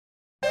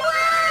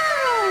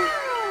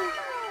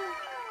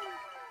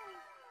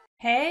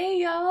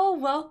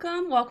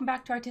Welcome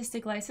back to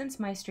Artistic License,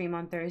 my stream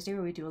on Thursday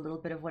where we do a little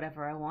bit of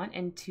whatever I want.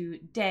 And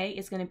today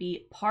is going to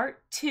be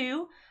part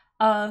 2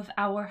 of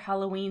our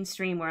Halloween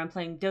stream where I'm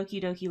playing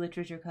Doki Doki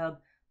Literature Club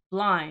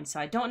blind. So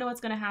I don't know what's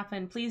going to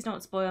happen. Please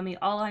don't spoil me.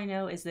 All I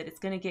know is that it's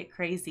going to get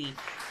crazy.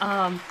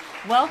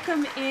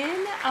 Welcome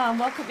in,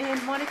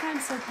 Monica.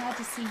 I'm so glad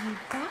to see you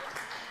back.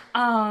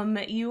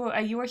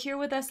 You were here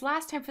with us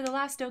last time for the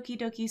last Doki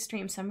Doki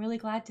stream, so I'm really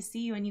glad to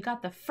see you, and you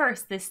got the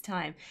first this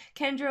time.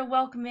 Kendra,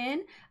 welcome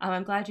in.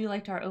 I'm glad you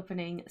liked our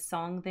opening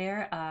song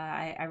there.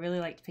 I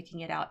really liked picking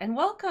it out. And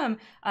welcome,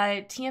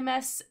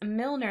 TMS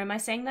Milner. Am I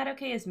saying that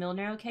okay? Is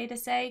Milner okay to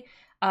say?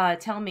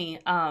 Tell me.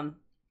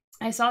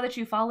 I saw that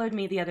you followed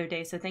me the other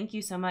day, so thank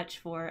you so much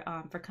for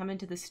coming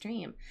to the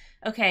stream.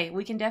 Okay,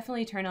 we can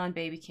definitely turn on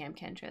baby cam,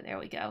 Kendra. There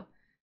we go.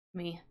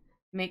 Let me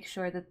make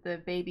sure that the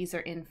babies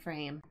are in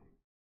frame.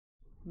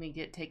 Let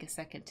me take a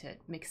second to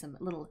make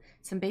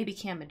some baby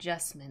cam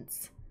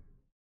adjustments.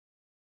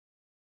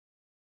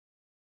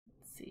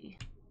 Let's see.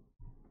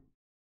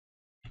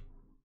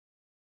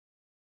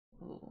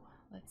 Oh,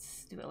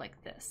 let's do it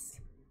like this.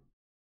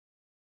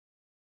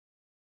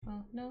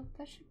 Oh, no,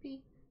 that should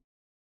be...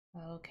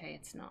 Okay,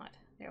 it's not.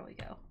 There we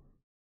go.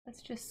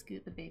 Let's just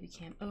scoot the baby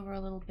cam over a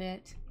little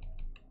bit.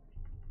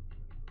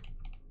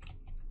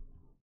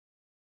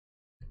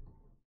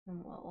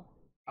 And we'll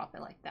drop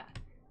it like that.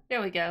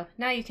 There we go.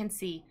 Now you can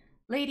see.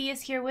 Lady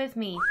is here with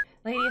me.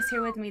 Lady is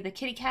here with me. The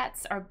kitty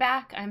cats are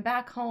back. I'm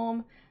back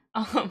home.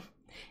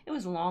 It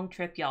was a long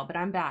trip, y'all, but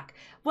I'm back.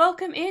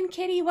 Welcome in,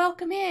 kitty.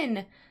 Welcome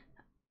in.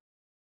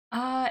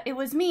 It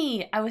was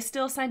me. I was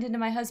still signed into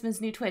my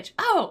husband's new Twitch.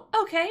 Oh,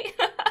 okay.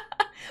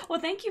 Well,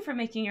 thank you for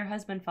making your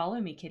husband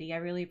follow me, kitty. I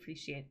really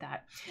appreciate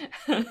that.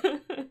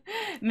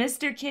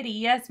 Mr. Kitty.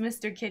 Yes,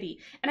 Mr. Kitty.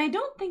 And I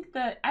don't think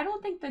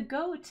the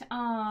goat,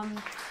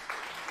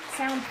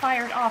 sound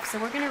fired off, so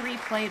we're going to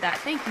replay that.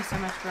 Thank you so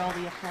much for all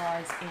the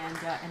applause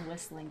and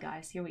whistling,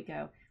 guys. Here we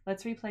go.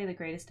 Let's replay the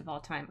greatest of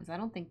all time, because I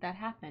don't think that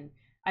happened.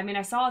 I mean,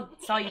 I saw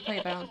you play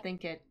it, but I don't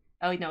think it...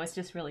 Oh, no, it's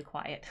just really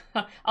quiet.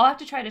 I'll have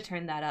to try to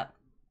turn that up.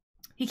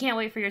 He can't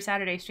wait for your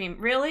Saturday stream.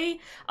 Really?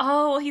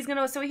 Oh, he's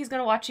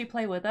gonna watch you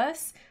play with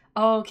us?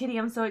 Oh, Kitty,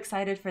 I'm so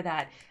excited for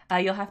that.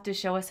 You'll have to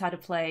show us how to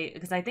play,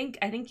 because I think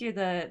you're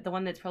the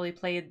one that's probably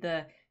played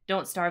the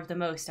Don't Starve the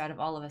most out of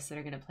all of us that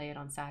are going to play it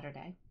on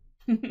Saturday.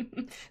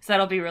 So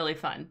that'll be really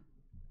fun.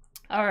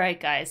 All right,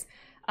 guys.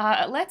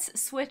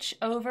 Let's switch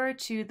over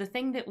to the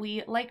thing that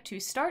we like to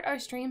start our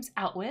streams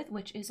out with,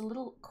 which is a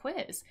little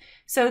quiz.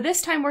 So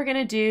this time we're going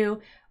to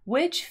do,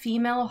 which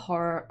female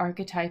horror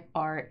archetype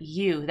are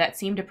you? That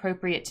seemed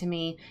appropriate to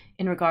me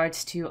in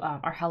regards to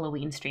our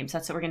Halloween stream. So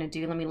that's what we're going to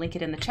do. Let me link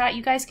it in the chat.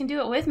 You guys can do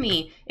it with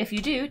me. If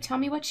you do, tell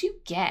me what you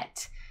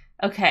get.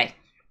 Okay.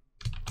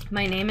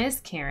 My name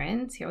is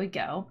Karen. Here we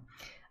go.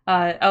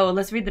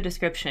 Let's read the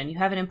description. You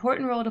have an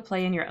important role to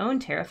play in your own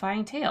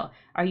terrifying tale.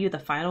 Are you the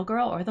final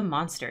girl or the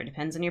monster?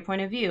 Depends on your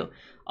point of view.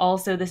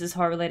 Also, this is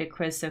horror-related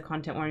quiz, so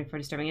content warning for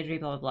disturbing imagery,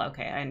 blah, blah, blah.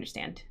 Okay, I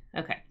understand.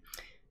 Okay.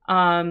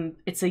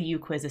 It's a you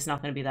quiz. It's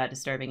not going to be that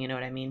disturbing, you know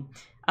what I mean?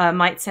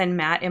 Might send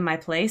Matt in my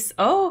place.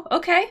 Oh,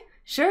 okay.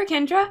 Sure,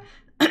 Kendra.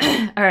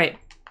 All right.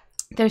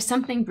 There's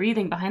something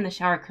breathing behind the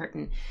shower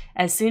curtain.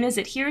 As soon as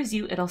it hears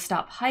you, it'll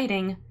stop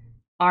hiding.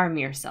 Arm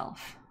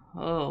yourself.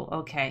 Oh,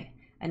 okay.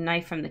 A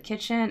knife from the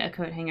kitchen, a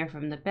coat hanger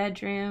from the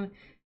bedroom,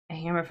 a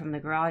hammer from the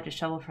garage, a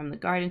shovel from the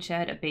garden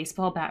shed, a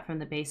baseball bat from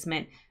the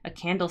basement, a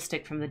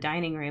candlestick from the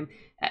dining room.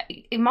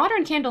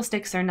 Modern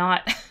candlesticks are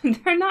not,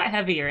 they're not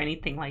heavy or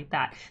anything like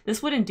that.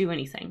 This wouldn't do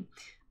anything.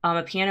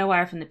 A piano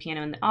wire from the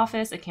piano in the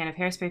office, a can of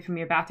hairspray from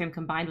your bathroom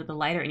combined with a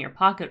lighter in your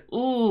pocket.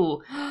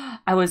 Ooh,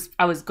 I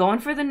was going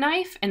for the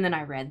knife and then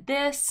I read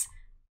this.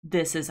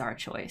 This is our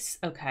choice.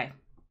 Okay.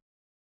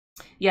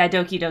 Yeah,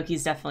 Doki Doki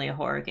is definitely a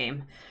horror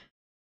game.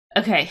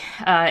 Okay,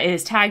 it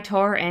is tagged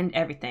horror and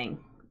everything.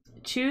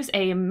 Choose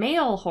a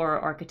male horror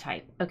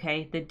archetype.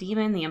 Okay, the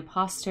demon, the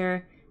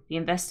imposter, the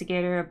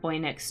investigator, boy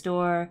next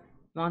door,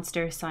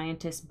 monster,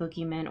 scientist,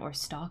 boogeyman, or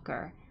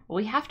stalker. Well,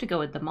 we have to go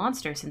with the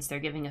monster since they're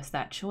giving us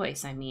that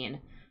choice, I mean.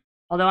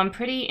 Although I'm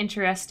pretty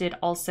interested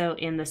also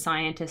in the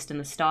scientist and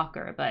the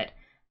stalker, but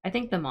I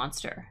think the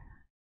monster.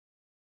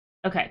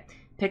 Okay,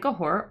 pick a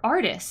horror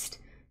artist.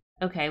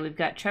 Okay, we've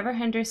got Trevor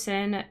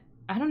Henderson.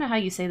 I don't know how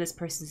you say this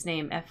person's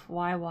name.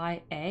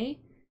 F-Y-Y-A?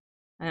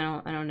 I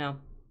don't know.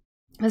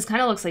 This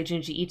kind of looks like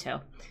Junji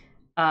Ito.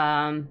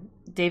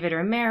 David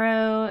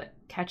Romero,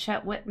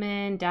 Katchet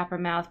Whitman, Dapper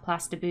Mouth,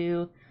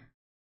 Plastaboo,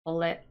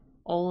 Oleg?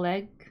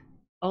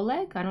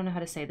 I don't know how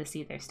to say this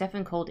either.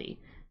 Stephen Coldy.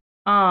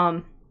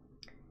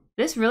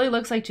 This really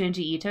looks like Junji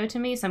Ito to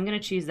me, so I'm going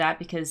to choose that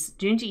because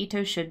Junji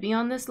Ito should be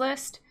on this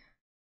list.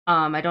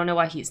 I don't know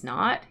why he's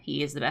not.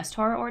 He is the best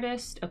horror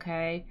artist.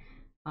 Okay.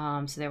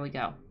 So there we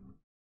go.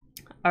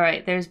 All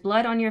right, there's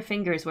blood on your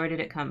fingers. Where did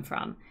it come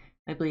from?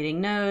 My bleeding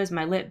nose,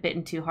 my lip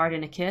bitten too hard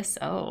in a kiss.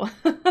 Oh,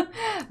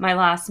 my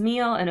last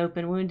meal, an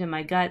open wound in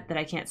my gut that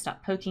I can't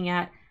stop poking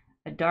at.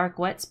 A dark,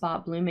 wet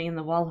spot blooming in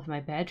the wall of my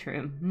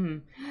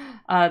bedroom.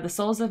 The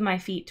soles of my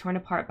feet torn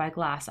apart by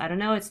glass. I don't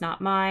know, it's not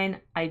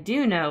mine. I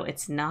do know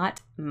it's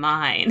not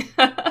mine.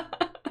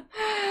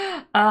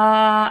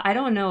 I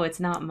don't know, it's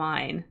not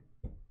mine.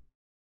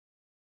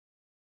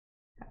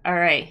 All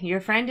right,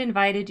 your friend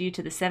invited you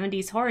to the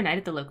 70s horror night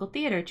at the local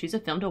theater. Choose a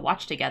film to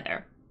watch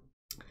together.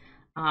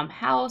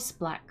 House,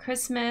 Black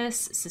Christmas,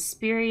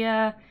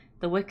 Suspiria,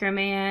 The Wicker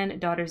Man,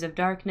 Daughters of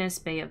Darkness,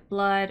 Bay of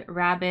Blood,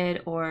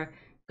 Rabid, or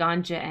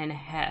Ganja and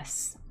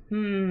Hess.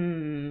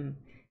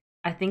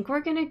 I think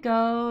we're gonna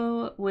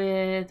go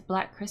with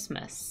Black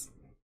Christmas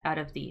out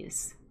of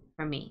these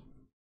for me.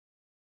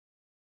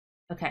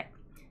 Okay.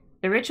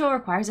 The ritual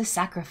requires a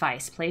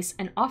sacrifice. Place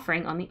an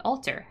offering on the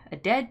altar. A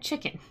dead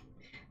chicken.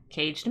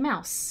 Caged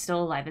mouse,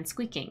 still alive and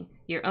squeaking.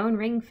 Your own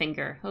ring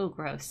finger. Oh,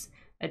 gross.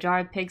 A jar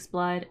of pig's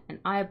blood. An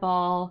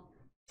eyeball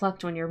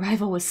plucked when your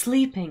rival was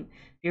sleeping.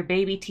 Your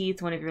baby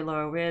teeth, one of your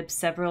lower ribs.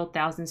 Several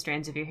thousand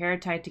strands of your hair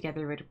tied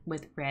together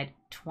with red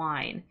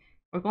twine.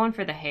 We're going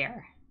for the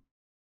hair.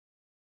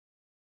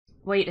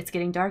 Wait, it's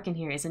getting dark in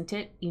here, isn't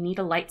it? You need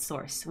a light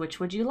source. Which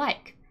would you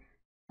like?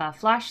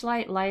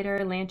 Flashlight,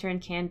 lighter, lantern,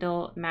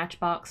 candle,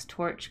 matchbox,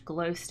 torch,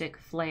 glow stick,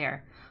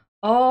 flare.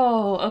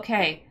 Oh,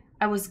 okay.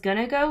 I was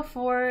gonna go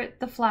for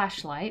the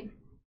flashlight,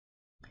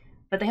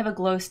 but they have a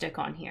glow stick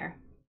on here.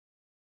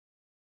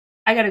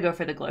 I gotta go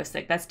for the glow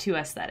stick. That's too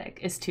aesthetic.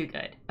 It's too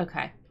good.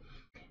 Okay.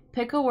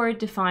 Pick a word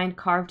to find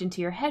carved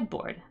into your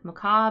headboard.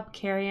 Macabre,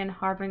 carrion,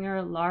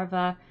 harbinger,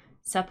 larva,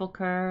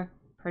 sepulcher,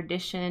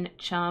 perdition,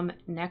 chum,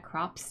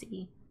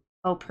 necropsy.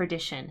 Oh,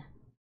 perdition.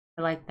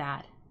 I like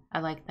that. I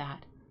like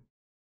that.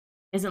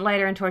 Isn't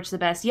lighter and torch the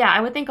best? Yeah,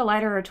 I would think a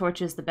lighter or a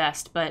torch is the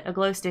best, but a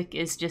glow stick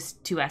is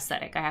just too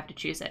aesthetic. I have to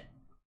choose it.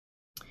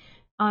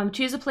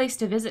 Choose a place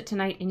to visit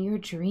tonight in your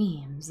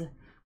dreams.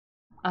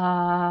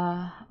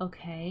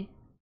 Okay.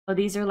 Oh,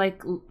 these are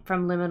like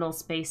from liminal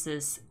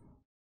spaces.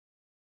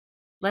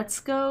 Let's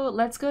go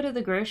to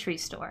the grocery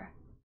store.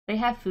 They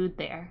have food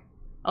there.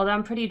 Although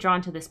I'm pretty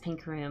drawn to this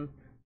pink room,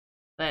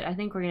 but I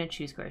think we're gonna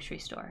choose grocery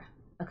store.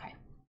 Okay.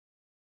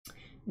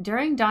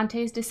 During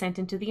Dante's descent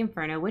into the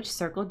Inferno, which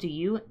circle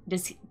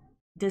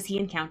does he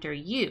encounter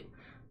you?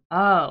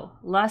 Oh,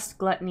 lust,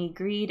 gluttony,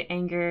 greed,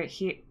 anger,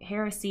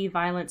 heresy,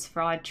 violence,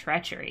 fraud,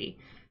 treachery.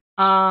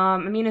 I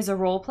mean, as a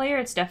role player,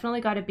 it's definitely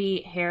got to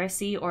be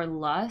heresy or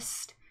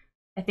lust.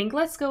 I think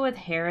let's go with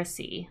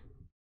heresy.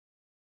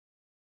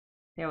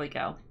 There we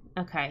go.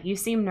 Okay, you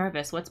seem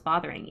nervous. What's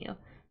bothering you?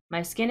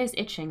 My skin is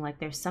itching like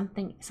there's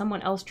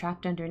someone else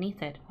trapped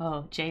underneath it.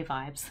 Oh, J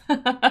vibes.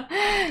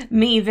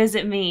 Me,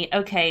 visit me.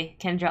 Okay,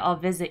 Kendra, I'll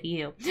visit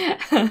you.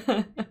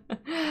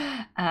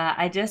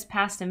 I just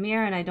passed a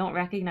mirror and I don't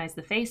recognize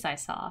the face I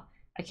saw.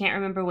 I can't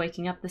remember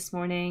waking up this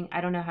morning.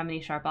 I don't know how many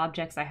sharp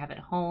objects I have at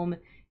home.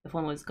 If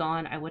one was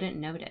gone, I wouldn't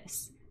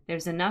notice.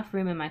 There's enough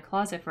room in my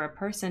closet for a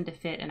person to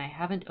fit and I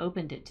haven't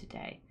opened it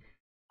today.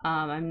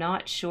 I'm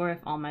not sure if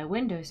all my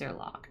windows are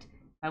locked.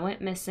 If I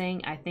went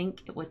missing, I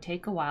think it would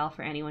take a while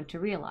for anyone to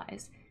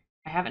realize.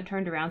 I haven't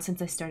turned around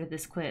since I started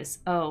this quiz.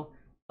 Oh,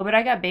 but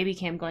I got baby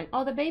cam going.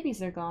 Oh, the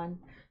babies are gone.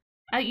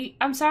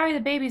 I'm sorry the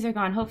babies are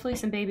gone. Hopefully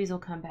some babies will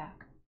come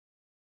back.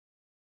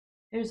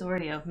 There's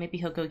Oreo. Maybe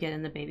he'll go get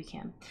in the baby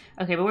cam.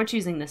 Okay, but we're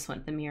choosing this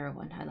one, the mirror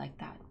one. I like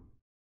that.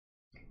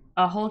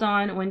 Hold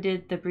on. When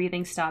did the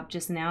breathing stop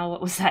just now?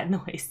 What was that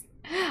noise?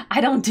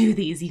 I don't do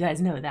these. You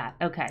guys know that.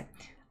 Okay.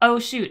 Oh,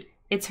 shoot.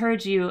 It's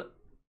heard you.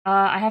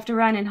 I have to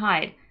run and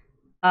hide.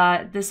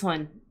 This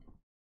one.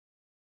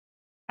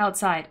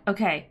 Outside.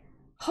 Okay.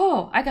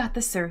 Oh, I got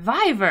the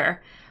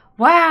survivor.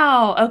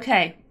 Wow.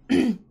 Okay.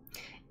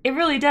 It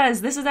really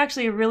does. This was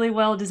actually a really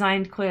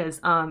well-designed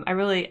quiz. I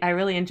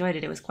really enjoyed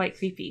it. It was quite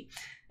creepy.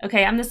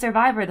 Okay, I'm the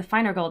survivor, the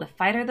final goal, the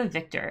fighter, the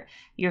victor.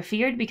 You're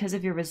feared because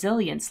of your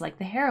resilience, like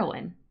the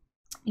heroine.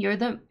 You're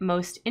the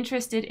most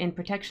interested in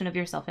protection of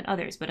yourself and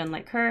others, but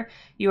unlike her,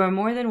 you are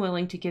more than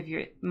willing to give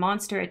your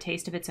monster a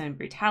taste of its own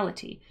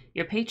brutality.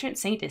 Your patron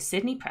saint is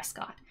Sydney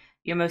Prescott.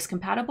 You're most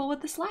compatible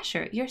with the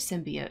slasher, your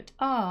symbiote.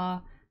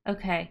 Ah,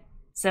 okay.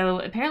 So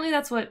apparently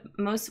that's what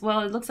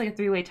well, it looks like a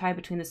three-way tie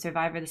between the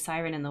survivor, the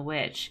siren, and the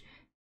witch.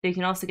 You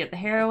can also get the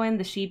heroine,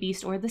 the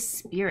she-beast, or the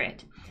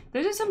spirit.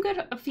 Those are some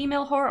good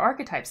female horror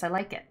archetypes. I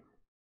like it.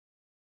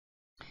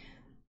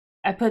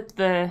 I put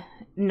the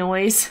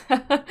noise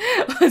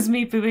was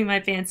me pooping my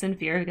pants in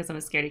fear because I'm a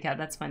scaredy cat.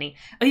 That's funny.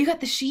 Oh, you got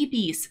the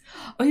she-beast.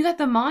 Oh, you got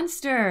the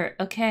monster.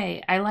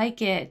 Okay, I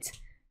like it.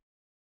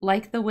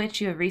 Like the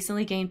witch, you have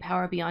recently gained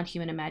power beyond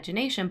human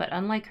imagination, but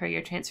unlike her,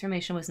 your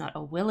transformation was not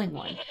a willing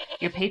one.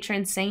 Your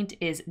patron saint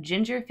is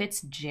Ginger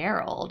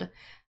Fitzgerald.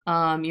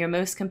 You're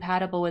most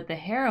compatible with the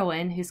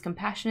heroine, who's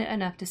compassionate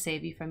enough to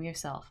save you from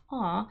yourself.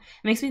 Aw.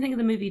 It makes me think of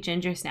the movie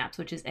Ginger Snaps,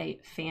 which is a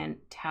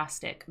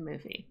fantastic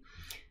movie.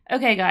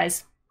 Okay,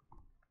 guys.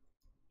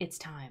 It's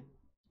time.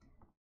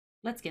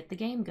 Let's get the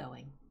game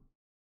going.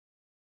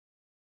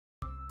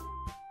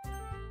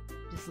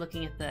 Just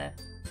looking at the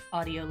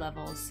audio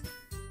levels.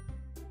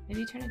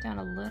 Maybe turn it down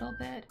a little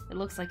bit. It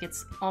looks like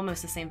it's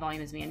almost the same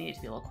volume as me. I need it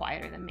to be a little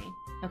quieter than me.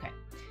 Okay.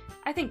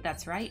 I think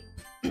that's right.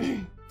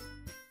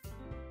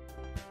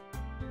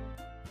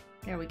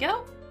 There we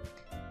go.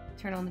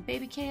 Turn on the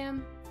baby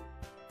cam.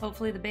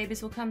 Hopefully the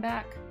babies will come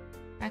back.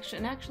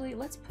 Actually,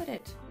 let's put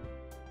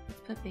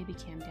baby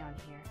cam down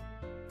here.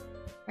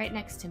 Right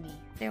next to me.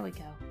 There we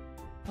go.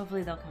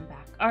 Hopefully they'll come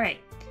back. Alright,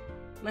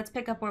 let's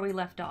pick up where we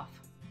left off.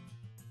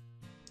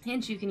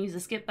 Hint, you can use the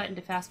skip button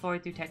to fast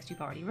forward through text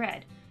you've already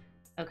read.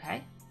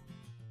 Okay.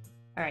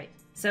 Alright,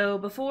 so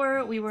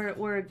before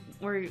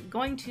we're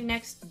going to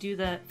next do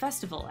the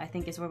festival, I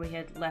think is where we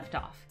had left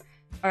off.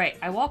 Alright,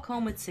 I walk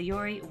home with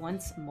Sayori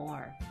once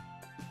more.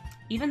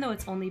 Even though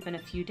it's only been a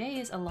few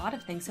days, a lot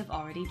of things have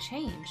already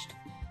changed.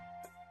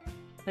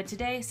 But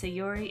today,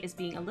 Sayori is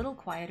being a little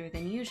quieter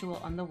than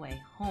usual on the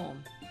way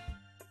home.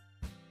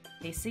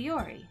 Hey,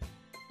 Sayori.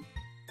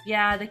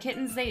 Yeah, the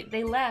kittens,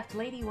 they left.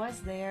 Lady was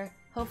there.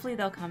 Hopefully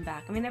they'll come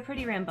back. I mean, they're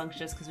pretty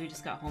rambunctious because we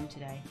just got home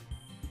today.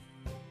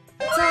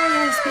 Sorry,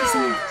 I was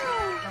busy.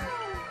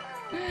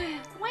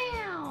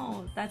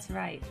 Wow, that's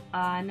right.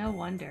 No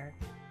wonder.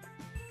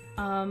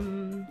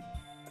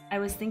 I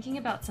was thinking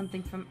about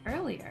something from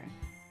earlier.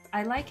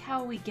 I like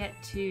how we get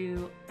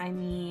to,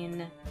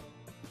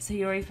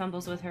 Sayori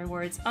fumbles with her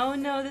words. Oh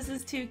no, this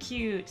is too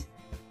cute.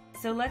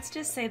 So let's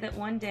just say that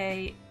one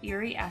day,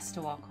 Yuri asked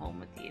to walk home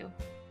with you.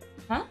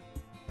 Huh?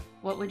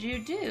 What would you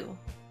do?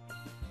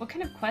 What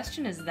kind of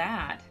question is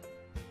that?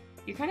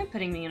 You're kind of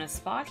putting me in a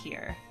spot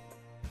here.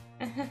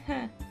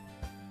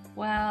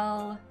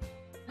 Well...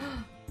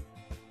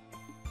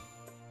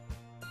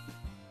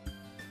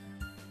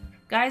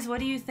 Guys, what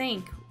do you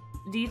think?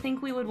 Do you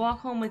think we would walk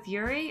home with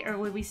Yuri, or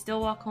would we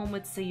still walk home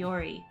with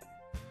Sayori?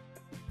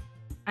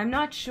 I'm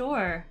not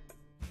sure.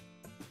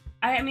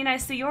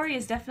 Sayori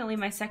is definitely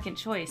my second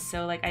choice,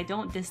 so, like, I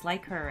don't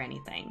dislike her or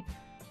anything.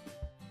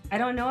 I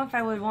don't know if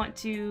I would want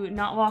to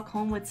not walk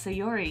home with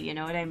Sayori, you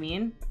know what I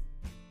mean?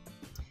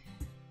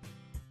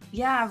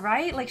 Yeah,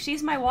 right? Like,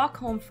 she's my walk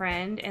home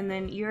friend, and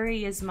then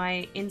Yuri is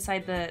my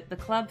inside the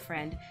club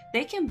friend.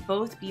 They can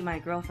both be my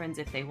girlfriends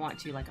if they want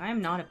to. Like,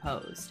 I'm not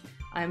opposed.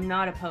 I'm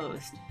not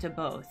opposed to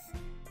both.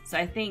 So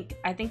I think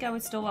I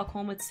would still walk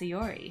home with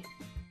Sayori.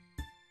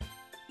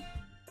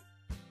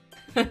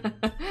 Well,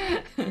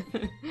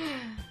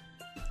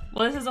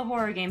 this is a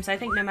horror game, so I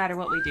think no matter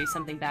what we do,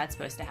 something bad's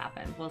supposed to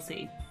happen. We'll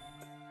see.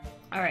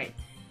 Alright,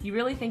 you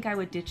really think I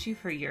would ditch you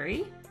for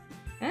Yuri?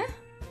 Eh?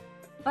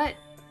 But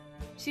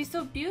she's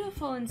so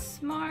beautiful and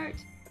smart.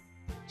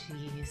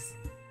 Jeez.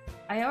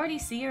 I already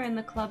see her in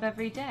the club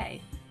every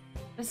day.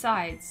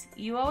 Besides,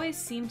 you always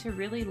seem to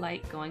really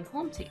like going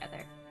home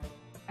together.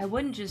 I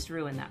wouldn't just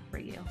ruin that for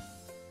you.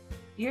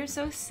 You're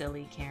so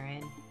silly,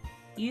 Karen.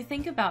 You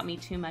think about me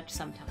too much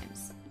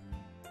sometimes.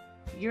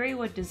 Yuri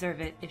would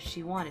deserve it if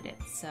she wanted it,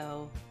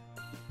 so...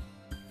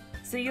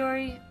 So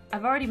Yuri,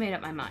 I've already made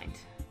up my mind.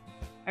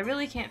 I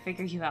really can't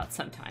figure you out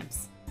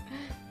sometimes.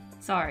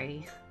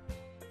 Sorry.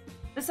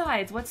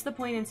 Besides, what's the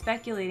point in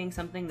speculating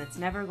something that's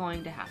never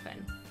going to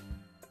happen?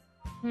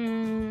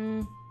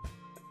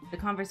 The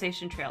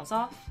conversation trails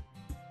off.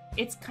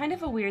 It's kind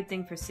of a weird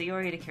thing for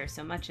Sayori to care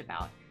so much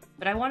about,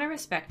 but I want to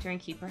respect her and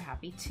keep her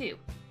happy too.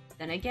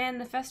 Then again,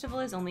 the festival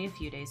is only a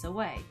few days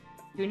away.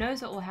 Who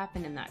knows what will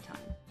happen in that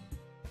time?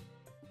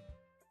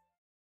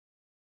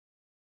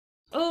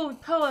 Oh,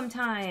 poem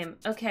time!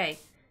 Okay.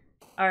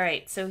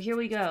 Alright, so here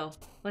we go.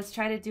 Let's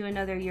try to do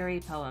another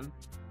Yuri poem.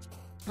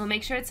 Well,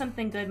 make sure it's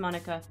something good,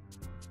 Monica.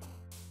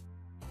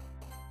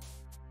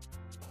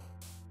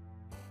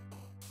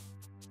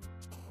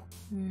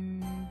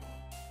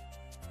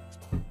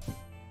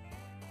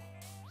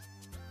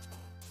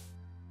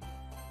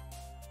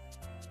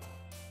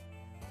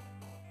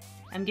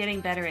 I'm getting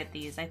better at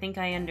these. I think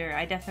I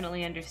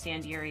definitely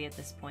understand Yuri at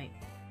this point.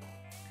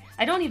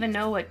 I don't even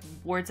know what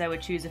words I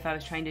would choose if I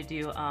was trying to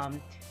do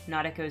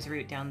Nautico's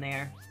route down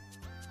there.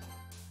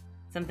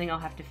 Something I'll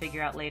have to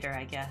figure out later,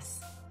 I guess.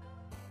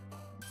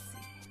 Let's see.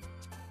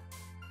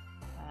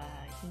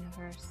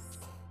 Universe.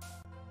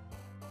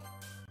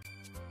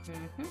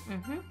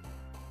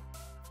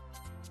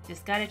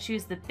 Just gotta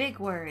choose the big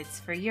words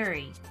for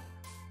Yuri.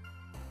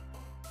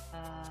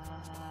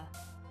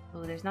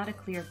 Oh, there's not a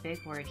clear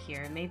big word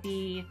here.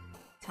 Maybe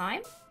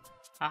time?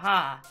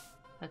 Aha!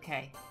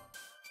 Okay.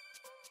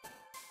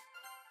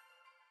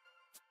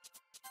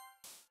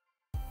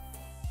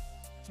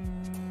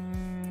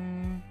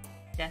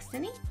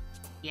 Destiny?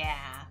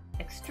 Yeah.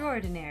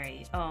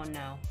 Extraordinary. Oh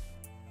no.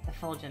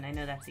 Effulgent. I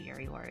know that's a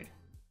Yuri word.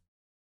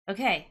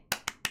 Okay.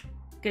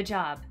 Good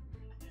job.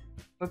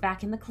 We're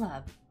back in the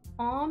club.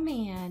 Aw,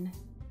 man.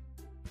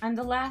 I'm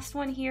the last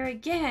one here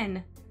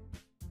again.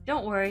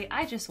 Don't worry,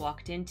 I just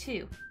walked in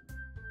too.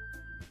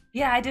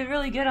 Yeah, I did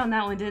really good on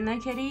that one, didn't I,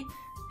 Kitty?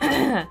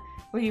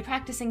 Were you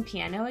practicing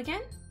piano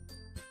again?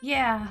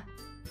 Yeah.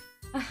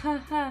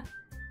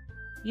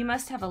 You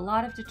must have a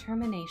lot of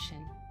determination.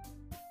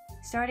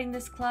 Starting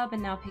this club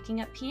and now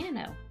picking up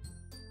piano.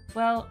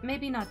 Well,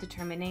 maybe not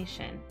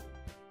determination,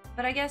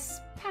 but I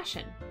guess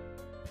passion.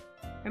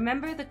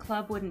 Remember, the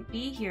club wouldn't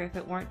be here if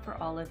it weren't for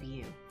all of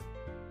you.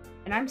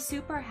 And I'm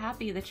super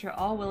happy that you're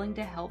all willing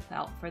to help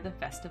out for the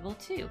festival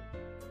too.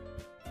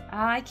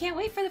 I can't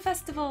wait for the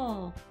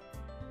festival!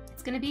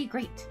 It's gonna be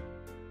great.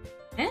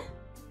 Eh?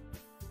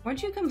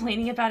 Weren't you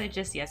complaining about it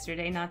just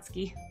yesterday,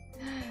 Natsuki?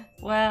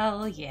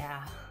 Well,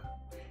 yeah.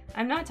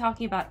 I'm not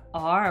talking about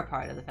our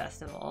part of the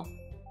festival.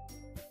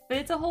 But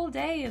it's a whole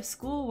day of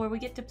school where we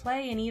get to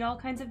play and eat all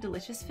kinds of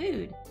delicious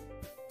food.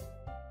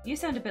 You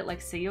sound a bit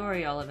like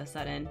Sayori all of a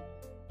sudden.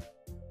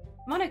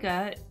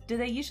 Monica, do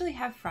they usually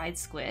have fried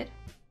squid?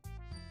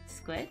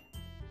 Squid?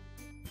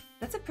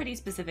 That's a pretty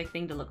specific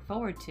thing to look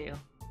forward to.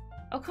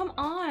 Oh, come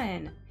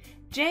on!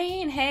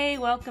 Jane, hey,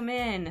 welcome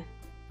in!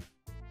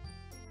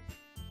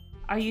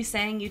 Are you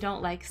saying you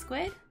don't like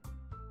squid?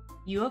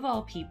 You of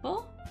all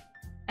people?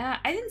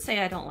 I didn't say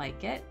I don't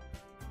like it.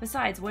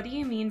 Besides, what do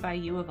you mean by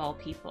you of all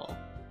people?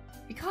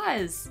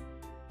 Because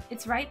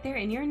it's right there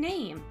in your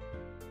name.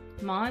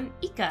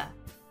 Mon-ika.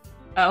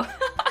 Oh.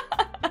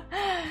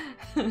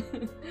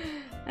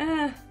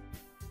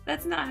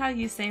 That's not how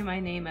you say my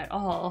name at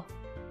all.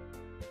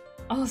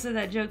 Also,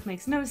 that joke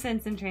makes no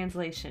sense in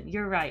translation.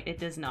 You're right, it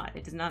does not.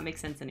 It does not make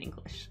sense in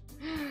English.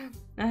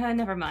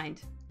 Never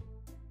mind.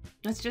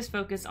 Let's just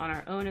focus on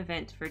our own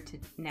event for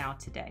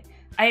today.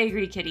 I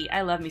agree, Kitty.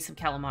 I love me some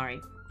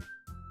calamari.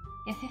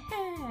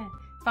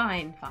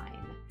 Fine, fine.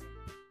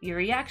 Your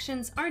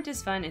reactions aren't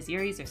as fun as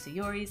Yuri's or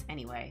Sayori's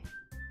anyway.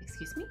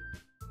 Excuse me?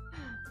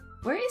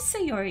 Where is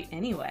Sayori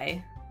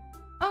anyway?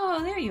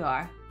 Oh, there you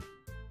are.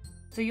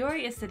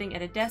 Sayori is sitting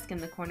at a desk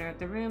in the corner of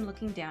the room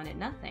looking down at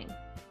nothing.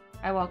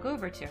 I walk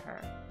over to her.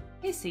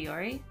 Hey,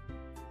 Sayori.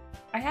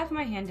 I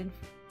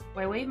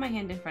wave my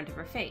hand in front of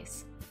her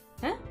face.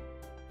 Huh?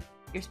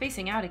 You're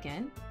spacing out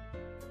again?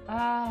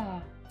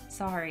 Ah,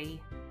 sorry.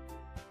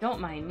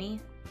 Don't mind me.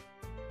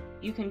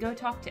 You can go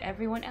talk to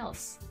everyone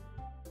else.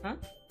 Huh?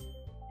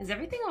 Is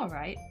everything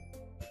alright?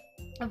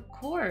 Of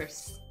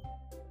course.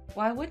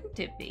 Why wouldn't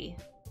it be?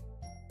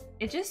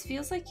 It just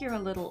feels like you're a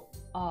little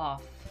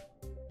off.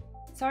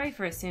 Sorry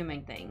for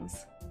assuming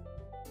things.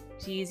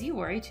 Geez, you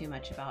worry too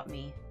much about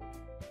me.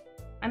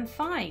 I'm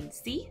fine,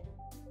 see?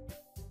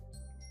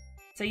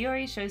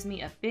 Sayori shows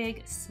me a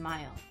big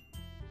smile.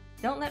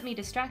 Don't let me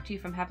distract you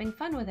from having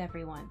fun with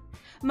everyone.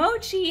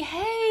 Mochi,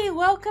 hey,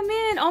 welcome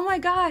in. Oh my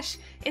gosh,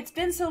 it's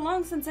been so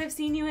long since I've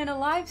seen you in a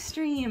live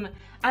stream.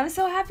 I'm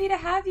so happy to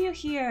have you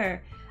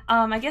here.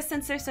 I guess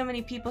since there's so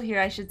many people here,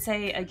 I should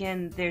say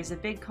again, there's a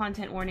big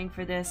content warning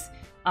for this.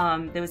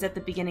 That was at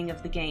the beginning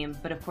of the game,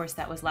 but of course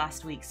that was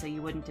last week, so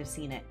you wouldn't have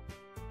seen it.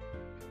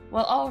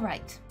 Well, all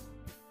right.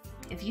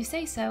 If you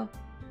say so.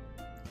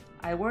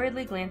 I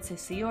worriedly glance at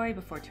Sayori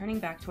before turning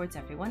back towards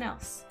everyone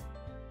else.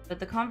 But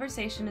the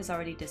conversation has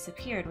already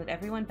disappeared with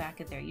everyone back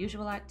at their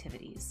usual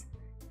activities.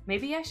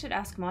 Maybe I should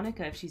ask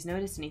Monica if she's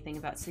noticed anything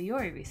about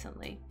Sayori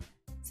recently.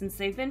 Since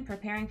they've been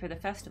preparing for the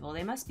festival,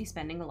 they must be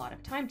spending a lot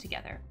of time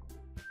together.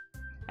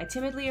 I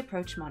timidly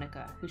approach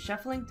Monica, who's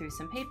shuffling through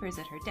some papers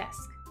at her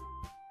desk.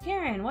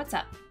 Karen, what's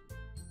up?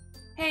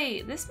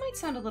 Hey, this might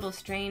sound a little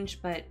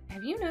strange, but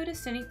have you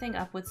noticed anything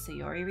up with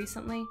Sayori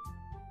recently?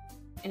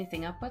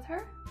 Anything up with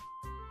her?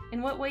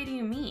 In what way do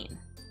you mean?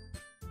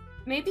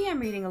 Maybe I'm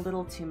reading a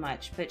little too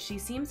much, but she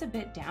seems a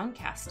bit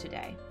downcast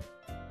today.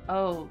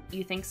 Oh,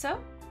 you think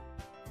so?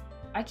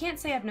 I can't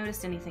say I've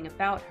noticed anything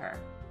about her.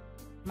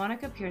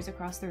 Monica peers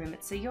across the room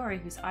at Sayori,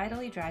 who's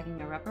idly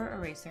dragging a rubber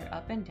eraser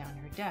up and down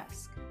her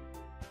desk.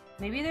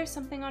 Maybe there's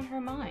something on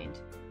her mind,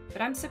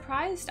 but I'm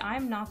surprised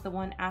I'm not the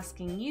one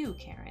asking you,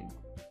 Karen.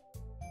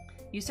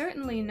 You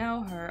certainly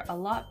know her a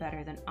lot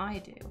better than I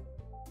do.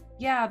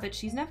 Yeah, but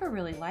she's never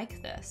really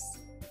like this.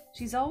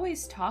 She's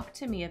always talked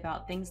to me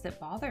about things that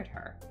bothered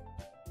her.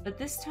 But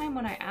this time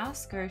when I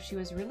asked her, she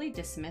was really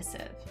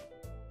dismissive.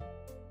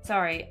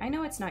 Sorry, I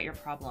know it's not your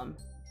problem.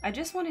 I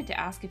just wanted to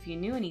ask if you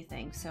knew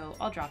anything, so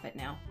I'll drop it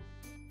now.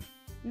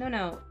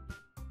 No,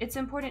 it's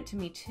important to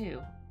me too.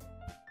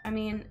 I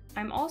mean,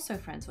 I'm also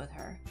friends with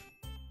her.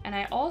 And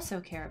I also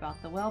care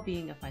about the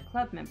well-being of my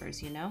club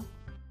members, you know?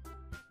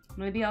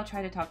 Maybe I'll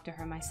try to talk to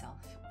her myself.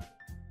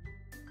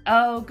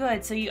 Oh,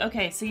 good. So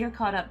you're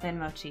caught up then,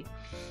 Mochi.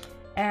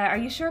 Are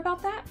you sure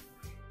about that?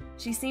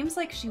 She seems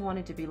like she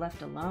wanted to be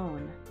left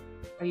alone.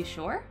 Are you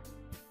sure?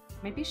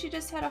 Maybe she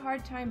just had a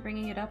hard time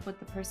bringing it up with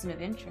the person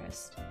of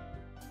interest.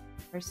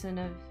 Person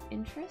of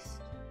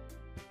interest?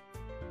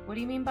 What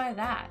do you mean by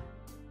that?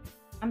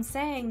 I'm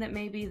saying that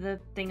maybe the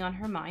thing on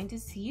her mind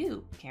is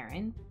you,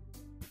 Karen.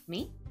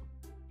 Me?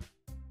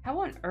 How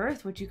on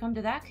earth would you come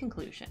to that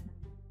conclusion?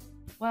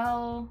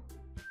 Well,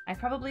 I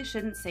probably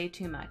shouldn't say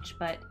too much,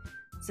 but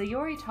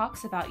Sayori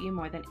talks about you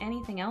more than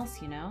anything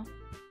else, you know?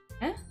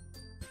 Eh?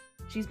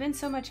 She's been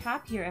so much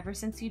happier ever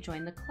since you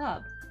joined the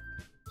club.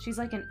 She's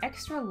like an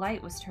extra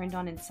light was turned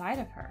on inside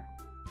of her.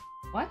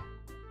 What?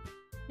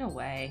 No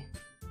way.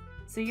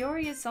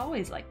 Sayori is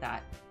always like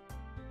that.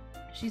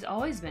 She's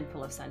always been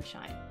full of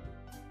sunshine.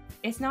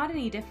 It's not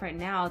any different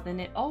now than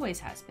it always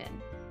has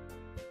been.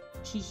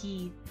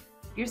 Hehe.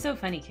 You're so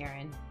funny,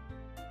 Karen.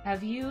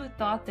 Have you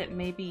thought that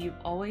maybe you've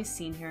always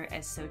seen her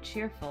as so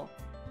cheerful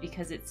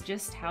because it's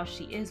just how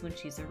she is when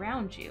she's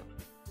around you?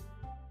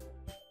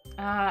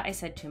 I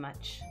said too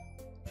much.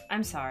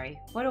 I'm sorry.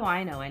 What do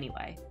I know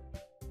anyway?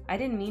 I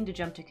didn't mean to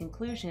jump to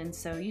conclusions,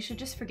 so you should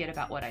just forget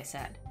about what I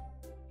said.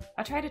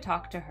 I'll try to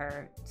talk to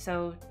her,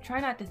 so try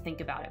not to think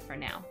about it for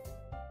now.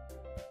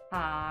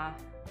 Ah,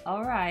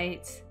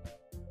 alright.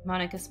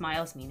 Monica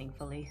smiles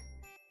meaningfully.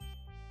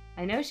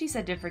 I know she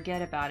said to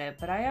forget about it,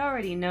 but I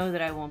already know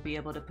that I won't be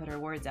able to put her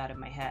words out of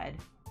my head.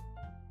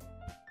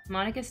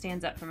 Monica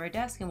stands up from her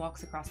desk and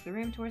walks across the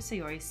room to where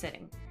Sayori's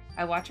sitting.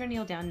 I watch her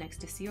kneel down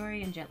next to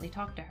Sayori and gently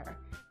talk to her,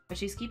 but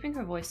she's keeping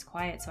her voice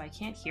quiet so I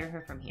can't hear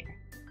her from here.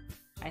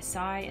 I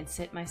sigh and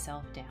sit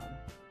myself down.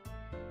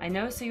 I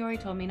know Sayori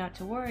told me not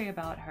to worry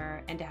about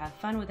her and to have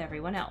fun with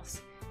everyone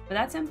else, but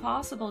that's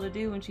impossible to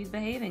do when she's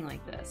behaving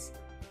like this.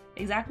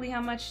 Exactly how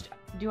much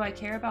do I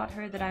care about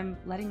her that I'm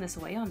letting this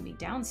weigh on me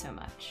down so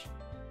much?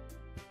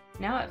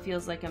 Now it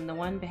feels like I'm the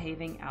one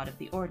behaving out of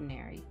the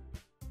ordinary,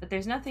 but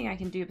there's nothing I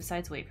can do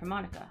besides wait for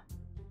Monica.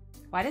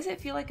 Why does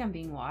it feel like I'm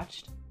being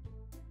watched?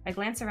 I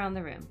glance around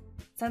the room.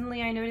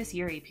 Suddenly I notice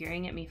Yuri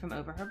peering at me from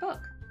over her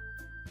book,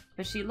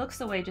 but she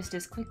looks away just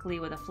as quickly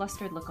with a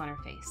flustered look on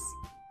her face.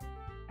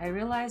 I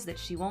realize that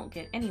she won't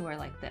get anywhere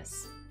like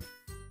this.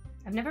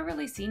 I've never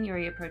really seen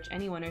Yuri approach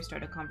anyone or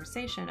start a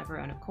conversation of her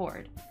own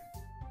accord,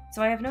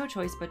 so I have no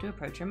choice but to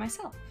approach her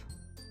myself.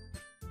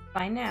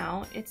 By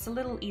now, it's a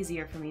little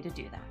easier for me to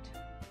do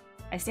that.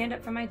 I stand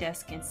up from my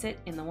desk and sit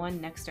in the one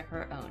next to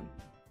her own.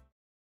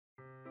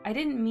 I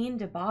didn't mean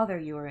to bother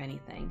you or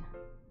anything.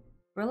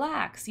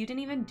 Relax, you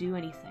didn't even do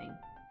anything.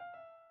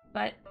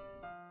 But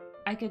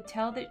I could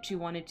tell that you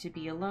wanted to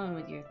be alone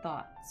with your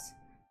thoughts.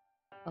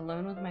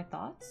 Alone with my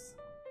thoughts?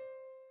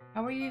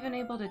 How were you even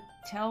able to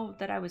tell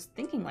that I was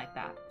thinking like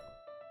that?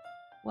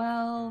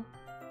 Well,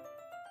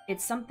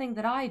 it's something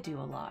that I do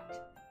a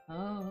lot.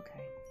 Oh,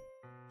 okay.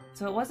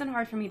 So it wasn't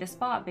hard for me to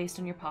spot based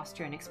on your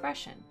posture and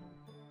expression.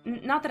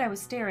 Not that I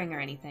was staring or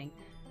anything.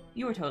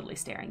 You were totally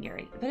staring,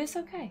 Yuri, but it's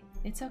okay.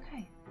 It's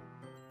okay.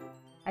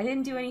 I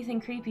didn't do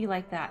anything creepy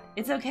like that.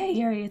 It's okay,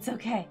 Yuri, it's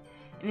okay.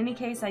 In any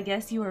case, I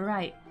guess you were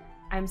right.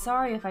 I'm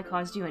sorry if I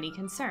caused you any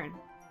concern.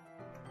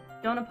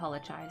 Don't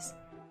apologize.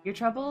 Your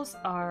troubles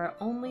are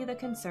only the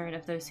concern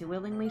of those who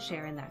willingly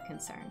share in that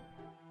concern.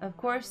 Of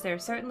course, there are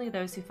certainly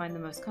those who find the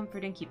most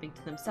comfort in keeping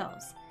to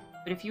themselves,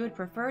 but if you would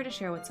prefer to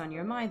share what's on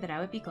your mind, then I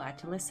would be glad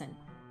to listen.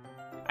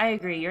 I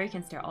agree, Yuri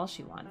can stare all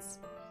she wants.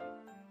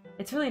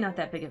 It's really not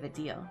that big of a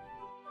deal.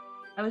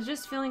 I was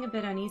just feeling a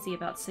bit uneasy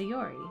about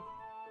Sayori.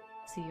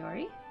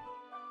 Sayori?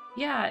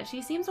 Yeah,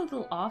 she seems a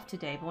little off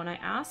today, but when I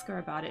asked her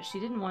about it, she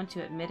didn't want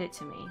to admit it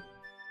to me.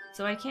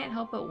 So I can't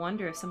help but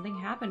wonder if something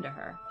happened to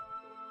her.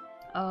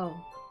 Oh,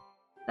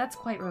 that's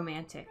quite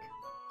romantic.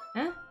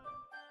 Huh?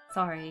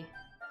 Sorry.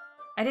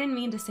 I didn't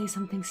mean to say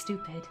something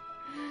stupid.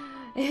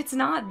 It's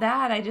not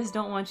that, I just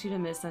don't want you to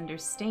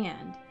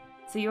misunderstand.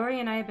 Sayori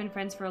and I have been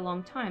friends for a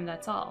long time,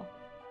 that's all.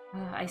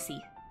 I see.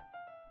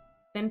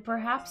 Then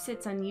perhaps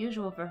it's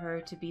unusual for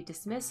her to be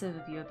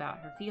dismissive of you about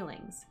her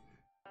feelings.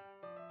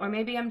 Or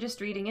maybe I'm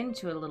just reading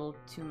into it a little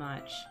too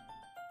much.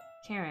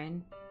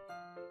 Karen,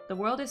 the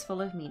world is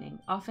full of meaning,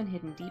 often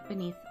hidden deep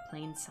beneath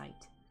plain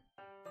sight.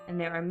 And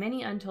there are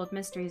many untold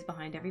mysteries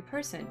behind every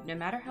person, no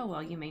matter how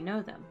well you may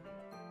know them.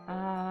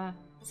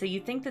 So you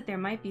think that there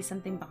might be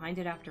something behind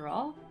it after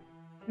all?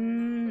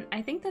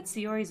 I think that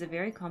Sayori is a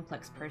very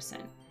complex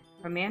person.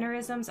 Her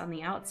mannerisms on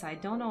the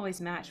outside don't always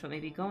match what may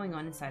be going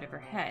on inside of her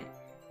head,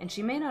 and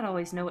she may not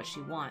always know what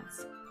she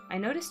wants. I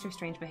noticed her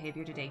strange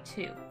behavior today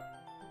too.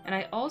 And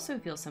I also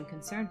feel some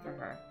concern for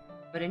her.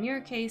 But in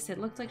your case, it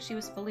looked like she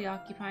was fully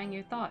occupying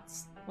your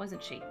thoughts,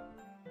 wasn't she?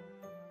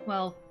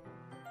 Well,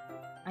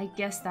 I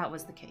guess that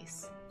was the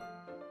case.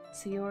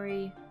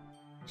 Sayori,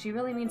 she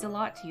really means a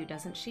lot to you,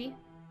 doesn't she?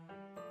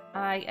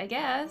 I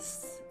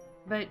guess,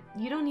 but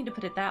you don't need to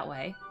put it that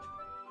way.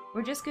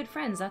 We're just good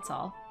friends, that's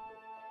all.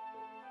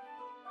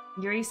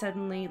 Yuri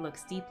suddenly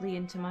looks deeply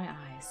into my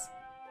eyes.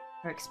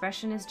 Her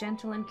expression is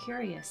gentle and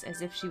curious,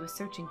 as if she was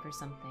searching for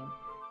something.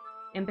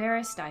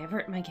 Embarrassed, I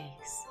avert my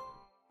gaze.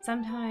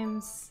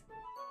 Sometimes,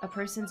 a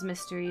person's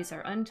mysteries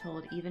are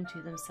untold even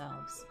to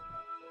themselves.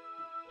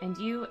 And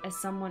you, as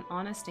someone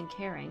honest and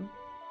caring,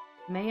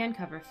 may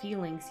uncover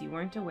feelings you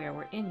weren't aware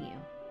were in you.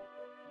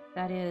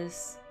 That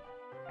is,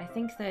 I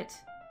think that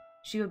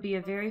she would be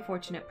a very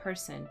fortunate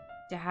person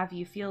to have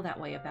you feel that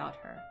way about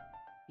her.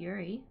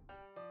 Yuri,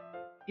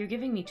 you're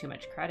giving me too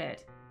much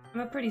credit.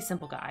 I'm a pretty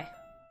simple guy.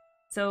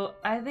 So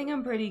I think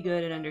I'm pretty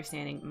good at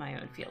understanding my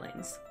own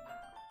feelings.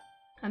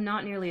 I'm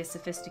not nearly as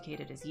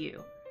sophisticated as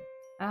you.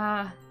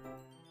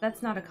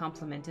 That's not a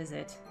compliment, is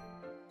it?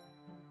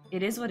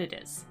 It is what it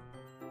is.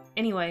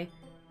 Anyway,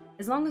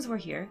 as long as we're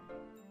here,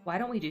 why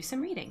don't we do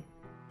some reading?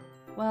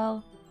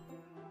 Well,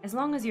 as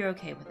long as you're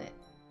okay with it.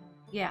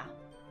 Yeah.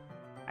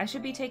 I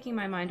should be taking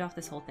my mind off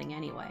this whole thing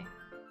anyway.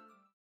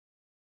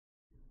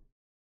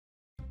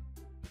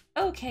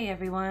 Okay,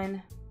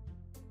 everyone.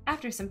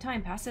 After some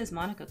time passes,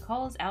 Monica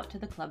calls out to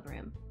the club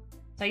room.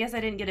 So I guess I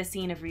didn't get a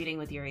scene of reading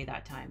with Yuri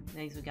that time.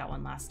 I guess we got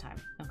one last time.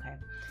 Okay.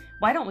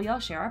 Why don't we all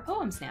share our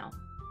poems now?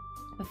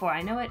 Before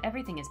I know it,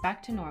 everything is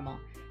back to normal.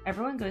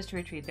 Everyone goes to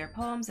retrieve their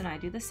poems, and I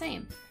do the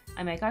same.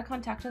 I make eye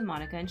contact with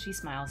Monica, and she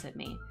smiles at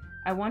me.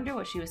 I wonder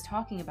what she was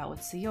talking about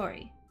with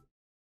Sayori.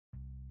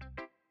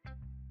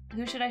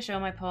 Who should I show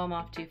my poem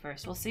off to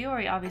first? Well,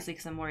 Sayori, obviously,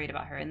 because I'm worried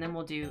about her. And then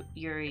we'll do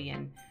Yuri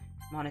and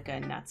Monica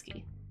and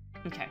Natsuki.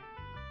 Okay.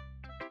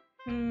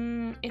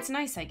 It's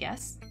nice, I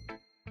guess.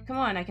 Come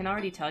on, I can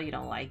already tell you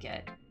don't like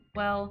it.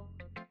 Well,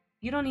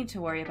 you don't need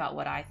to worry about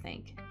what I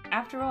think.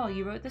 After all,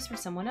 you wrote this for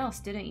someone else,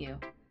 didn't you?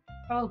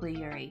 Probably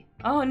Yuri.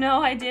 Oh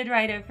no, I did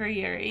write it for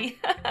Yuri.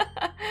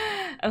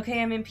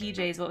 Okay, I'm in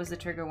PJs. What was the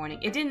trigger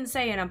warning? It didn't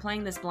say, and I'm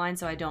playing this blind,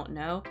 so I don't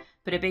know.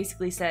 But it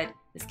basically said,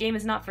 this game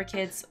is not for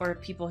kids or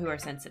people who are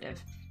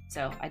sensitive.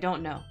 So I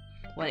don't know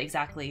what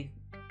exactly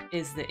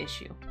is the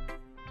issue.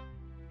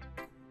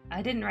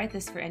 I didn't write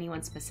this for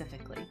anyone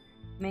specifically.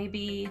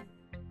 Maybe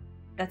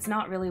that's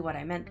not really what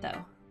I meant,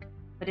 though.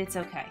 But it's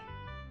okay.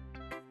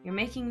 You're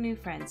making new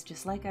friends,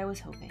 just like I was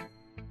hoping.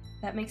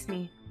 That makes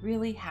me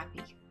really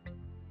happy.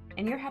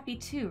 And you're happy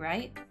too,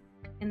 right?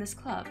 In this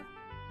club.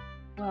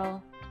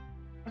 Well,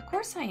 of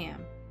course I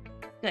am.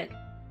 Good.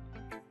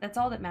 That's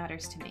all that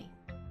matters to me.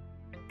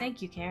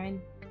 Thank you,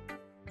 Karen.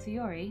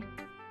 Sayori,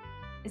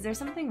 is there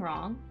something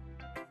wrong?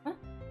 Huh?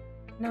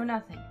 No,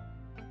 nothing.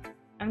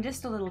 I'm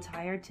just a little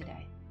tired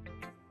today.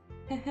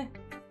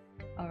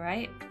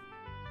 Alright.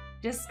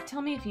 Just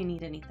tell me if you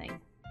need anything.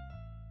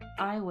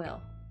 I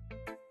will.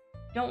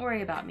 Don't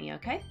worry about me,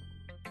 okay?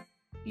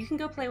 You can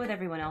go play with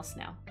everyone else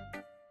now.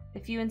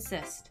 If you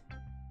insist.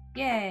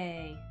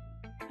 Yay!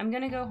 I'm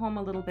gonna go home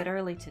a little bit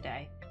early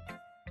today.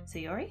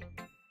 Sayori?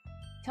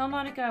 Tell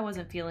Monica I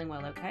wasn't feeling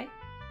well, okay?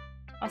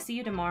 I'll see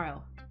you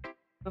tomorrow.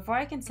 Before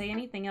I can say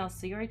anything else,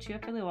 Sayori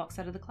cheerfully walks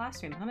out of the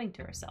classroom, humming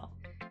to herself.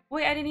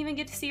 Wait, I didn't even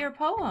get to see her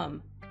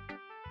poem!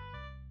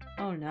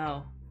 Oh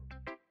no.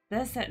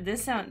 That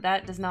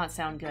does not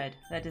sound good.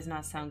 That does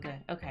not sound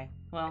good. Okay,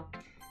 well,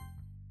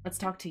 let's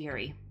talk to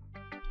Yuri.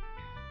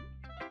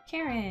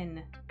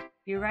 Karen,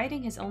 your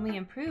writing has only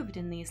improved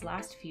in these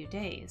last few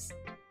days.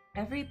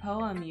 Every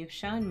poem you've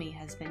shown me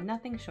has been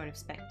nothing short of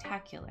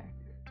spectacular.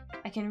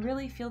 I can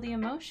really feel the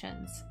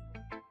emotions.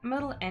 I'm a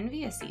little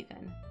envious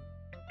even.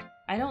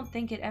 I don't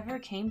think it ever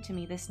came to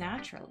me this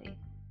naturally.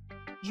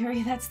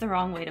 Yuri, that's the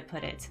wrong way to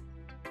put it.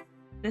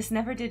 This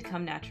never did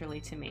come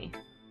naturally to me.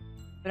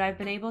 But I've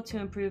been able to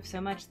improve so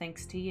much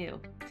thanks to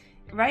you.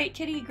 Right,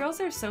 Kitty? Girls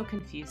are so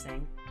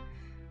confusing.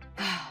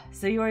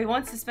 So Yuri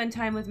wants to spend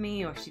time with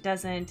me, or she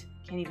doesn't.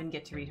 Can't even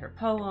get to read her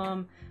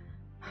poem.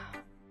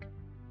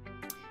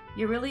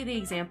 You're really the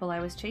example I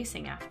was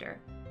chasing after.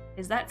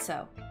 Is that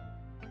so?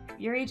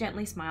 Yuri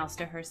gently smiles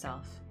to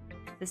herself.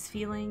 This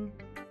feeling,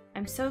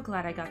 I'm so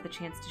glad I got the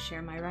chance to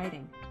share my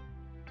writing.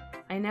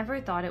 I never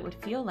thought it would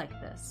feel like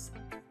this.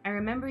 I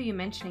remember you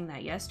mentioning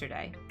that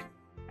yesterday.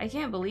 I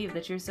can't believe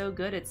that you're so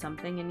good at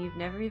something and you've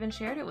never even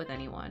shared it with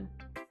anyone.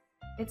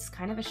 It's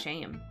kind of a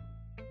shame.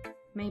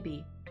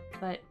 Maybe,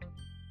 but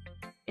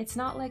it's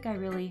not like I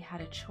really had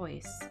a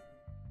choice.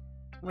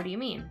 What do you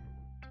mean?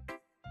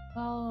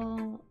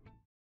 Well,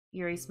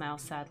 Yuri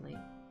smiles sadly.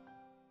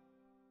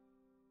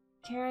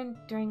 Karen,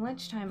 during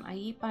lunchtime I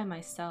eat by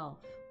myself.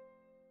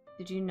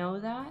 Did you know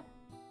that?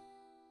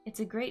 It's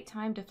a great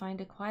time to find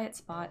a quiet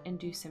spot and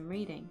do some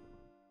reading.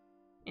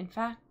 In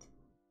fact,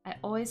 I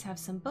always have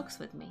some books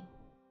with me.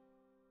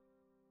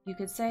 You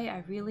could say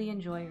I really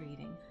enjoy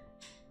reading.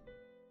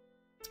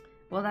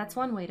 Well, that's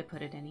one way to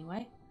put it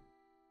anyway.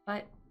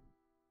 But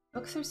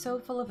books are so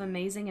full of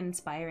amazing and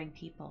inspiring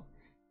people.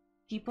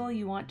 People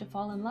you want to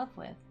fall in love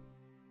with.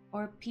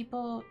 Or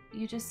people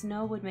you just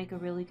know would make a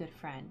really good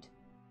friend.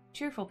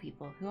 Cheerful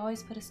people who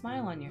always put a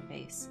smile on your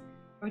face.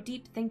 Or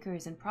deep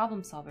thinkers and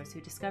problem solvers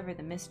who discover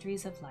the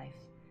mysteries of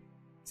life.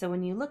 So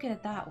when you look at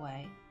it that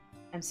way,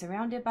 I'm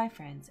surrounded by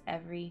friends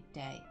every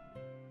day.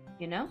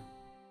 You know?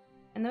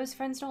 And those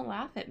friends don't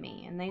laugh at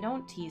me, and they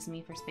don't tease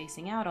me for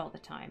spacing out all the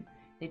time.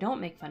 They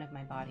don't make fun of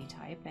my body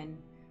type,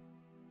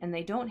 and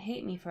they don't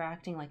hate me for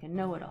acting like a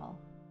know-it-all.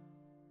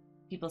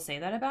 People say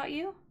that about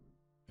you?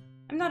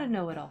 I'm not a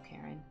know-it-all,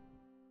 Karen.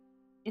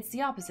 It's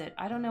the opposite.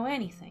 I don't know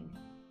anything.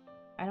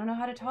 I don't know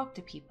how to talk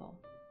to people.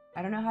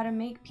 I don't know how to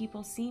make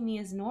people see me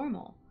as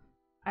normal.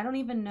 I don't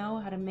even know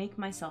how to make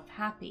myself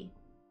happy.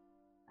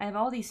 I have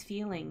all these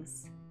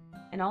feelings,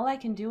 and all I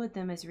can do with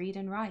them is read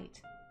and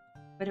write.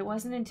 But it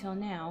wasn't until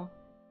now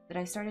that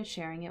I started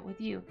sharing it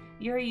with you.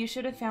 Yuri, you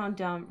should have found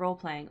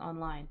role-playing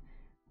online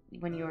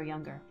when you were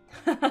younger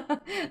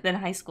than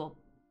high school.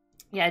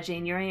 Yeah,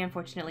 Jane, Yuri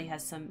unfortunately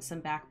has some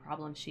back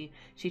problems.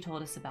 She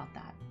told us about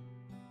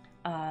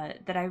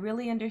that. That I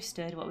really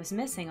understood what was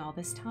missing all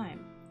this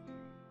time.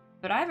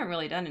 But I haven't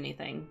really done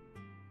anything.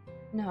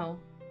 No,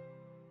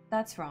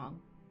 that's wrong.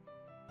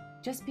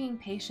 Just being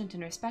patient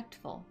and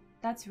respectful,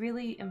 that's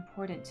really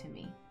important to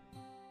me.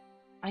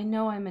 I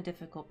know I'm a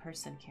difficult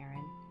person,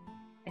 Karen.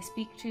 I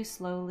speak too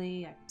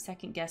slowly, I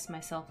second-guess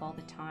myself all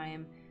the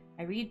time,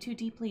 I read too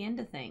deeply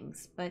into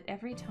things, but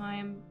every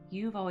time,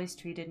 you've always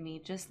treated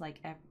me just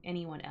like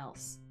anyone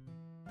else.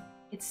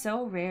 It's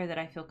so rare that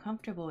I feel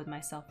comfortable with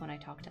myself when I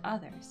talk to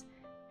others,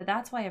 but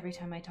that's why every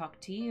time I talk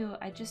to you,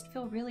 I just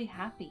feel really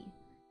happy.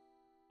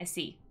 I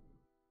see.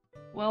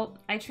 Well,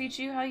 I treat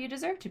you how you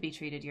deserve to be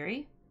treated,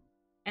 Yuri.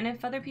 And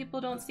if other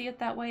people don't see it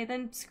that way,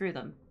 then screw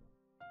them.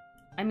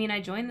 I mean,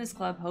 I joined this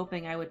club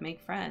hoping I would make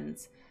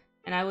friends,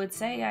 and I would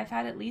say I've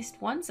had at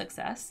least one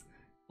success,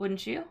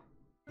 wouldn't you?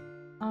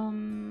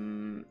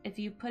 If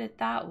you put it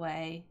that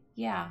way,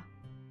 yeah.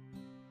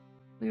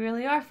 We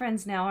really are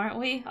friends now, aren't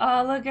we?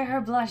 Oh, look at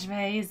her blush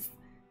face!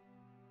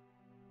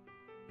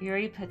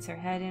 Yuri puts her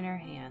head in her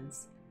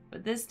hands,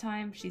 but this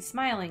time she's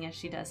smiling as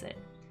she does it.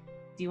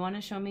 Do you want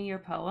to show me your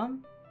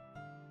poem?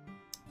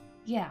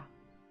 Yeah,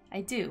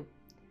 I do.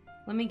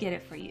 Let me get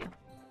it for you.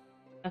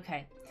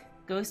 Okay,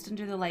 Ghost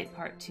Under the Light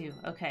Part 2.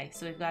 Okay,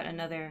 so we've got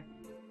another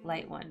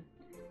light one.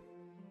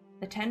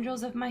 The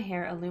tendrils of my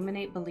hair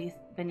illuminate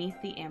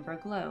beneath the amber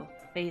glow,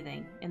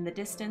 bathing. In the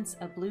distance,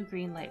 a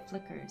blue-green light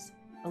flickers.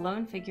 A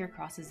lone figure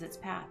crosses its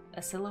path,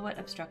 a silhouette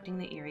obstructing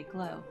the eerie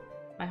glow.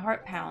 My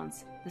heart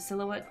pounds. The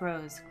silhouette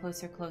grows,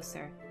 closer,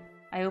 closer.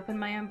 I open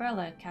my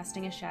umbrella,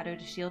 casting a shadow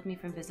to shield me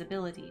from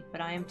visibility,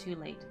 but I am too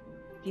late.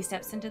 He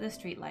steps into the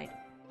streetlight.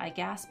 I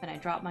gasp and I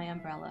drop my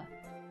umbrella.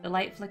 The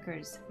light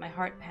flickers. My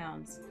heart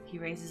pounds. He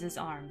raises his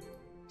arm.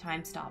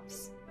 Time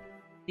stops.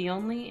 The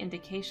only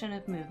indication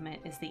of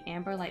movement is the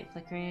amber light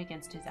flickering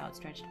against his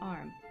outstretched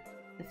arm.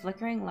 The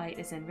flickering light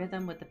is in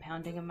rhythm with the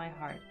pounding of my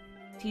heart,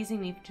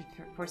 teasing me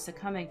for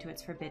succumbing to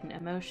its forbidden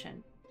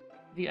emotion.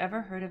 Have you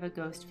ever heard of a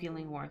ghost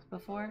feeling warmth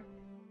before?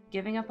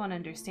 Giving up on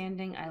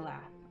understanding, I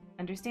laugh.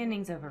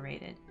 Understanding's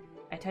overrated.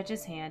 I touch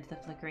his hand, the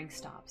flickering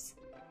stops.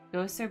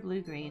 Ghosts are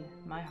blue-green,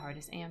 my heart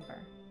is amber.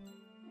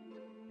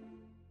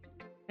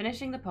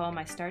 Finishing the poem,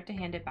 I start to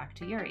hand it back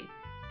to Yuri,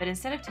 but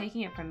instead of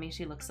taking it from me,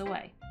 she looks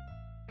away.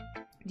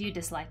 Do you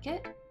dislike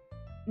it?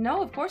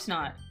 No, of course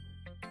not.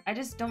 I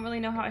just don't really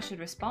know how I should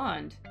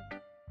respond.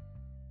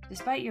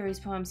 Despite Yuri's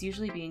poems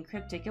usually being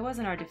cryptic, it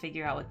wasn't hard to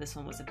figure out what this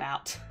one was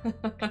about.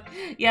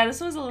 Yeah, this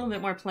one's a little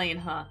bit more plain,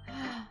 huh?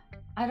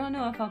 I don't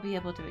know if I'll be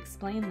able to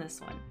explain this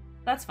one.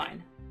 That's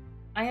fine.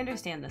 I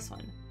understand this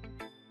one.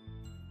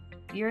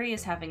 Yuri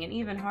is having an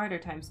even harder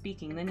time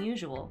speaking than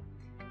usual.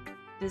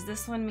 Does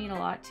this one mean a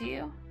lot to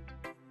you?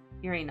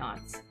 Yuri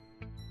nods.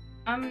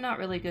 I'm not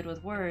really good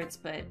with words,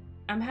 but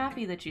I'm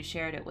happy that you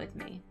shared it with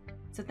me.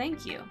 So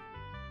thank you.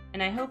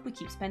 And I hope we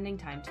keep spending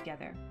time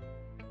together.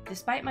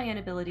 Despite my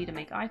inability to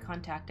make eye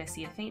contact, I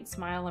see a faint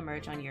smile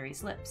emerge on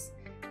Yuri's lips.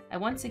 I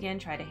once again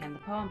try to hand the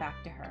poem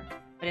back to her,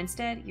 but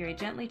instead, Yuri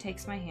gently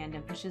takes my hand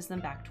and pushes them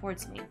back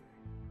towards me.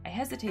 I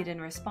hesitate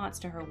in response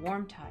to her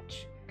warm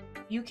touch.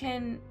 You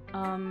can,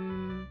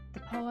 the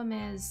poem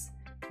is...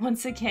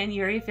 Once again,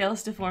 Yuri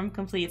fails to form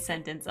complete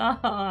sentence.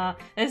 Ah,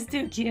 that's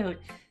too cute.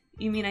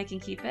 You mean I can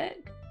keep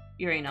it?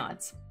 Yuri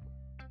nods.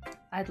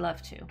 I'd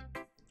love to.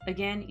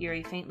 Again,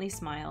 Yuri faintly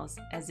smiles,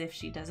 as if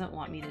she doesn't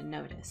want me to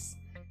notice.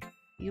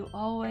 You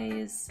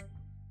always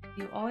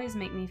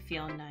make me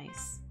feel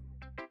nice.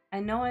 I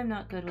know I'm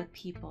not good with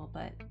people,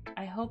 but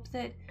I hope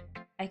that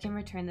I can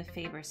return the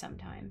favor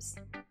sometimes.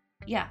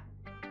 Yeah.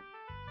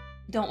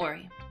 Don't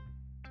worry.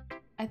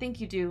 I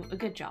think you do a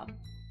good job.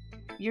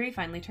 Yuri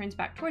finally turns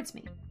back towards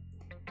me.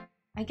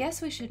 I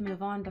guess we should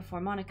move on before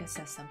Monika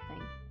says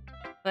something.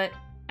 But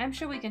I'm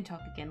sure we can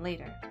talk again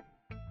later.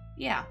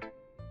 Yeah,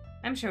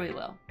 I'm sure we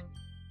will.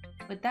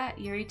 With that,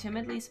 Yuri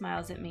timidly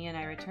smiles at me and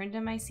I return to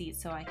my seat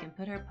so I can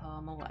put her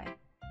poem away.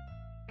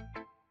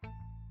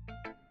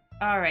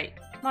 Alright,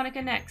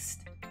 Monika next.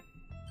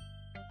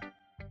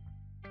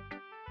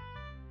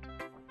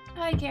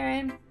 Hi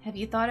Karen, have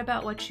you thought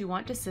about what you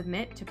want to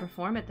submit to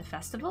perform at the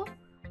festival?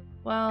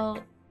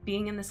 Well,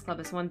 being in this club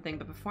is one thing,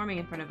 but performing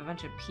in front of a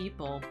bunch of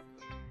people...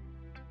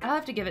 I'll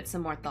have to give it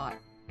some more thought.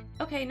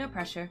 Okay, no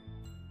pressure.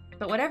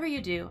 But whatever you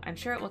do, I'm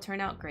sure it will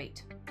turn out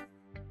great.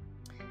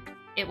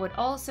 It would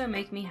also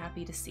make me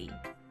happy to see.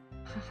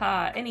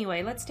 Haha,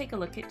 anyway, let's take a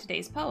look at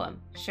today's poem.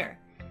 Sure.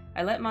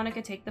 I let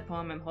Monika take the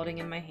poem I'm holding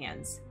in my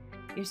hands.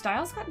 Your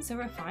style's gotten so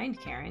refined,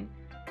 Karen.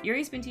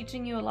 Yuri's been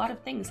teaching you a lot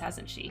of things,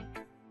 hasn't she?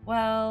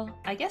 Well,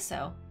 I guess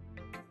so.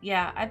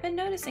 Yeah, I've been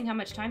noticing how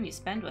much time you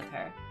spend with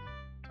her.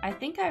 I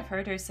think I've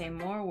heard her say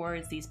more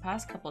words these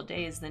past couple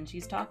days than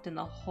she's talked in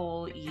the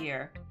whole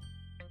year.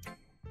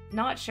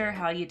 Not sure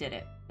how you did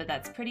it, but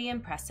that's pretty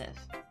impressive.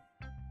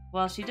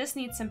 Well, she just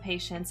needs some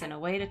patience and a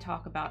way to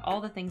talk about all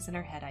the things in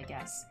her head, I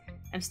guess.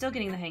 I'm still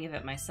getting the hang of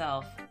it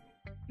myself.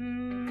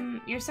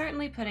 You're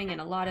certainly putting in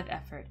a lot of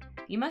effort.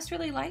 You must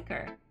really like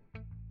her.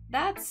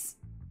 That's...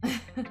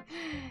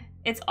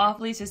 It's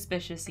awfully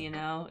suspicious, you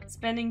know.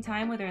 Spending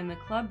time with her in the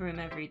club room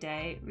every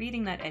day,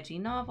 reading that edgy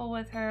novel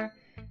with her.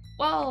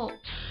 Well,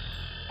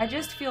 I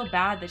just feel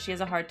bad that she has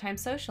a hard time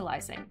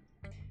socializing.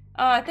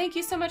 Thank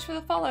you so much for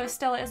the follow.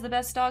 Stella is the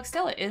best dog.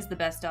 Stella is the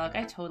best dog.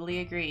 I totally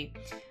agree.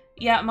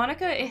 Yeah,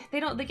 Monika,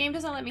 the game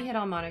doesn't let me hit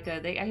on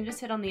Monika. I can just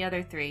hit on the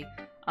other three,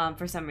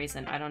 for some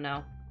reason. I don't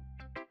know.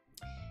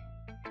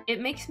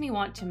 It makes me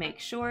want to make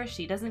sure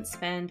she doesn't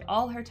spend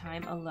all her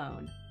time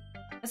alone.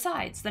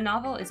 Besides, the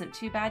novel isn't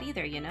too bad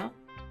either, you know?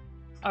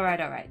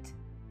 Alright.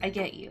 I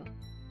get you.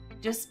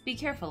 Just be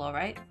careful,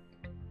 alright?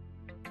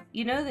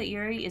 You know that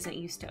Yuri isn't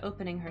used to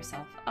opening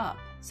herself up,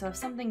 so if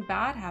something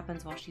bad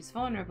happens while she's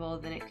vulnerable,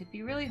 then it could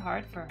be really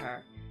hard for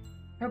her.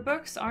 Her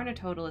books aren't a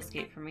total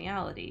escape from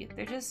reality,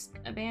 they're just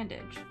a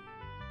bandage.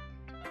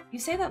 You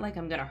say that like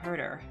I'm gonna hurt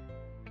her.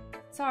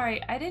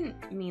 Sorry, I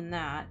didn't mean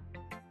that.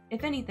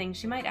 If anything,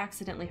 she might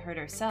accidentally hurt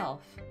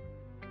herself.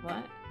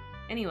 What?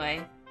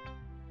 Anyway,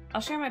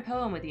 I'll share my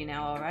poem with you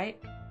now,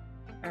 alright?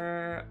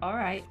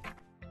 Alright.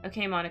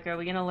 Okay, Monica, are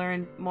we gonna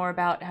learn more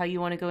about how you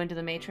want to go into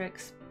the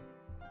Matrix?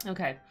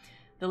 Okay.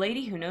 The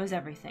Lady Who Knows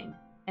Everything.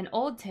 An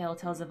old tale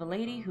tells of a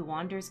lady who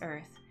wanders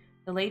Earth.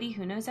 The lady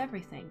who knows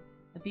everything.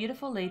 A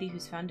beautiful lady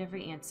who's found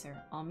every answer,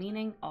 all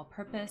meaning, all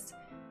purpose,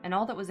 and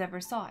all that was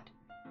ever sought.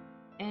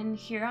 And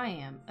here I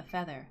am, a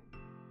feather,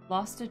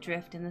 lost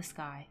adrift in the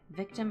sky,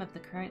 victim of the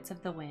currents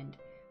of the wind.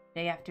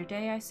 Day after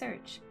day I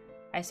search.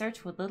 I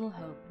search with little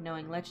hope,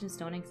 knowing legends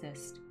don't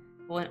exist.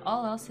 But when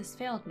all else has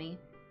failed me,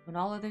 when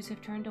all others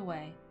have turned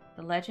away,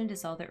 the legend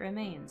is all that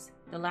remains,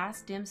 the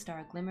last dim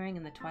star glimmering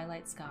in the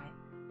twilight sky.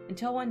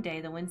 Until one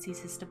day the wind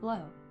ceases to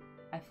blow.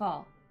 I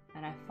fall,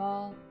 and I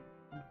fall,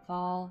 and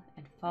fall,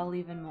 and fall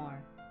even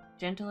more,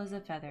 gentle as a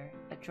feather,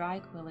 a dry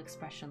quill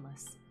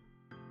expressionless.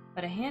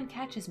 But a hand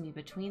catches me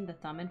between the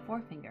thumb and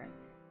forefinger,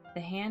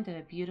 the hand of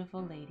a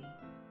beautiful lady.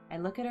 I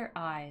look at her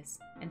eyes,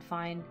 and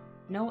find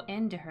no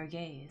end to her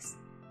gaze.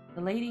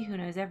 The lady who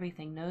knows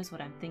everything knows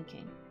what I'm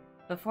thinking.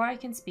 Before I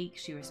can speak,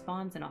 she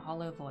responds in a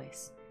hollow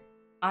voice.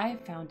 I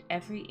have found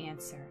every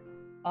answer,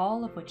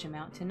 all of which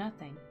amount to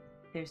nothing.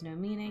 There's no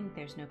meaning,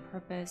 there's no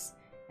purpose,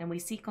 and we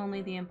seek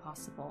only the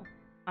impossible.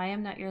 I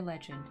am not your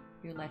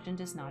legend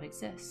does not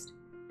exist.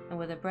 And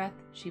with a breath,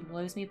 she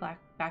blows me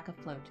back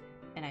afloat,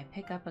 and I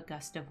pick up a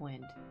gust of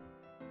wind.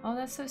 Oh,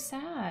 that's so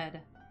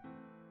sad.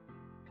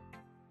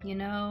 You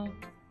know,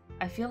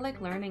 I feel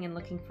like learning and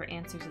looking for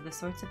answers are the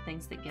sorts of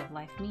things that give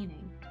life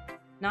meaning.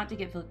 Not to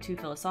get too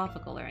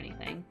philosophical or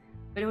anything,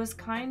 but it was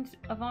kind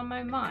of on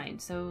my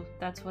mind, so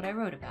that's what I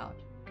wrote about.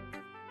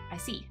 I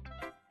see.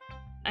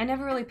 I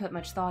never really put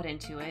much thought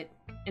into it.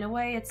 In a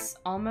way, it's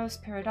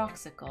almost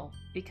paradoxical,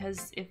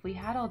 because if we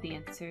had all the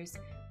answers,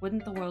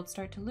 wouldn't the world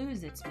start to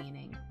lose its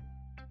meaning?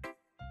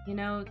 You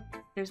know,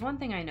 there's one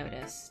thing I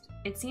noticed.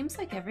 It seems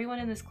like everyone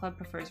in this club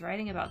prefers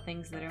writing about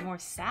things that are more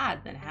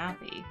sad than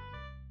happy.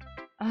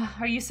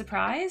 Are you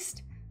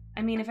surprised?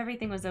 I mean, if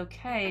everything was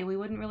okay, we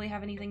wouldn't really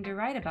have anything to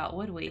write about,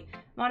 would we?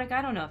 Monica,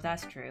 I don't know if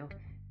that's true.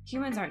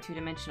 Humans aren't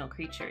two-dimensional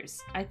creatures.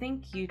 I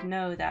think you'd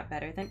know that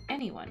better than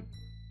anyone.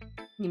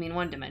 You mean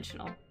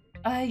one-dimensional?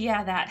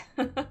 Yeah, that.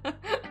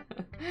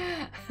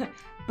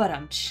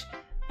 But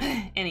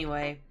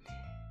anyway,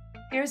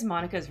 here's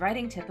Monica's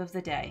writing tip of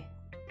the day.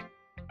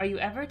 Are you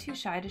ever too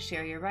shy to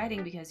share your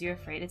writing because you're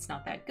afraid it's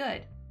not that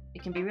good?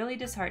 It can be really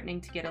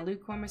disheartening to get a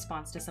lukewarm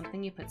response to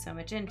something you put so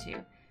much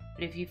into.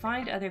 But if you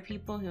find other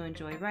people who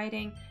enjoy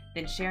writing,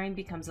 then sharing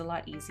becomes a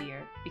lot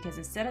easier, because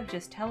instead of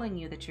just telling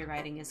you that your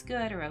writing is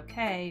good or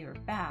okay or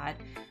bad,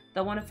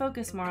 they'll want to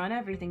focus more on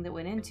everything that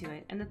went into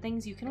it and the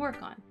things you can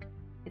work on.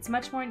 It's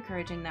much more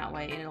encouraging that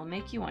way, and it'll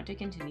make you want to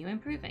continue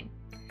improving.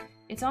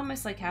 It's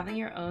almost like having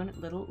your own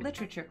little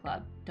literature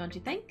club, don't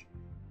you think?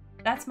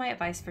 That's my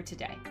advice for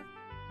today.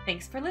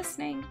 Thanks for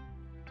listening.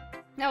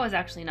 That was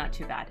actually not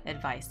too bad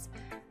advice.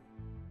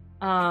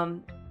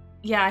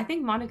 Yeah, I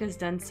think Monica's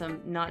done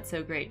some not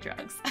so great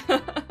drugs.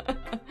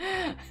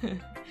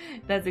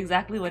 That's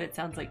exactly what it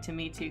sounds like to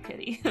me too,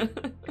 Kitty.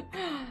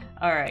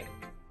 Alright.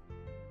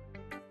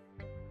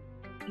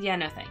 Yeah,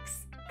 no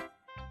thanks.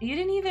 You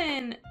didn't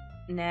even...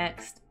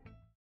 Next.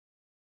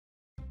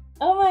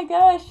 Oh my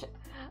gosh!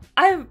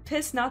 I've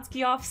pissed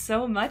Natsuki off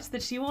so much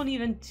that she won't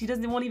even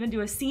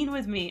do a scene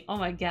with me. Oh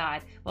my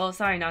god. Well,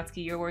 sorry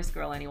Natsuki, you're a worse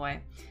girl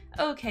anyway.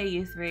 Okay,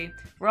 you three.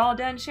 We're all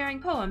done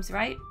sharing poems,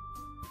 right?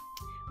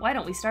 Why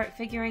don't we start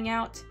figuring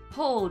out...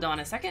 Hold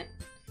on a second.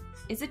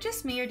 Is it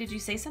just me or did you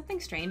say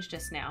something strange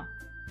just now?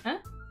 Huh?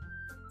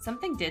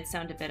 Something did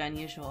sound a bit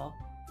unusual.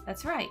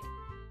 That's right.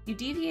 You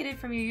deviated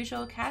from your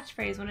usual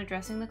catchphrase when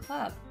addressing the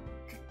club.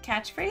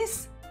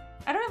 Catchphrase?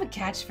 I don't have a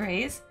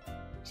catchphrase.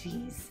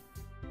 Jeez.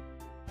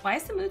 Why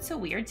is the mood so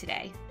weird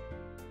today?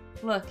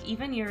 Look,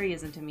 even Yuri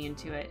isn't immune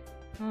to it.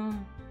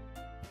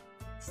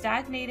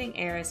 Stagnating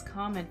air is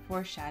common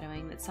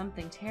foreshadowing that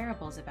something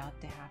terrible is about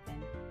to happen.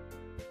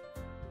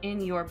 In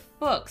your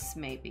books,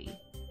 maybe.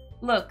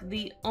 Look,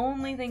 the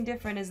only thing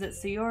different is that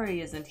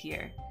Sayori isn't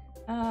here.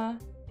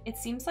 It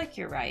seems like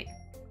you're right.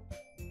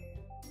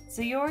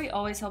 Sayori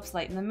always helps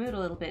lighten the mood a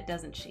little bit,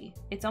 doesn't she?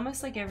 It's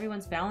almost like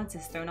everyone's balance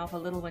is thrown off a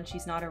little when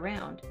she's not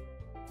around.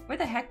 Where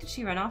the heck did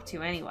she run off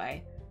to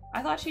anyway?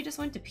 I thought she just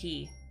went to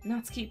pee.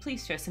 Natsuki,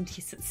 please show some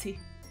decency.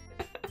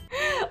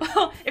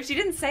 Well, if she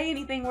didn't say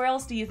anything, where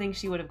else do you think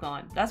she would have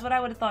gone? That's what I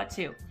would have thought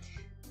too.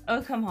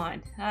 Oh, come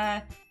on.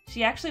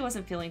 She actually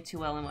wasn't feeling too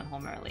well and went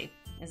home early.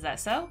 Is that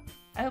so?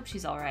 I hope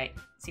she's alright.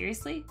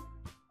 Seriously?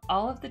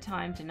 All of the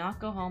time to not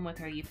go home with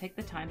her, you pick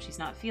the time she's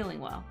not feeling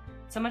well.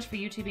 So much for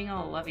you two being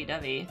all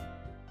lovey-dovey.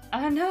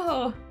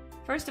 No!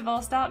 First of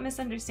all, stop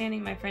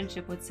misunderstanding my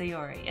friendship with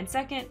Sayori. And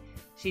second,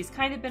 she's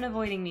kind of been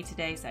avoiding me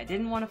today, so I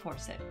didn't want to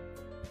force it.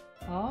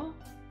 Oh?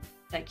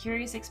 That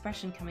curious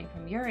expression coming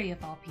from Yuri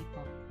of all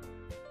people.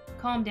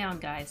 Calm down,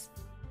 guys.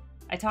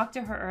 I talked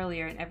to her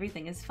earlier and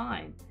everything is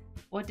fine.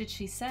 What did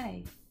she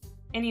say?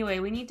 Anyway,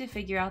 we need to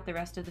figure out the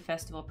rest of the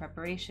festival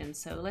preparations,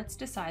 so let's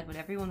decide what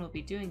everyone will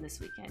be doing this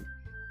weekend.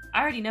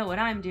 I already know what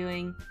I'm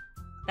doing.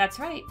 That's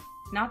right,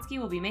 Natsuki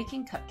will be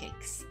making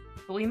cupcakes.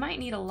 But we might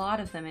need a lot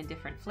of them in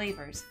different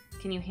flavors.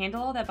 Can you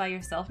handle all that by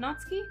yourself,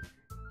 Natsuki?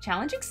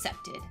 Challenge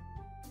accepted.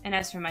 And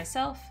as for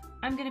myself,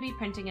 I'm going to be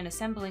printing and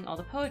assembling all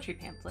the poetry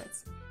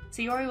pamphlets.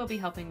 So Yuri will be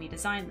helping me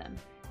design them.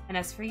 And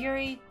as for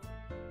Yuri,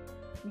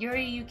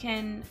 you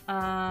can,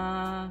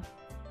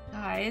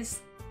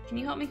 guys, can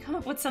you help me come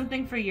up with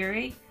something for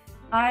Yuri?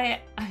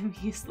 I'm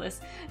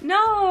useless.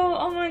 No!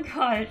 Oh my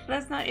gosh,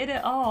 that's not it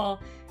at all.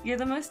 You're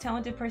the most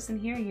talented person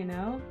here, you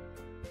know?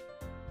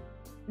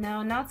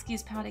 Now,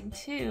 Natsuki's pouting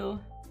too.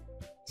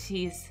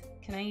 Jeez,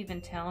 can I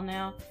even tell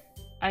now?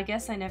 I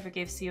guess I never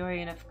gave Sayori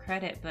enough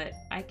credit, but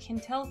I can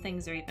tell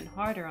things are even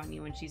harder on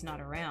you when she's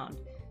not around.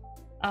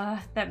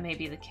 That may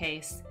be the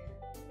case.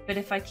 But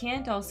if I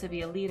can't also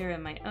be a leader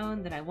in my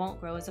own, then I won't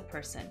grow as a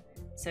person.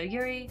 So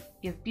Yuri,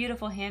 you have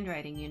beautiful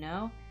handwriting, you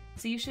know?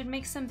 So you should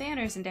make some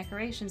banners and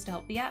decorations to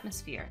help the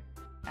atmosphere.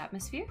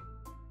 Atmosphere?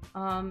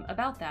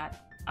 About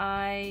that,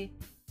 I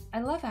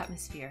love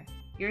atmosphere.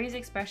 Yuri's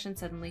expression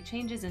suddenly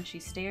changes and she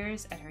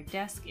stares at her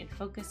desk in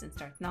focus and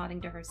starts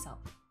nodding to herself.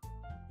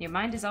 Your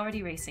mind is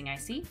already racing, I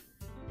see.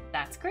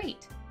 That's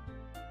great.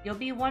 You'll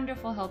be a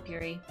wonderful help,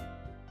 Yuri.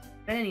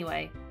 But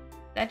anyway,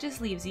 that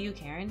just leaves you,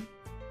 Karen.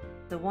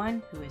 The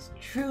one who is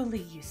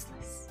truly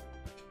useless.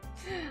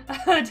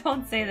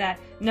 Don't say that.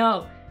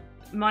 No,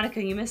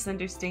 Monica, you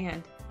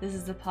misunderstand. This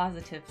is a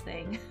positive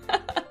thing.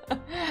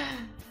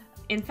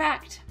 In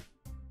fact,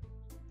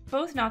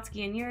 both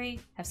Natsuki and Yuri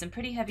have some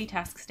pretty heavy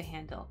tasks to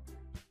handle.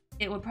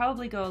 It would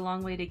probably go a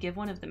long way to give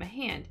one of them a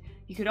hand.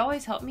 You could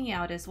always help me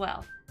out as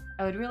well.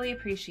 I would really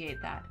appreciate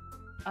that.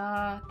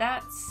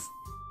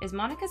 Is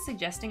Monica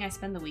suggesting I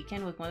spend the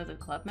weekend with one of the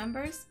club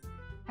members?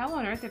 How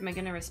on earth am I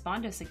going to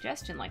respond to a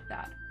suggestion like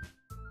that?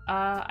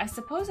 I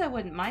suppose I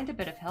wouldn't mind a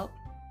bit of help.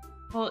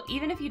 Well,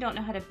 even if you don't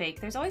know how to bake,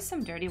 there's always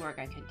some dirty work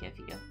I could give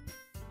you.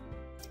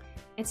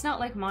 It's not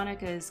like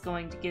Monica is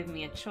going to give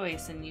me a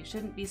choice and you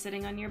shouldn't be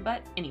sitting on your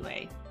butt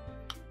anyway.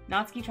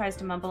 Natsuki tries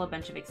to mumble a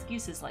bunch of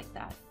excuses like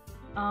that.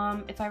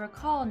 If I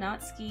recall,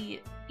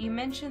 Natsuki, you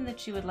mentioned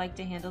that you would like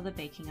to handle the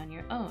baking on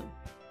your own.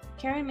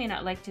 Karen may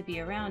not like to be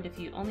around if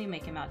you only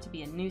make him out to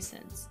be a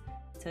nuisance.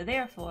 So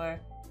therefore,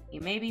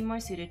 you may be more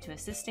suited to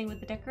assisting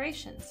with the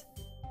decorations.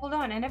 Hold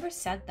on, I never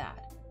said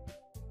that.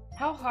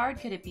 How hard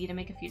could it be to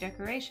make a few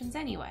decorations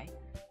anyway?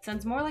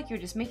 Sounds more like you're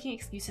just making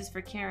excuses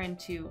for Karen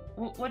to...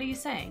 What are you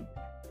saying?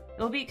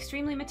 It will be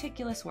extremely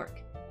meticulous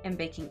work. And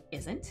baking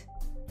isn't?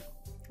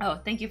 Oh,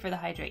 thank you for the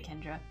hydrate,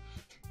 Kendra.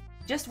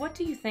 Just what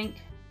do you think...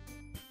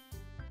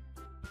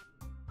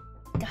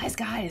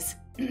 Guys,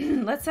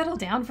 let's settle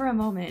down for a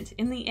moment.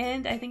 In the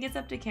end, I think it's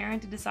up to Karen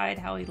to decide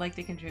how he'd like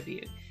to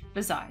contribute.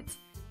 Besides,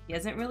 he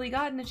hasn't really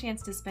gotten a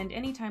chance to spend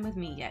any time with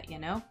me yet, you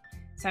know?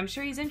 So I'm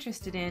sure he's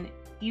interested in...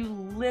 You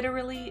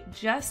literally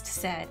just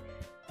said,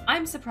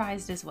 I'm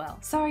surprised as well.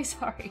 Sorry.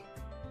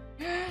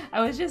 I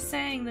was just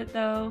saying that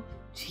though.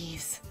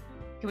 Jeez.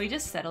 Can we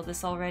just settle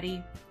this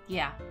already?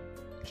 Yeah.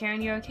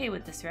 Karen, you're okay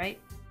with this, right?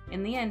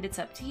 In the end, it's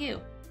up to you.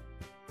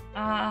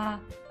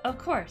 Of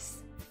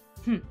course.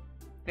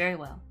 Very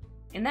well.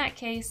 In that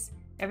case,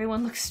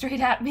 everyone looks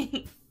straight at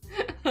me.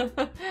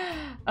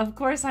 Of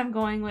course I'm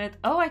going with,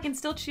 oh, I can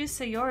still choose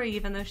Sayori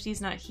even though she's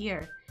not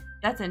here.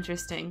 That's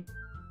interesting.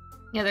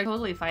 Yeah, they're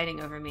totally fighting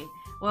over me.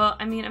 Well,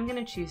 I mean, I'm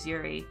gonna choose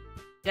Yuri.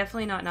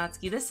 Definitely not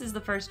Natsuki. This is the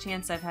first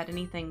chance I've had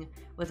anything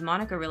with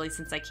Monica really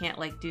since I can't,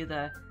 like, do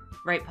the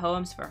write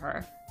poems for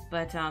her.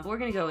 But we're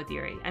gonna go with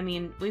Yuri. I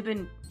mean, we've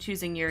been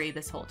choosing Yuri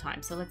this whole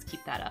time, so let's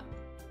keep that up.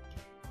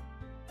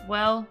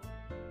 Well,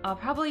 I'll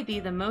probably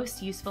be the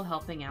most useful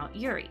helping out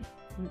Yuri.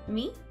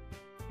 Me?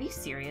 Are you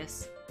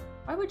serious?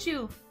 Why would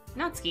you...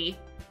 Natsuki,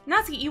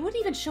 you wouldn't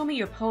even show me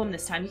your poem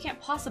this time. You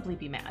can't possibly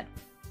be mad.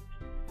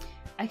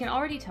 I can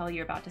already tell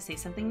you're about to say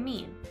something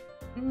mean.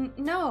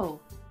 No,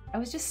 I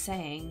was just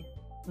saying.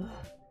 Ugh.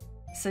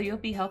 So you'll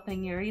be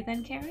helping Yuri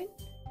then, Karen?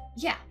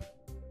 Yeah,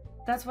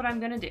 that's what I'm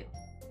gonna do.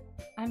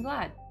 I'm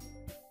glad.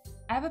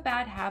 I have a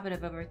bad habit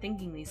of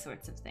overthinking these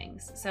sorts of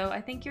things, so I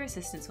think your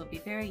assistance will be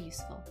very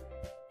useful.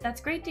 That's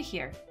great to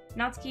hear.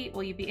 Natsuki,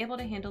 will you be able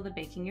to handle the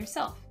baking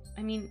yourself?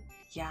 I mean,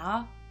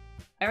 yeah.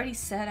 I already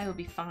said I would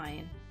be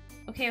fine.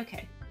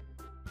 Okay.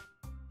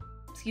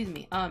 Excuse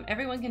me.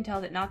 Everyone can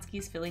tell that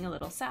Natsuki's feeling a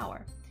little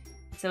sour.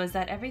 So is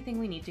that everything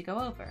we need to go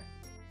over?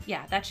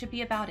 Yeah, that should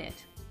be about it.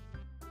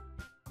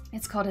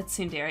 It's called a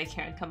tsundere,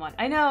 Karen, come on.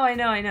 I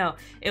know.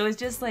 It was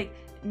just like,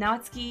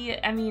 Natsuki,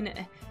 I mean,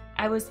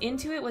 I was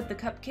into it with the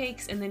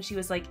cupcakes, and then she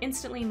was like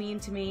instantly mean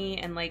to me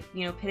and like,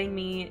 you know, pitting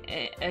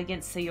me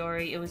against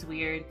Sayori. It was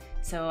weird,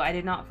 so I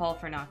did not fall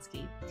for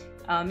Natsuki.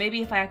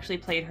 Maybe if I actually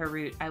played her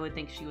route, I would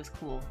think she was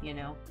cool, you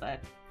know,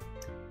 but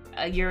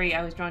Yuri,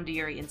 I was drawn to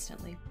Yuri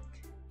instantly.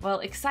 Well,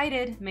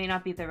 excited may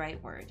not be the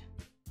right word,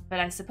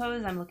 but I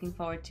suppose I'm looking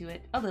forward to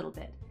it a little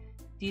bit.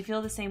 Do you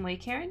feel the same way,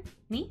 Karen?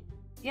 Me?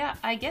 Yeah,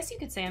 I guess you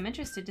could say I'm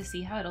interested to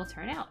see how it'll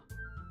turn out.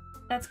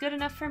 That's good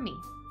enough for me.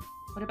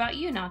 What about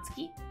you,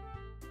 Natsuki?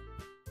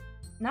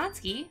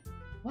 Natsuki?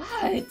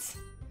 What?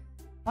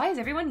 Why is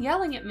everyone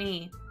yelling at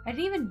me? I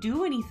didn't even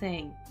do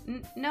anything.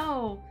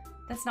 No,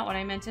 That's not what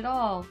I meant at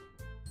all.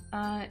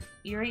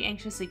 Yuri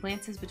anxiously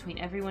glances between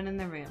everyone in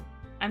the room.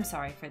 I'm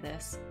sorry for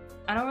this.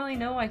 I don't really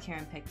know why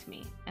Karen picked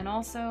me. And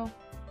also,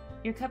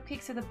 your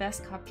cupcakes are the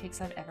best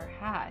cupcakes I've ever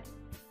had.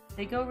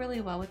 They go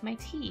really well with my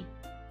tea.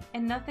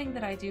 And nothing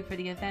that I do for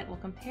the event will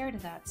compare to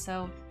that,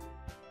 so,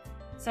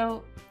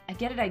 I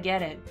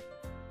get it.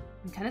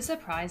 I'm kind of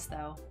surprised,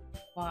 though.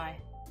 Why?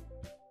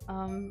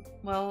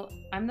 Well,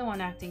 I'm the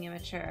one acting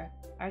immature.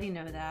 I already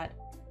know that.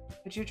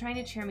 But you're trying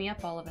to cheer me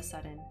up all of a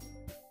sudden.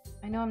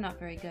 I know I'm not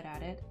very good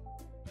at it.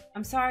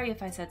 I'm sorry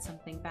if I said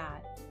something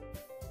bad.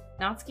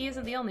 Natsuki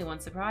isn't the only one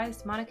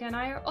surprised. Monika and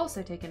I are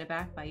also taken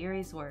aback by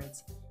Yuri's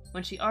words.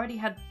 When she already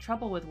had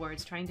trouble with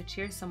words, trying to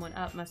cheer someone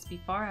up must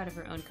be far out of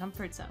her own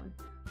comfort zone.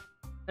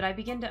 But I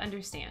begin to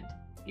understand.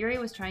 Yuri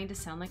was trying to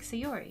sound like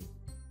Sayori.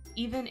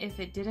 Even if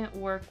it didn't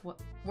work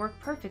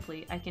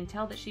perfectly, I can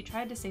tell that she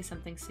tried to say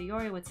something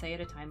Sayori would say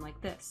at a time like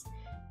this,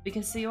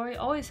 because Sayori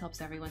always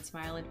helps everyone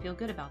smile and feel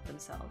good about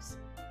themselves.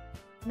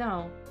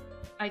 No,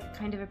 I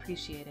kind of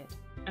appreciate it.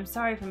 I'm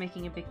sorry for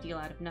making a big deal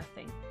out of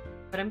nothing,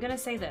 but I'm gonna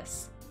say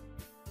this.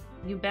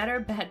 You better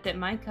bet that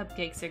my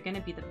cupcakes are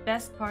gonna be the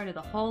best part of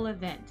the whole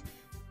event.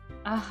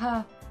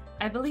 Aha,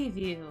 I believe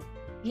you.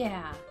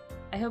 Yeah,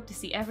 I hope to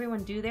see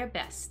everyone do their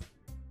best.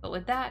 But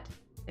with that,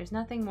 there's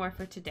nothing more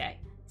for today,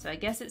 so I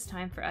guess it's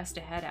time for us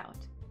to head out.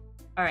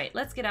 Alright,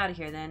 let's get out of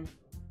here then.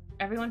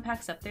 Everyone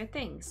packs up their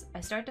things.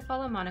 I start to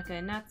follow Monika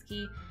and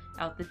Natsuki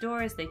out the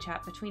door as they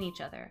chat between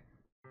each other.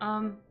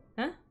 Huh?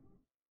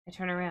 I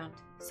turn around.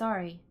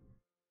 Sorry.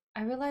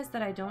 I realize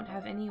that I don't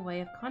have any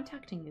way of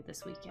contacting you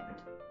this weekend.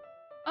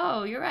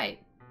 Oh, you're right.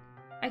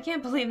 I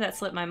can't believe that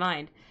slipped my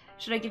mind.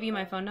 Should I give you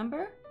my phone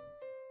number?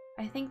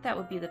 I think that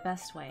would be the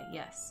best way,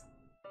 yes.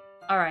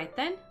 Alright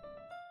then.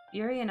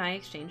 Yuri and I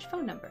exchange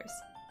phone numbers.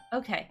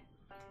 Okay.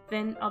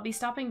 Then I'll be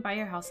stopping by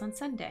your house on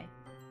Sunday.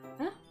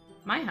 Huh?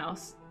 My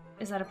house?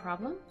 Is that a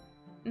problem?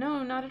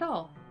 No, not at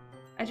all.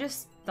 I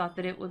just thought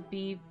that I would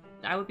be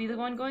the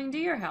one going to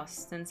your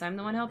house, since I'm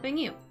the one helping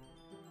you.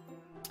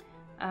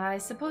 I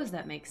suppose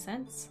that makes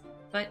sense.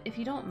 But if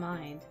you don't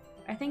mind,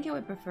 I think I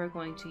would prefer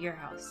going to your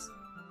house.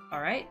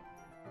 Alright?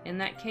 In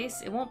that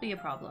case, it won't be a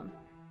problem.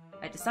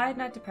 I decide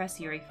not to press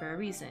Yuri for a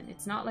reason.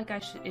 It's not like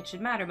it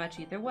should matter much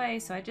either way,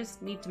 so I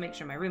just need to make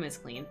sure my room is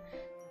clean.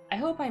 I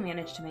hope I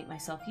manage to make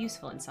myself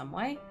useful in some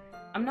way.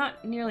 I'm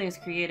not nearly as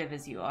creative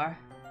as you are.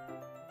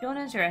 Don't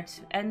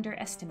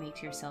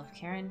underestimate yourself,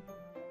 Karen.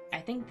 I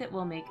think that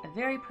we'll make a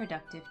very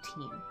productive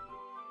team.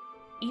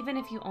 Even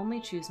if you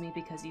only choose me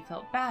because you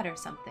felt bad or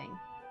something.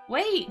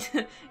 Wait!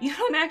 You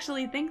don't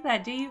actually think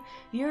that, do you?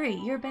 Yuri,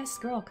 you're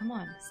best girl. Come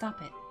on,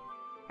 stop it.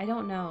 I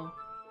don't know.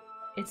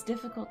 It's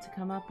difficult to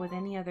come up with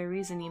any other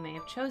reason you may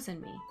have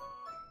chosen me.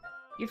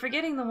 You're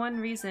forgetting the one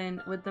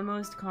reason with the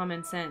most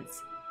common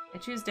sense. I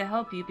choose to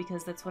help you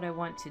because that's what I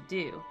want to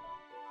do.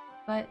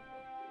 But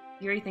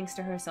Yuri thinks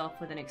to herself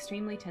with an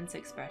extremely tense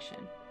expression.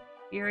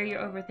 Yuri,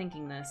 you're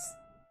overthinking this.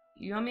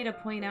 You want me to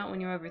point out when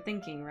you're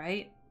overthinking,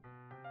 right?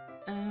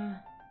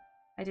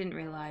 I didn't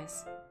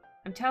realize.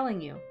 I'm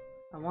telling you,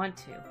 I want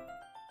to.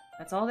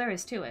 That's all there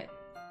is to it.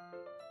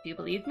 Do you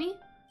believe me?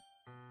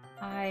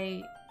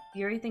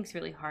 Yuri thinks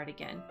really hard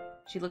again.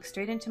 She looks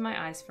straight into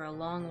my eyes for a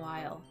long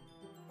while.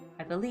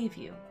 I believe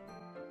you.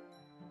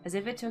 As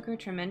if it took her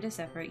tremendous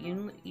effort,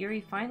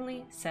 Yuri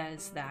finally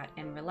says that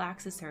and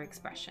relaxes her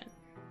expression.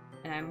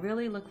 And I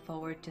really look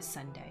forward to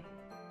Sunday.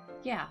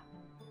 Yeah,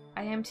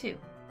 I am too.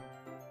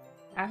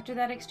 After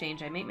that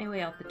exchange, I make my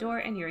way out the door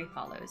and Yuri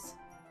follows.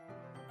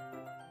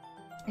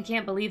 I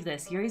can't believe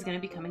this. Yuri's going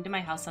to be coming to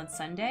my house on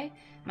Sunday?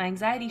 My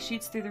anxiety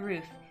shoots through the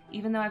roof,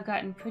 even though I've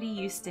gotten pretty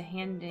used to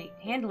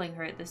handling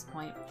her at this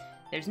point.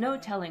 There's no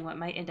telling what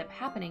might end up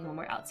happening when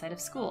we're outside of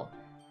school.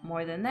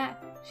 More than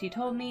that, she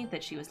told me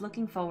that she was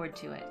looking forward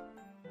to it.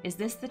 Is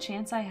this the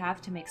chance I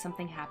have to make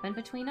something happen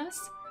between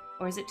us?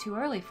 Or is it too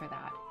early for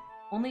that?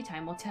 Only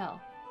time will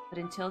tell. But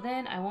until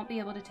then, I won't be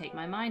able to take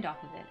my mind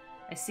off of it.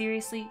 I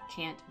seriously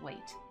can't wait.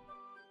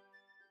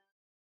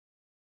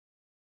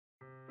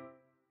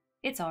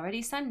 It's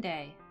already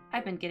Sunday.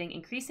 I've been getting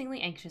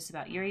increasingly anxious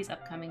about Yuri's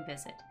upcoming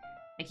visit.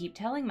 I keep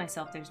telling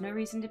myself there's no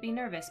reason to be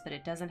nervous, but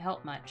it doesn't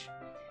help much.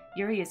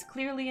 Yuri is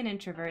clearly an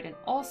introvert and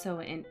also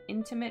an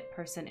intimate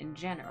person in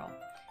general.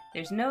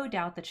 There's no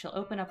doubt that she'll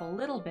open up a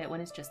little bit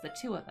when it's just the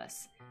two of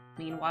us.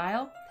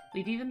 Meanwhile,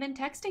 we've even been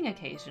texting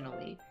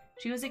occasionally.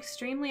 She was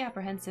extremely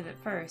apprehensive at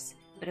first,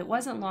 but it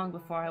wasn't long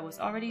before I was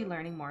already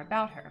learning more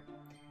about her.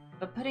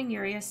 But putting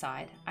Yuri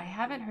aside, I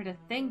haven't heard a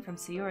thing from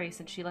Sayori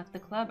since she left the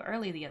club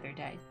early the other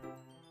day.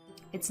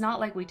 It's not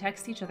like we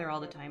text each other all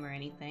the time or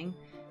anything,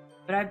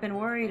 but I've been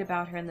worried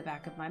about her in the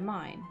back of my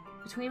mind.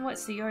 Between what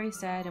Sayori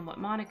said and what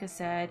Monika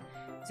said,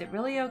 is it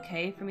really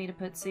okay for me to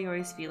put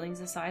Sayori's feelings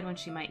aside when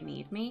she might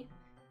need me?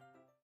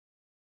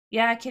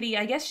 Yeah, Kitty,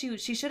 I guess she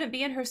shouldn't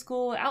be in her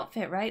school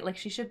outfit, right? Like,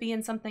 she should be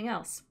in something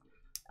else.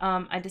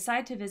 I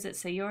decide to visit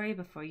Sayori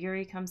before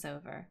Yuri comes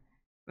over.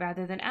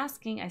 Rather than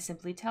asking, I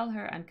simply tell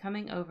her I'm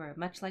coming over,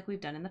 much like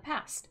we've done in the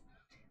past.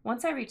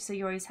 Once I reach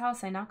Sayori's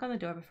house, I knock on the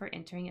door before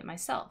entering it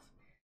myself.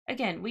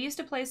 Again, we used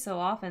to play so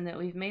often that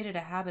we've made it a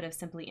habit of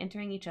simply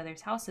entering each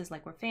other's houses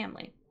like we're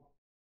family.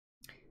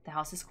 The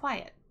house is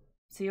quiet.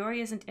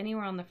 Sayori isn't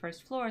anywhere on the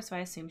first floor, so I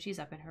assume she's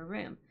up in her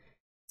room.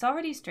 It's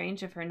already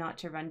strange of her not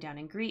to run down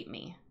and greet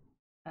me.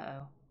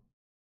 Uh-oh.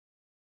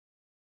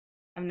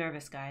 I'm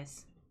nervous,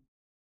 guys.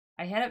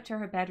 I head up to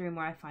her bedroom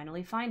where I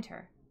finally find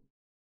her.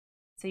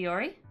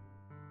 Sayori?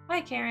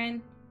 Hi,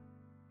 Karen.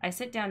 I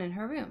sit down in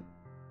her room.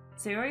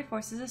 Sayori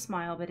forces a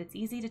smile, but it's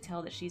easy to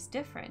tell that she's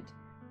different.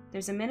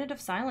 There's a minute of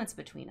silence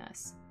between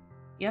us.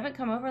 You haven't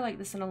come over like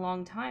this in a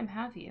long time,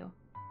 have you?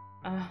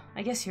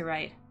 I guess you're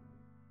right.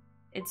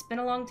 It's been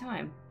a long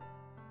time.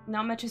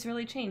 Not much has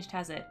really changed,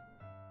 has it?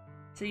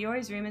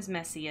 Sayori's room is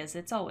messy, as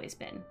it's always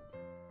been.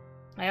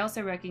 I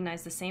also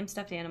recognize the same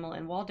stuffed animal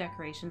and wall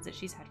decorations that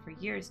she's had for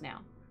years now.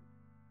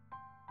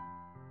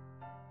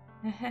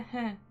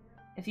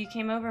 If you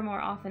came over more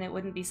often, it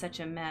wouldn't be such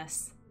a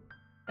mess.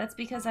 That's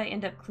because I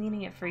end up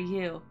cleaning it for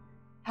you.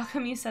 How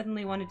come you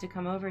suddenly wanted to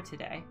come over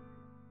today?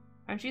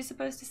 Aren't you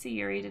supposed to see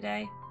Yuri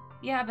today?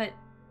 Yeah, but...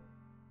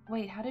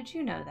 Wait, how did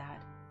you know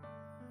that?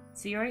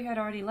 Sayori had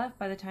already left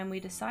by the time we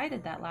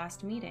decided that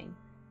last meeting.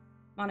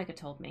 Monica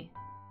told me.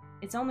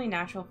 It's only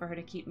natural for her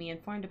to keep me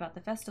informed about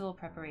the festival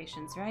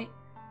preparations, right?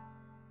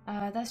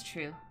 That's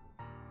true.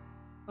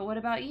 But what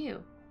about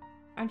you?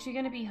 Aren't you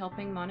going to be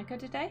helping Monica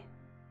today?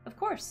 Of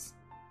course.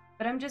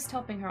 But I'm just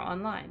helping her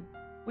online.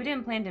 We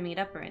didn't plan to meet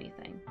up or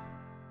anything.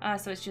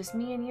 So it's just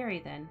me and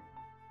Yuri then.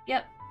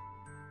 Yep.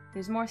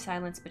 There's more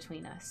silence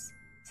between us.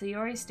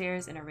 Sayori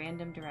stares in a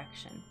random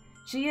direction.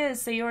 She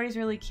is. Sayori's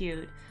really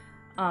cute.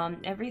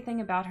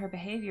 Everything about her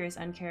behavior is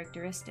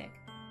uncharacteristic.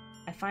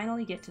 I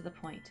finally get to the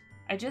point.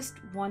 I just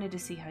wanted to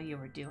see how you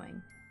were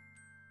doing.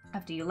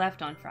 After you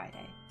left on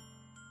Friday.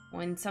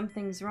 When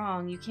something's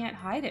wrong, you can't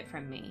hide it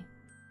from me.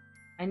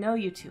 I know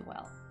you too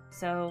well.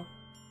 So...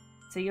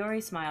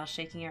 Sayori smiles,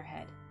 shaking her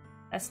head.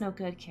 That's no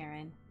good,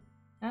 Karen.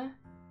 Huh?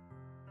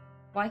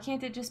 Why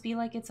can't it just be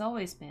like it's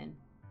always been?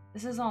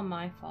 This is all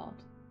my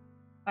fault.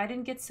 If I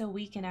didn't get so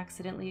weak and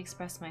accidentally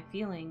express my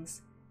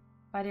feelings,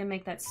 if I didn't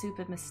make that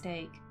stupid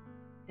mistake,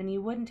 then you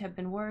wouldn't have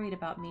been worried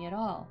about me at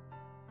all.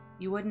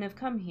 You wouldn't have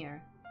come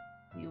here.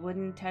 You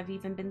wouldn't have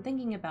even been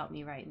thinking about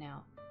me right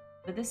now.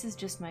 But this is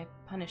just my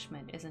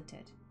punishment, isn't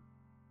it?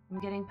 I'm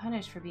getting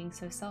punished for being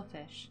so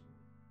selfish.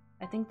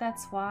 I think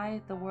that's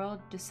why the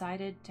world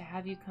decided to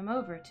have you come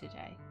over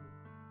today.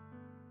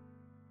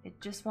 It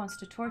just wants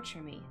to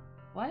torture me.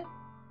 What?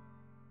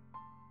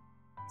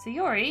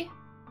 Sayori?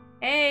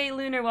 Hey,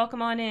 Lunar,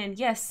 welcome on in.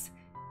 Yes,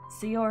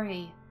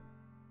 Sayori.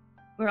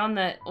 We're on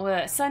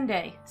the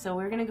Sunday, so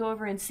we're gonna go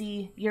over and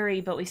see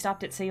Yuri, but we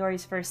stopped at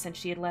Sayori's first since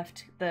she had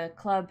left the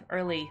club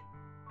early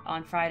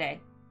on Friday.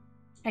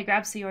 I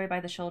grabbed Sayori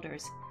by the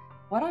shoulders.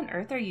 What on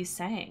earth are you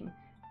saying?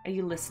 Are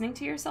you listening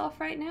to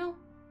yourself right now?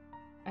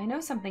 I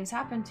know something's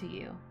happened to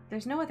you.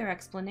 There's no other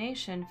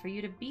explanation for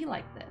you to be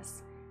like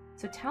this.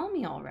 So tell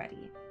me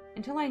already.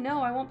 Until I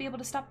know, I won't be able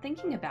to stop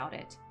thinking about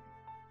it.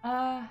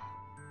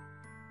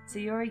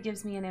 Sayori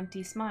gives me an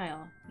empty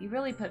smile. You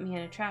really put me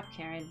in a trap,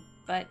 Karen,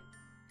 but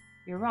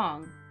you're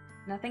wrong.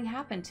 Nothing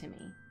happened to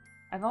me.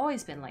 I've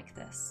always been like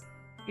this.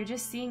 You're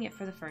just seeing it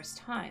for the first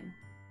time.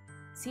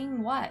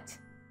 Seeing what?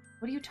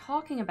 What are you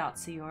talking about,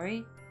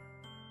 Sayori?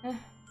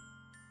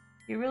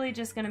 You're really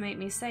just gonna make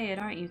me say it,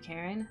 aren't you,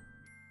 Karen?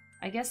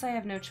 I guess I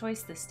have no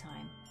choice this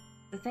time.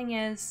 The thing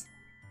is,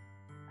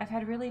 I've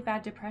had really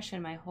bad depression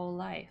my whole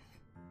life.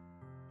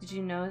 Did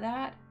you know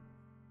that?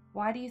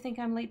 Why do you think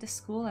I'm late to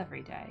school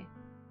every day?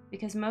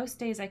 Because most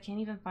days I can't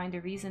even find a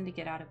reason to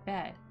get out of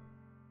bed.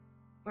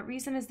 What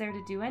reason is there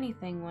to do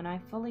anything when I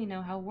fully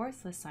know how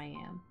worthless I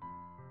am?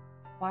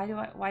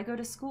 Why go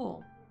to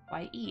school?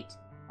 Why eat?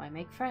 Why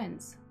make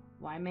friends?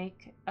 Why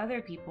make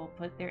other people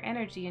put their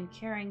energy and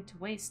caring to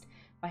waste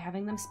by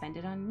having them spend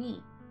it on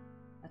me?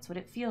 That's what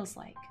it feels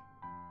like.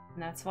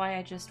 And that's why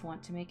I just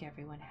want to make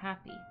everyone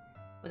happy,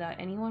 without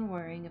anyone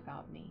worrying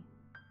about me.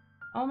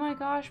 Oh my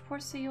gosh, poor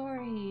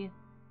Sayori.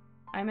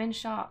 I'm in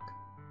shock.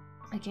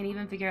 I can't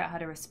even figure out how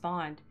to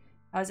respond.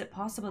 How is it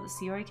possible that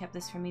Sayori kept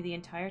this from me the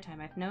entire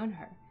time I've known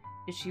her?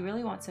 Did she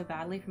really want so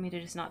badly for me to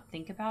just not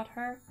think about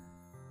her?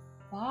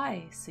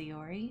 Why,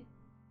 Sayori?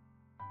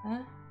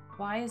 Huh?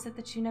 Why is it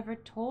that you never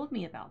told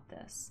me about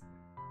this?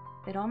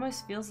 It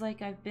almost feels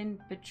like I've been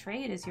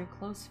betrayed as your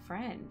close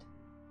friend.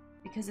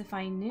 Because if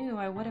I knew,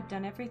 I would have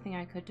done everything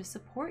I could to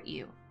support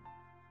you.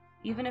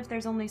 Even if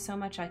there's only so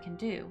much I can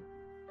do.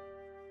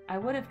 I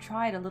would have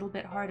tried a little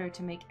bit harder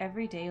to make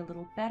every day a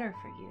little better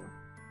for you.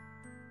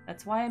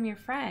 That's why I'm your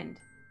friend.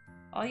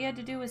 All you had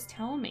to do was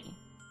tell me.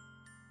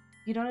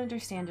 You don't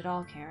understand at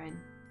all, Karen.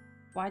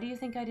 Why do you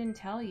think I didn't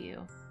tell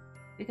you?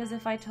 Because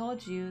if I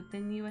told you,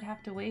 then you would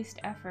have to waste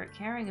effort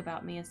caring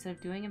about me instead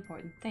of doing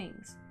important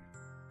things.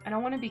 I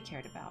don't want to be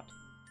cared about.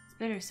 It's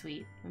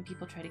bittersweet when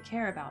people try to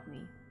care about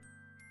me.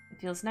 It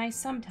feels nice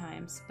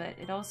sometimes, but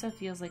it also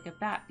feels like a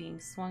bat being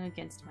swung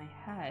against my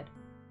head.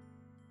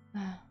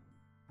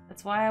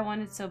 That's why I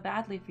wanted so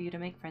badly for you to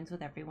make friends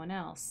with everyone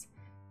else.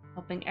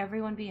 Helping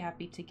everyone be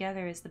happy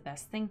together is the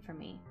best thing for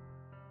me.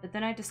 But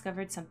then I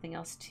discovered something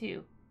else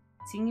too.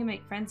 Seeing you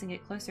make friends and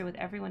get closer with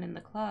everyone in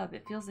the club,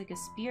 it feels like a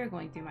spear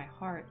going through my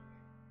heart.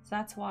 So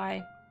that's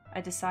why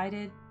I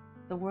decided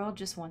the world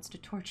just wants to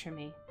torture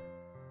me.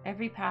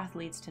 Every path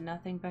leads to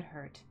nothing but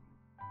hurt.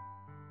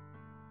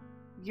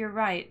 You're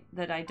right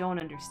that I don't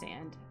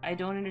understand. I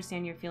don't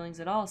understand your feelings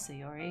at all,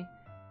 Sayori.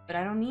 But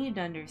I don't need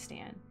to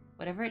understand.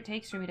 Whatever it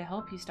takes for me to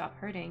help you stop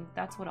hurting,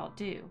 that's what I'll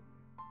do.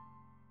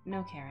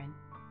 No, Karen.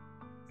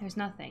 There's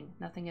nothing.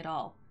 Nothing at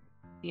all.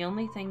 The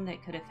only thing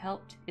that could have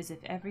helped is if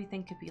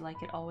everything could be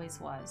like it always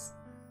was.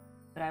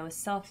 But I was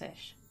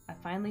selfish. I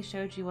finally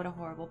showed you what a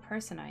horrible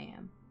person I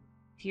am.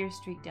 Tears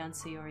streaked down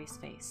Sayori's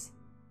face.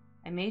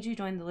 I made you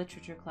join the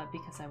literature club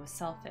because I was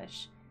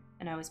selfish,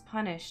 and I was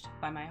punished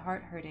by my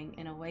heart hurting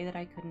in a way that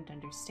I couldn't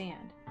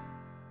understand.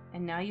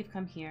 And now you've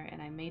come here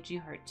and I made you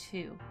hurt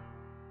too.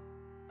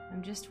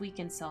 I'm just weak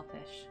and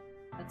selfish.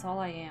 That's all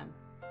I am.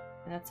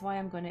 And that's why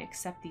I'm going to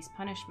accept these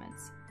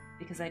punishments,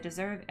 because I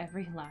deserve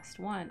every last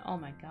one. Oh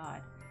my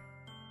god.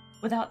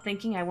 Without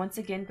thinking, I once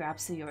again grab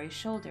Sayori's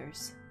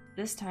shoulders.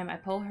 This time I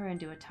pull her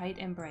into a tight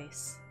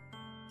embrace.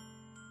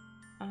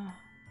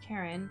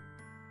 Karen,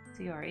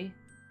 Sayori,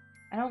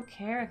 I don't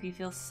care if you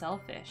feel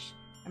selfish.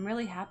 I'm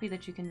really happy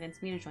that you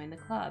convinced me to join the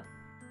club.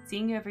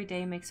 Seeing you every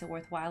day makes it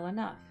worthwhile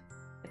enough.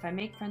 If I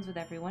make friends with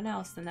everyone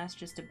else, then that's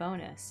just a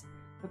bonus.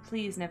 But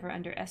please never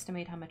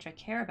underestimate how much I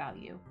care about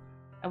you.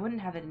 I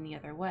wouldn't have it any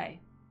other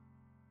way.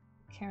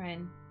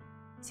 Karen,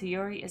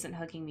 Sayori isn't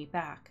hugging me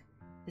back.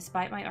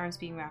 Despite my arms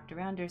being wrapped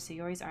around her,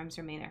 Sayori's arms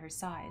remain at her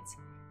sides.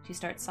 She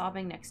starts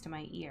sobbing next to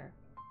my ear.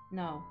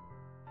 No,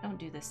 don't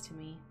do this to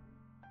me.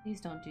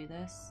 Please don't do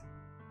this.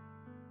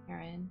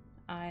 Karen,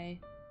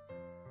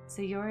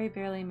 Sayori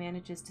barely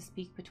manages to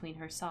speak between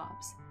her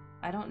sobs.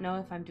 I don't know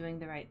if I'm doing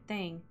the right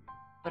thing,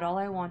 but all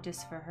I want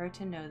is for her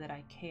to know that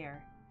I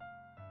care.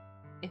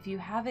 If you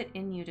have it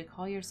in you to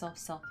call yourself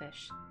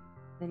selfish,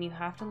 then you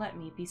have to let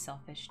me be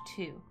selfish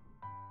too.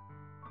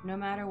 No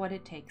matter what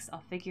it takes,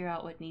 I'll figure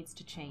out what needs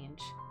to change.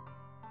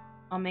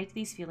 I'll make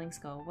these feelings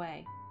go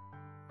away.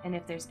 And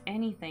if there's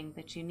anything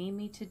that you need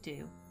me to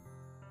do,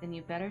 then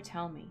you better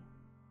tell me.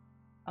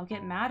 I'll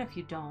get mad if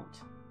you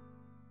don't.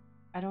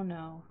 I don't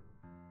know.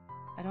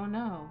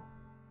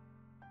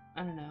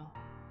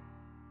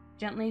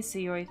 Gently,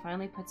 Sayori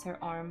finally puts her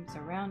arms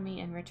around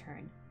me in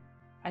return.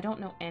 I don't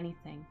know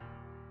anything.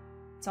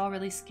 It's all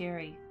really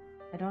scary.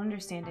 I don't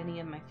understand any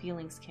of my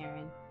feelings,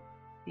 Karen.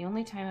 The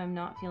only time I'm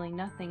not feeling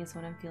nothing is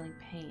when I'm feeling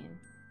pain.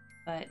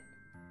 But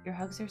your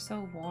hugs are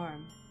so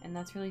warm, and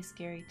that's really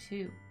scary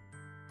too.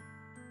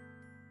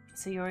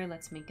 Sayori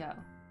lets me go.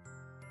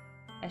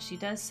 As she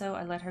does so,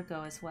 I let her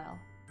go as well.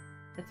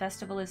 The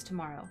festival is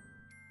tomorrow.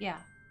 Yeah.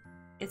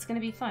 It's gonna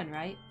be fun,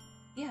 right?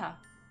 Yeah.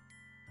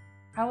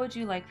 How would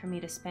you like for me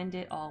to spend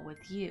it all with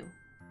you?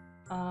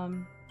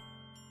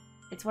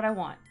 It's what I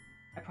want.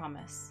 I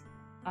promise.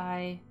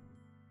 I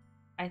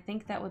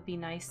think that would be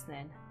nice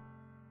then.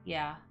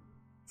 Yeah.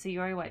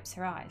 Sayori wipes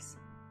her eyes.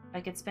 If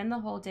I could spend the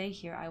whole day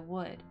here, I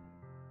would.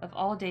 Of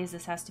all days,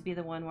 this has to be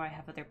the one where I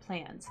have other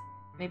plans.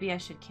 Maybe I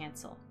should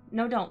cancel.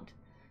 No, don't.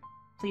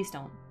 Please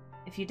don't.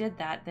 If you did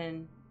that,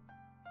 then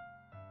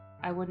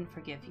I wouldn't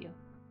forgive you.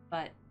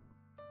 But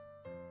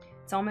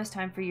it's almost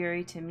time for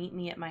Yuri to meet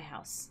me at my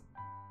house.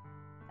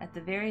 At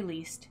the very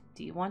least,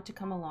 do you want to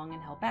come along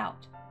and help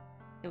out?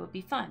 It would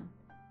be fun.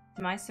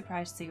 To my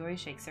surprise, Sayori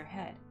shakes her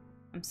head.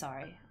 I'm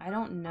sorry. I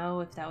don't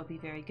know if that would be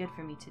very good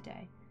for me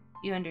today.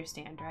 You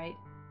understand, right?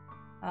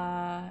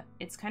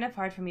 It's kind of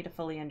hard for me to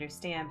fully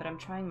understand, but I'm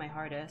trying my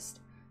hardest.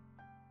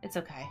 It's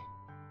okay.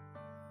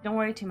 Don't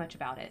worry too much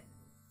about it.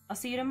 I'll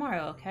see you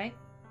tomorrow, okay?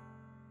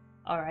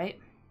 Alright.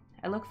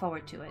 I look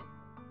forward to it.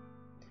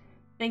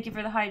 Thank you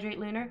for the hydrate,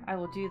 Lunar. I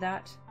will do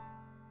that.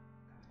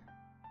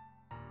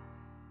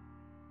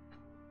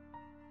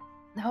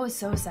 That was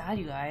so sad,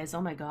 you guys.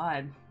 Oh my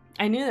god.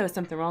 I knew there was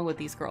something wrong with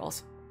these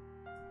girls.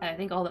 I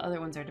think all the other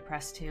ones are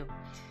depressed too.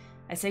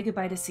 I say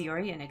goodbye to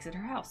Sayori and exit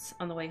her house.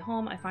 On the way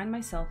home, I find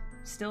myself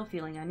still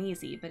feeling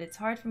uneasy, but it's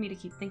hard for me to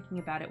keep thinking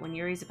about it when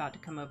Yuri's about to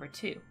come over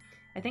too.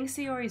 I think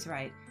Sayori's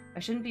right. I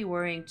shouldn't be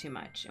worrying too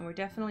much, and we're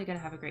definitely going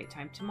to have a great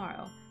time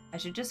tomorrow. I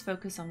should just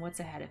focus on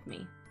what's ahead of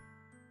me.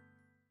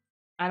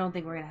 I don't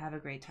think we're going to have a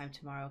great time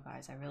tomorrow,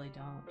 guys. I really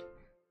don't.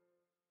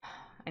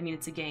 I mean,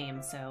 it's a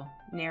game, so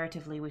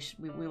narratively,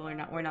 we're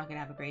not going to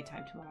have a great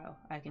time tomorrow.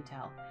 I can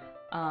tell.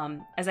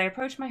 As I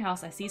approach my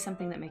house, I see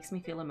something that makes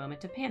me feel a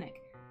moment of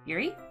panic.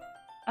 Yuri?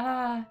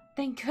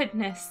 Thank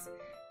goodness.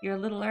 You're a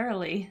little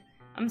early.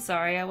 I'm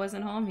sorry, I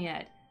wasn't home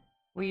yet.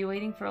 Were you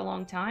waiting for a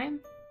long time?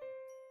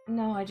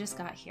 No, I just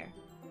got here.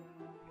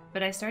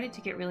 But I started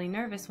to get really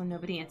nervous when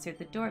nobody answered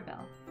the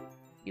doorbell.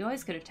 You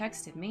always could have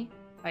texted me.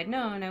 If I'd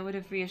known, I would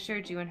have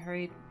reassured you and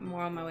hurried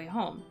more on my way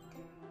home.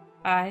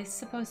 I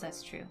suppose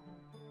that's true.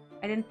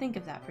 I didn't think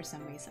of that for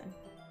some reason.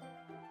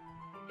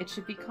 It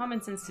should be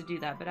common sense to do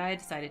that, but I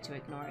decided to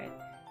ignore it.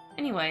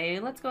 Anyway,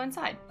 let's go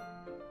inside.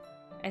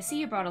 I see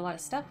you brought a lot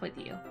of stuff with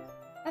you.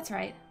 That's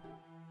right.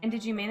 And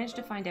did you manage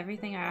to find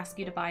everything I asked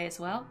you to buy as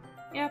well?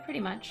 Yeah,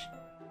 pretty much.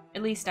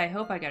 At least I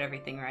hope I got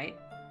everything right.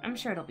 I'm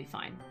sure it'll be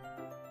fine.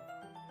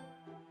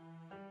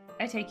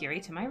 I take Yuri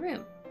to my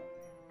room.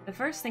 The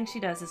first thing she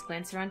does is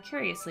glance around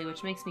curiously,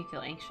 which makes me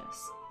feel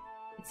anxious.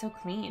 It's so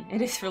clean.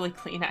 It is really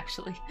clean,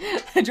 actually.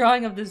 The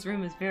drawing of this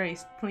room is very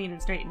clean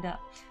and straightened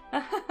up.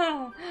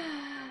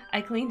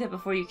 I cleaned it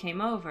before you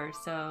came over,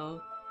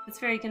 so it's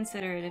very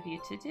considerate of you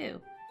to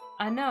do.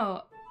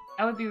 No,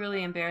 I would be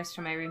really embarrassed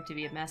for my room to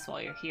be a mess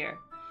while you're here.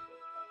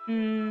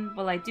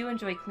 Well, I do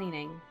enjoy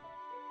cleaning.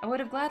 I would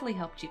have gladly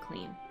helped you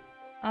clean.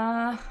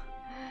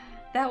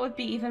 That would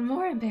be even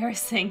more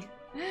embarrassing.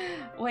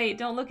 Wait,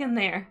 don't look in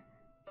there.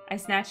 I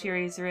snatch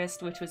Yuri's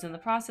wrist, which was in the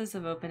process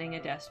of opening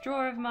a desk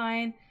drawer of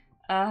mine.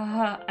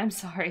 I'm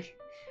sorry.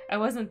 I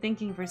wasn't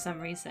thinking for some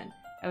reason.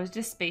 I was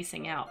just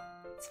spacing out.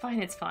 It's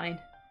fine, it's fine.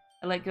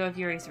 I let go of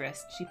Yuri's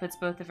wrist. She puts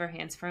both of her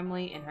hands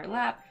firmly in her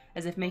lap,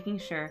 as if making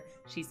sure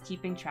she's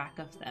keeping track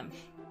of them.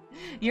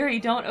 Yuri,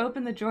 don't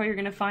open the drawer, you're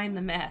gonna find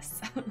the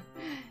mess.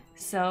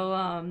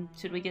 So,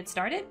 should we get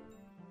started?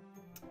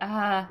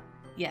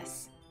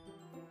 Yes.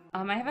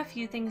 I have a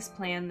few things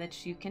planned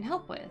that you can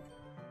help with.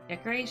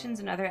 Decorations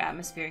and other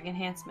atmospheric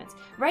enhancements.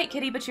 Right,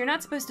 Kitty, but you're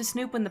not supposed to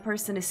snoop when the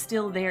person is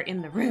still there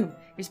in the room.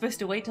 You're supposed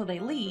to wait till they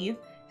leave,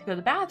 to go to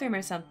the bathroom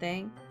or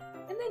something,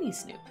 and then you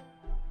snoop.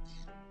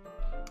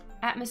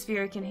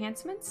 Atmospheric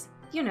enhancements?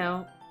 You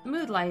know,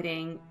 mood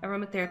lighting,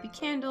 aromatherapy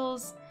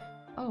candles.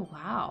 Oh,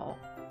 wow.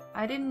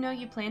 I didn't know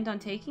you planned on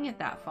taking it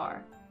that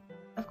far.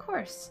 Of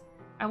course.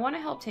 I want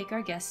to help take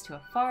our guests to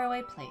a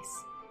faraway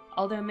place,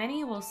 although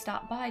many will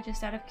stop by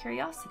just out of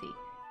curiosity,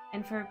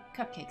 and for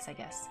cupcakes, I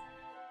guess.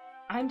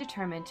 I'm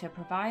determined to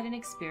provide an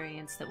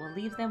experience that will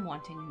leave them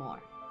wanting more.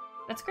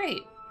 That's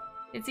great.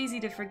 It's easy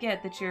to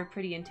forget that you're a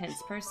pretty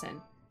intense person.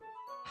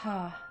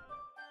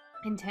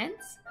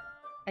 Intense?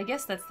 I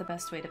guess that's the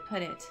best way to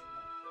put it.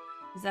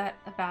 Is that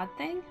a bad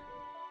thing?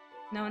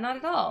 No, not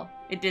at all.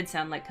 It did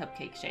sound like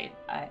cupcake shade.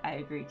 I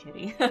agree,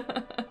 Kitty.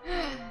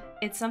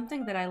 It's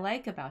something that I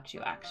like about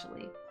you,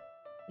 actually.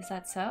 Is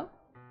that so?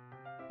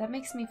 That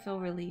makes me feel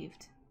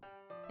relieved.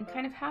 And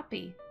kind of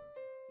happy.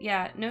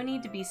 Yeah, no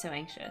need to be so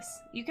anxious.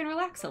 You can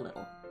relax a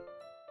little.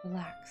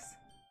 Relax.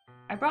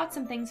 I brought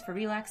some things for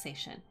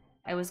relaxation.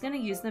 I was gonna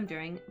use them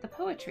during the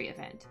poetry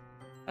event.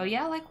 Oh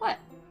yeah, like what?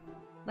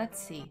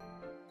 Let's see.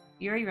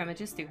 Yuri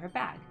rummages through her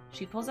bag.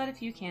 She pulls out a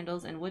few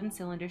candles and wooden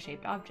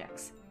cylinder-shaped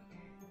objects.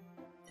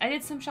 I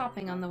did some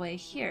shopping on the way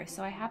here,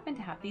 so I happen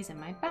to have these in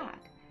my bag.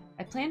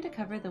 I plan to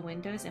cover the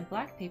windows in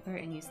black paper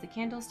and use the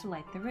candles to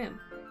light the room.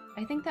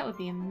 I think that would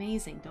be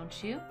amazing,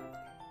 don't you?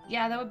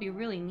 Yeah, that would be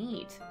really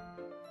neat.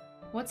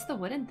 What's the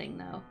wooden thing,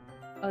 though?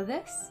 Oh,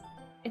 this?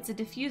 It's a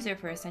diffuser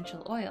for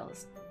essential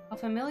oils. How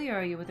familiar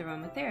are you with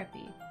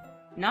aromatherapy?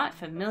 Not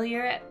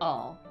familiar at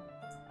all.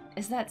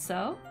 Is that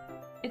so?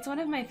 It's one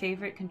of my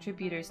favorite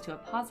contributors to a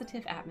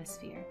positive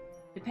atmosphere.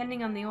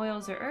 Depending on the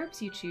oils or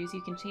herbs you choose,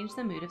 you can change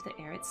the mood of the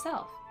air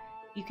itself.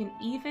 You can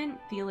even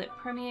feel it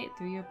permeate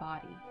through your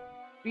body.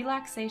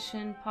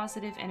 Relaxation,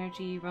 positive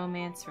energy,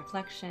 romance,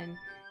 reflection.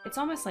 It's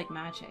almost like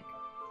magic.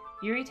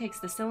 Yuri takes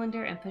the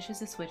cylinder and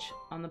pushes a switch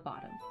on the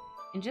bottom.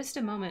 In just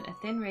a moment, a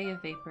thin ray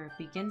of vapor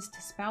begins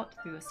to spout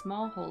through a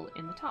small hole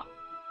in the top.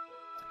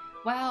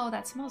 Wow,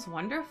 that smells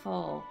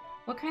wonderful.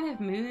 What kind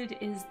of mood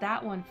is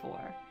that one for?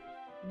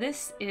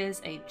 This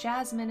is a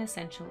jasmine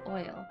essential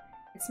oil.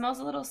 It smells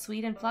a little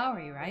sweet and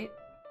flowery, right?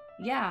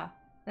 Yeah,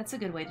 that's a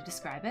good way to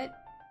describe it.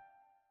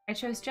 I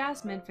chose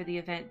jasmine for the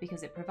event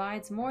because it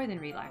provides more than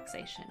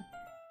relaxation.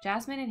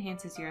 Jasmine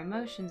enhances your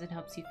emotions and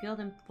helps you feel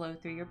them flow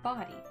through your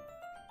body.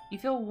 You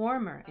feel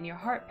warmer and your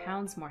heart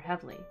pounds more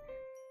heavily.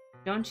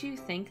 Don't you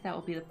think that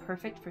will be the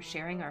perfect for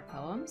sharing our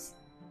poems?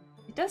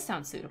 It does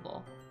sound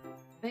suitable.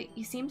 But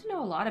you seem to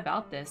know a lot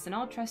about this, and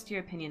I'll trust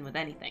your opinion with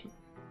anything.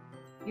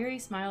 Yuri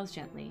smiles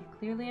gently,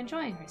 clearly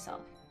enjoying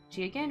herself.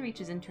 She again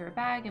reaches into her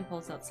bag and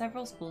pulls out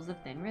several spools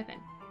of thin ribbon.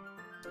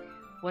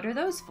 What are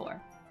those for?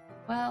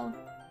 Well,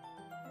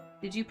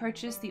 did you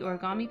purchase the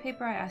origami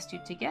paper I asked you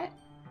to get?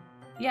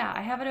 Yeah,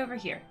 I have it over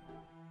here.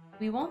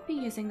 We won't be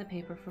using the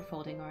paper for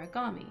folding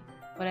origami.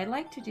 What I'd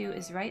like to do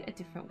is write a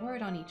different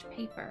word on each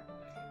paper.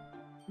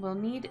 We'll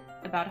need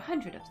about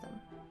 100 of them.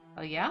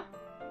 Oh yeah?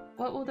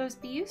 What will those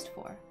be used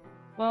for?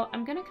 Well,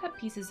 I'm going to cut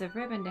pieces of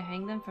ribbon to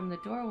hang them from the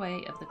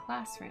doorway of the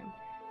classroom.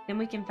 Then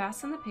we can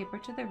fasten the paper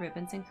to the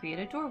ribbons and create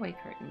a doorway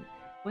curtain.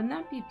 Wouldn't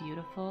that be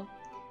beautiful?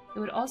 It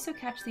would also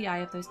catch the eye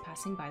of those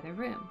passing by the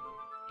room.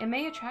 It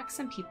may attract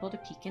some people to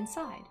peek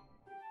inside.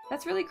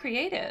 That's really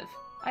creative.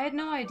 I had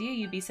no idea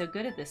you'd be so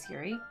good at this,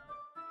 Yuri.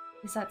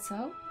 Is that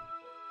so?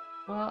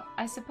 Well,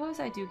 I suppose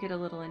I do get a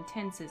little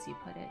intense, as you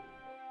put it.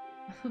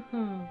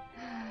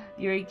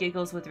 Yuri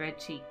giggles with red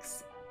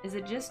cheeks. Is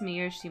it just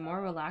me, or is she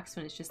more relaxed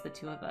when it's just the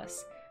two of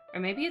us? Or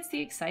maybe it's the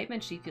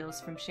excitement she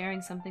feels from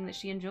sharing something that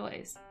she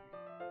enjoys.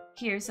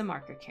 Here's a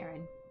marker,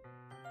 Karen.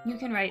 You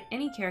can write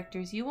any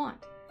characters you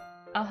want.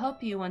 I'll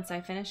help you once I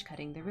finish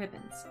cutting the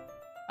ribbons.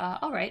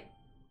 Alright.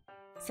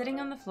 Sitting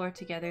on the floor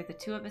together, the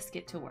two of us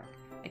get to work.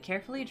 I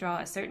carefully draw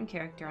a certain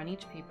character on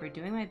each paper,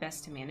 doing my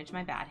best to manage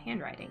my bad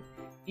handwriting.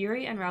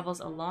 Yuri unravels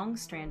a long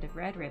strand of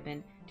red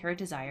ribbon to her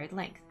desired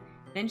length.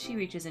 Then she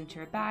reaches into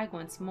her bag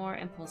once more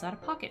and pulls out a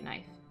pocket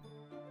knife.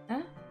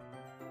 Huh?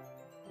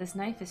 This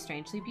knife is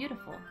strangely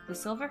beautiful. The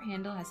silver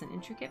handle has an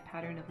intricate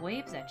pattern of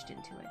waves etched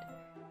into it.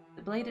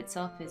 The blade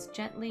itself is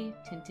gently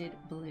tinted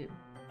blue.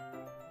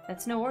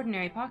 That's no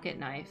ordinary pocket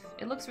knife.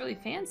 It looks really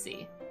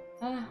fancy.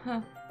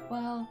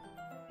 Well...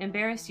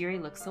 Embarrassed, Yuri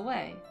looks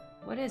away.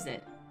 What is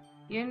it?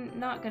 You're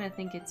not gonna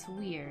think it's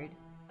weird.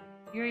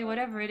 Yuri,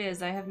 whatever it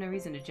is, I have no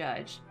reason to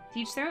judge. To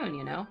each their own,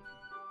 you know?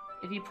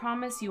 If you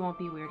promise, you won't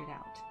be weirded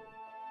out.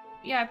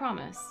 Yeah, I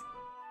promise.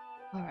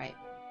 Alright.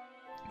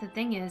 The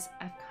thing is,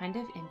 I'm kind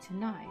of into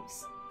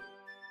knives.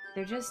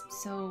 They're just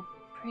so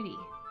pretty.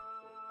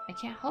 I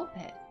can't help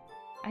it.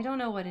 I don't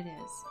know what it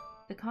is.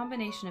 The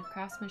combination of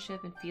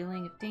craftsmanship and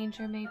feeling of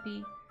danger,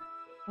 maybe?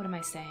 What am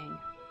I saying?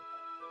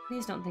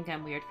 Please don't think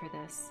I'm weird for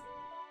this.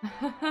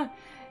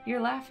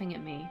 You're laughing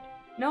at me.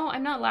 No,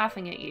 I'm not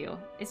laughing at you.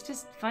 It's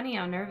just funny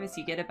how nervous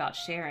you get about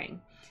sharing.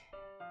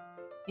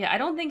 Yeah, I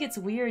don't think it's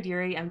weird,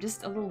 Yuri. I'm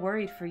just a little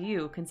worried for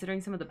you,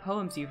 considering some of the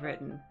poems you've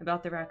written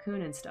about the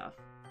raccoon and stuff.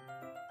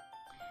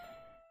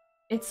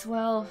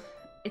 Well,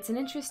 it's an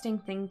interesting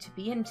thing to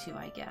be into,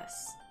 I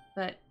guess.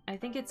 But I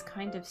think it's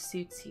kind of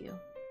suits you.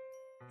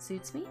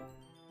 Suits me?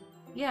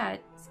 Yeah,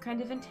 it's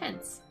kind of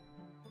intense.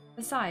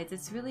 Besides,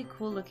 it's a really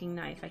cool looking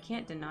knife. I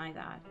can't deny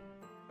that.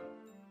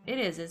 It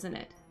is, isn't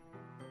it?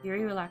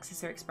 Yuri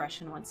relaxes her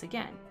expression once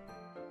again.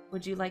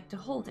 Would you like to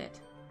hold it?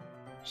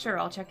 Sure,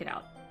 I'll check it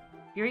out.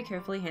 Yuri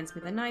carefully hands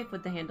me the knife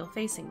with the handle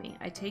facing me.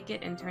 I take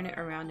it and turn it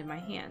around in my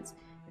hands.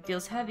 It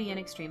feels heavy and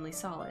extremely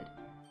solid.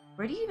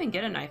 Where do you even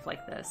get a knife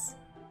like this?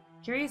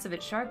 Curious of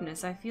its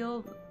sharpness, I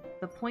feel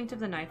the point of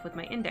the knife with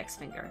my index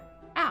finger.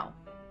 Ow!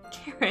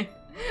 Karen,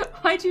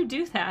 why'd you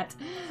do that?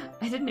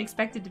 I didn't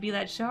expect it to be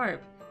that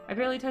sharp. I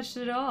barely touched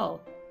it at all.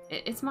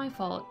 It's my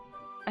fault.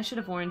 I should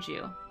have warned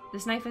you.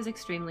 This knife is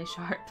extremely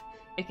sharp.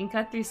 It can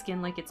cut through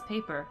skin like it's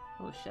paper.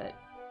 Oh shit.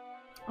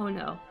 Oh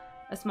no.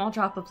 A small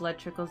drop of blood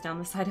trickles down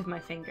the side of my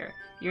finger.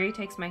 Yuri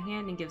takes my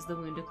hand and gives the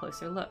wound a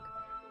closer look.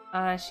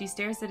 She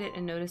stares at it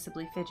and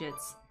noticeably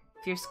fidgets.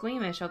 If you're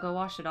squeamish, I'll go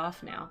wash it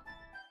off now.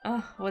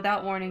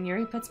 Without warning,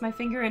 Yuri puts my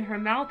finger in her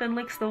mouth and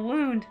licks the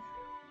wound.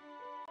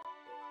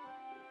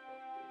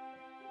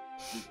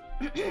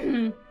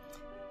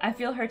 I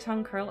feel her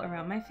tongue curl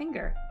around my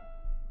finger.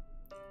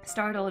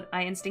 Startled,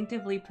 I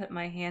instinctively put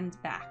my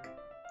hand back.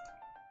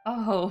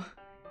 Oh,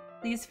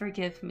 please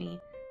forgive me.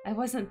 I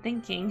wasn't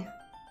thinking.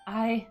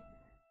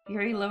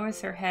 Yuri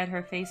lowers her head,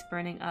 her face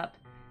burning up.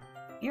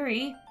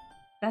 Yuri,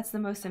 that's the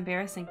most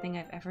embarrassing thing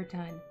I've ever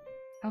done.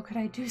 How could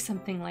I do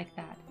something like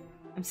that?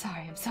 I'm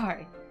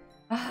sorry.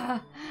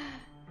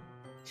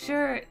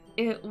 Sure,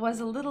 it was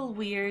a little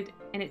weird,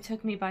 and it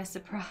took me by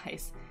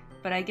surprise,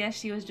 but I guess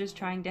she was just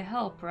trying to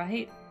help,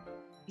 right?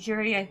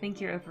 Yuri, I think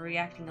you're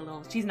overreacting a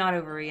little. She's not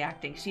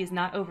overreacting. She is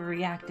not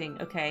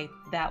overreacting, okay?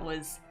 That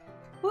was...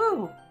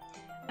 Woo!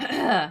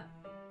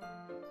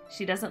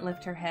 She doesn't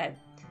lift her head.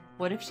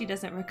 What if she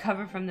doesn't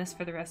recover from this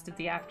for the rest of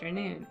the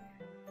afternoon?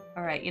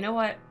 Alright, you know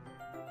what?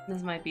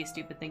 This might be a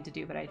stupid thing to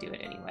do, but I do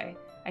it anyway.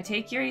 I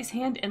take Yuri's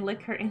hand and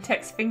lick her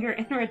index finger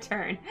in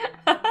return.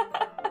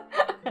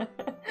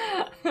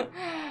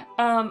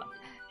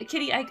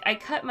 Kitty, I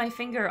cut my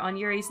finger on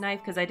Yuri's knife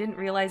because I didn't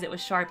realize it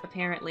was sharp,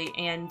 apparently,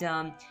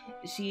 and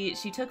she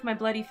took my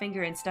bloody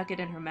finger and stuck it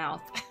in her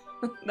mouth.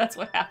 That's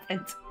what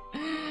happened.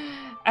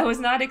 I was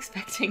not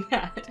expecting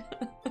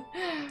that.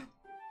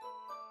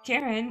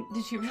 Karen,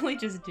 did you really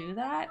just do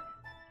that?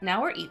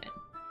 Now we're even.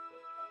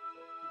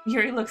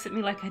 Yuri looks at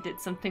me like I did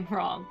something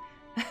wrong.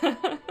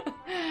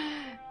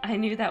 I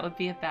knew that would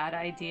be a bad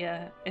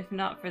idea. If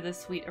not for the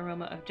sweet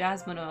aroma of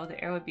jasmine oil, the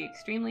air would be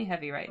extremely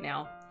heavy right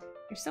now.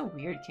 You're so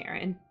weird,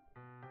 Karen.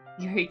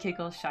 Yuri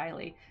giggles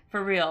shyly.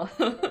 For real.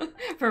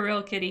 For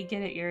real, kitty.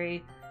 Get it,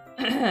 Yuri.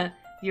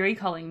 Yuri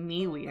calling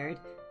me weird.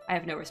 I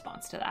have no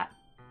response to that.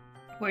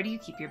 Where do you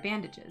keep your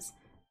bandages?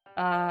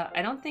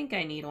 I don't think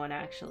I need one,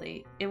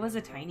 actually. It was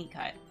a tiny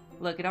cut.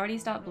 Look, it already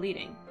stopped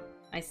bleeding.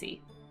 I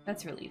see.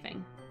 That's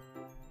relieving.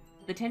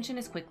 The tension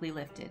is quickly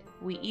lifted.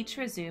 We each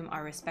resume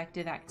our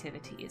respective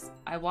activities.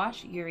 I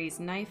wash Yuri's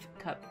knife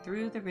cup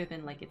through the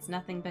ribbon like it's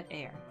nothing but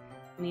air.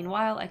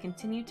 Meanwhile, I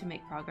continue to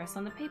make progress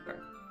on the paper.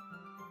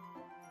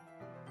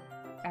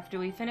 After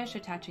we finish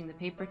attaching the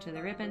paper to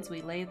the ribbons,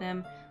 we lay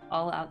them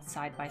all out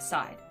side by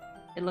side.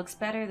 It looks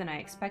better than I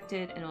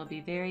expected and will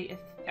be very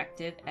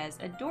effective as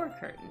a door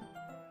curtain.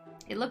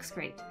 It looks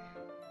great.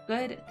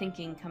 Good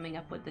thinking coming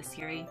up with this,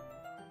 Yuri.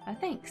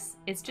 Thanks.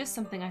 It's just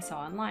something I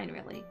saw online,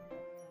 really.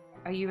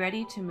 Are you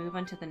ready to move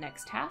on to the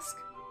next task?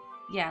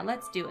 Yeah,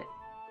 let's do it.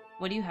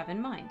 What do you have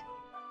in mind?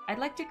 I'd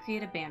like to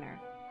create a banner.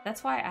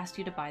 That's why I asked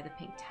you to buy the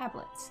pink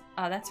tablets.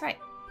 That's right.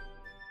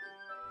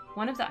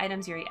 One of the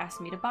items Yuri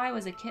asked me to buy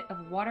was a kit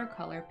of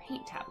watercolor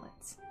paint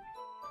tablets.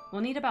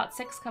 We'll need about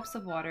 6 cups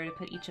of water to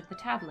put each of the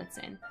tablets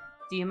in.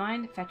 Do you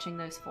mind fetching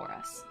those for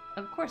us?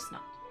 Of course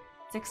not.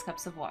 6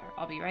 cups of water.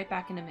 I'll be right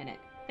back in a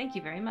minute. Thank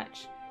you very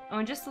much. Oh,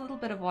 and just a little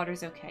bit of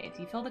water's okay. If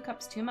you fill the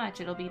cups too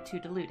much, it'll be too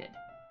diluted.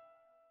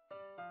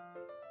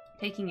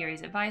 Taking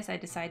Yuri's advice, I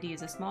decide to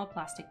use a small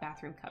plastic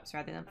bathroom cups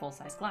rather than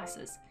full-size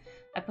glasses.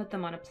 I put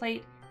them on a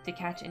plate to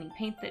catch any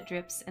paint that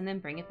drips and then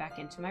bring it back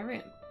into my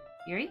room.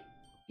 Yuri?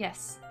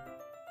 Yes.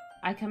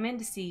 I come in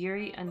to see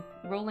Yuri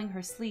unrolling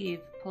her sleeve,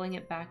 pulling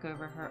it back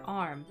over her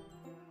arm.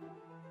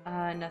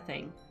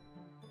 Nothing.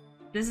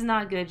 This is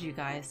not good, you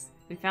guys.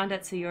 We found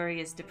out Sayori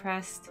is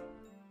depressed.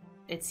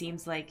 It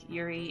seems like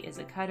Yuri is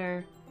a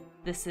cutter.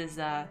 This is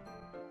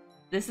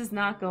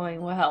not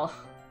going well.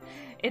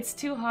 It's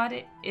too hot.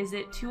 Is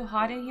it too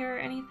hot in here or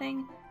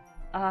anything?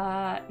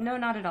 No,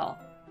 not at all.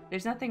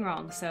 There's nothing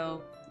wrong,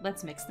 so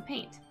let's mix the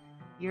paint.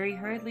 Yuri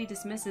hurriedly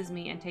dismisses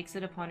me and takes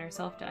it upon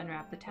herself to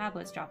unwrap the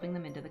tablets, dropping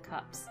them into the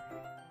cups.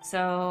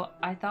 So,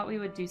 I thought we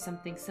would do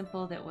something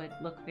simple that would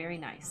look very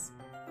nice.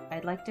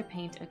 I'd like to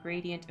paint a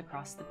gradient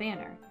across the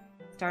banner,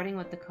 starting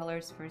with the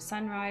colors for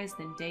sunrise,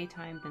 then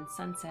daytime, then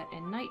sunset,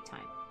 and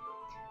nighttime.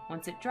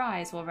 Once it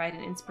dries, we'll write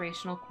an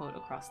inspirational quote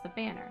across the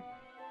banner.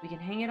 We can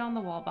hang it on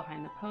the wall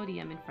behind the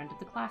podium in front of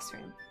the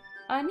classroom.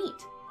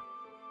 Neat!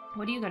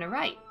 What are you gonna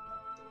write?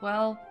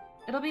 Well,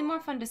 it'll be more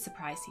fun to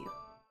surprise you.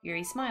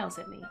 Yuri smiles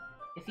at me.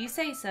 If you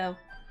say so.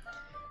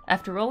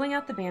 After rolling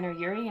out the banner,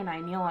 Yuri and I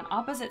kneel on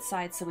opposite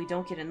sides so we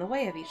don't get in the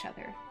way of each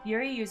other.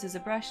 Yuri uses a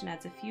brush and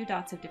adds a few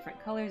dots of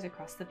different colors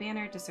across the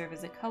banner to serve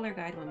as a color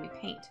guide when we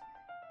paint.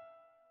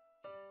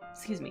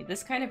 Excuse me,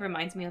 this kind of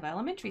reminds me of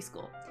elementary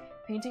school.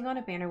 Painting on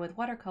a banner with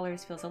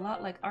watercolors feels a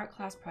lot like art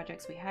class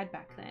projects we had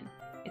back then.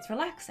 It's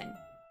relaxing.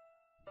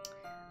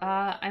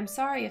 I'm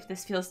sorry if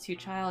this feels too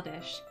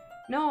childish.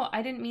 No,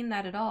 I didn't mean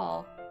that at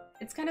all.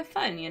 It's kind of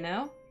fun, you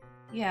know?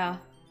 Yeah,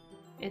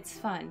 it's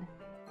fun.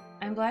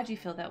 I'm glad you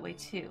feel that way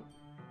too.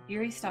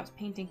 Yuri stops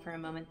painting for a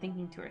moment,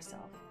 thinking to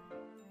herself.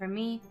 For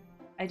me,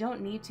 I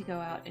don't need to go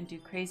out and do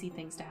crazy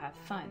things to have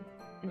fun.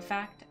 In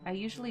fact, I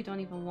usually don't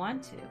even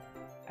want to.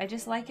 I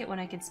just like it when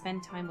I can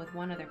spend time with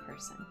one other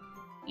person,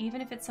 even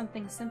if it's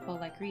something simple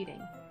like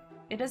reading.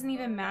 It doesn't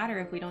even matter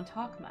if we don't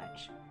talk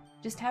much.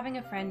 Just having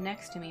a friend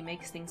next to me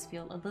makes things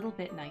feel a little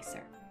bit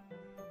nicer.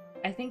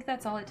 I think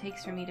that's all it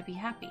takes for me to be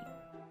happy.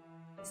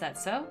 Is that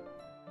so?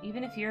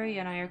 Even if Yuri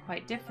and I are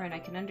quite different, I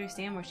can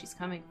understand where she's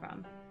coming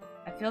from.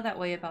 I feel that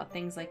way about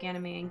things like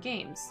anime and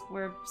games,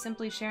 where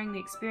simply sharing the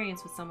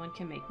experience with someone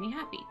can make me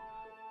happy.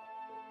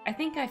 I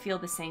think I feel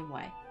the same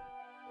way.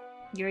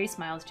 Yuri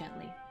smiles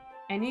gently.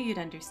 I knew you'd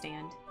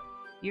understand.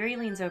 Yuri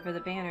leans over the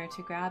banner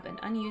to grab an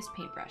unused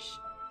paintbrush,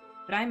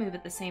 but I move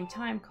at the same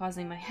time,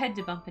 causing my head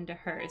to bump into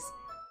hers.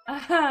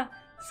 Aha!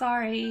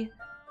 Sorry!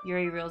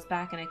 Yuri reels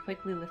back and I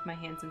quickly lift my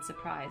hands in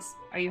surprise.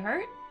 Are you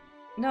hurt?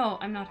 No,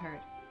 I'm not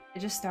hurt. It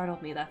just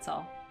startled me, that's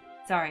all.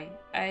 Sorry,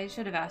 I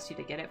should have asked you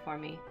to get it for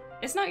me.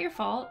 It's not your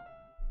fault.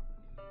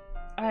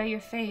 Your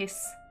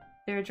face.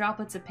 There are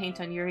droplets of paint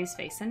on Yuri's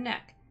face and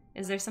neck.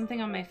 Is there something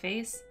on my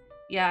face?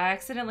 Yeah, I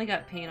accidentally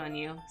got paint on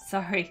you.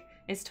 Sorry,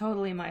 it's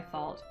totally my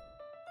fault.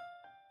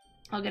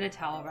 I'll get a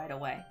towel right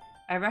away.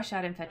 I rush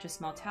out and fetch a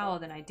small towel,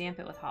 then I damp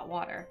it with hot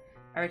water.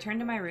 I return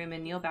to my room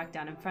and kneel back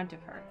down in front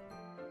of her.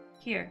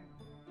 Here.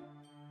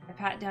 I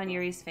pat down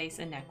Yuri's face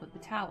and neck with the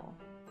towel.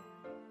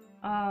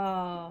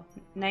 Oh,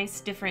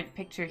 nice different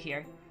picture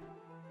here.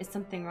 Is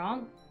something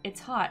wrong? It's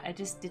hot, I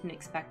just didn't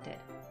expect it.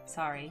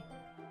 Sorry.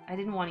 I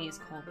didn't want to use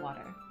cold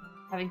water.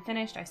 Having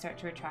finished, I start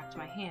to retract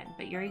my hand,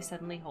 but Yuri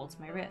suddenly holds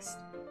my wrist.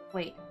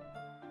 Wait.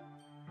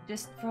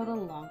 Just for a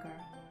little longer.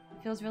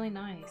 It feels really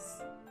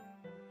nice.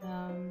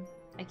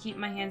 I keep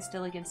my hand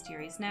still against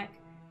Yuri's neck.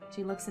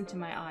 She looks into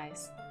my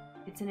eyes.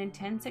 It's an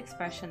intense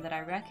expression that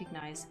I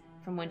recognize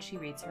from when she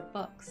reads her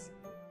books.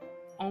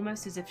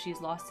 Almost as if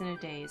she's lost in a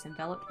daze,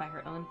 enveloped by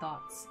her own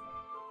thoughts.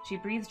 She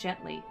breathes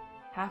gently,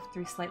 half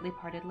through slightly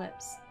parted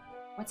lips.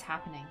 What's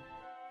happening?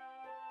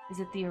 Is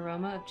it the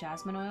aroma of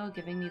jasmine oil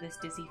giving me this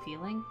dizzy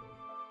feeling?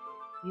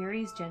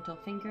 Yuri's gentle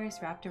fingers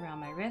wrapped around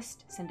my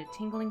wrist send a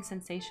tingling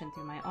sensation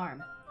through my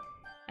arm.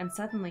 And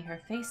suddenly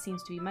her face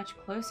seems to be much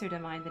closer to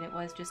mine than it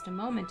was just a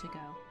moment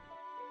ago.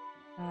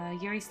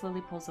 Yuri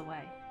slowly pulls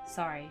away.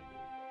 Sorry.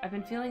 I've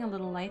been feeling a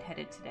little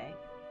lightheaded today.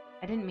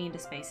 I didn't mean to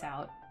space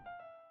out.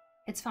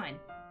 It's fine.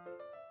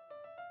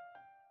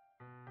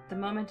 The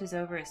moment is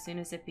over as soon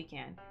as it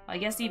began. Well, I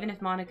guess even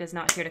if Monica's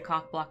not here to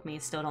cock-block me,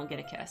 still don't get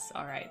a kiss.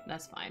 Alright,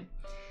 that's fine.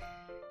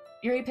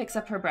 Yuri picks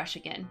up her brush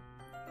again,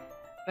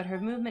 but her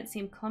movements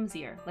seem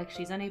clumsier, like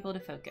she's unable to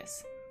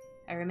focus.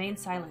 I remain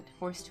silent,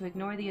 forced to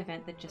ignore the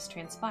event that just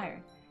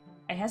transpired.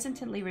 I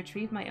hesitantly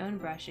retrieve my own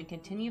brush and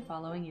continue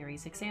following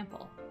Yuri's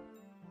example.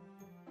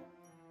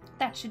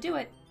 That should do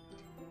it.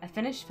 I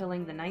finished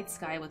filling the night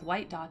sky with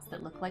white dots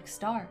that look like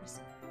stars.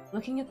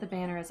 Looking at the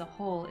banner as a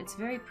whole, it's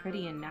very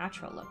pretty and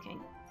natural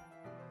looking.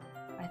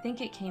 I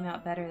think it came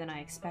out better than I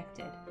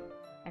expected.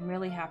 I'm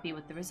really happy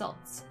with the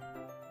results.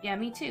 Yeah,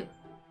 me too.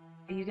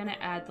 Are you gonna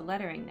add the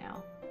lettering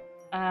now?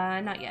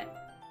 Not yet.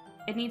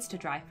 It needs to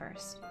dry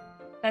first.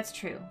 That's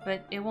true,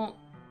 but it won't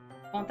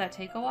that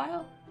take a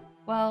while?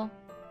 Well,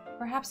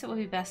 perhaps it would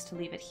be best to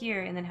leave it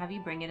here and then have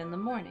you bring it in the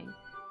morning.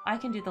 I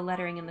can do the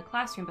lettering in the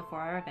classroom before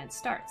our event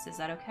starts. Is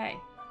that okay?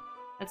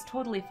 That's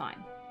totally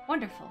fine.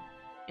 Wonderful.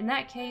 In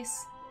that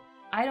case,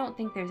 I don't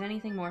think there's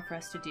anything more for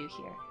us to do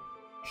here.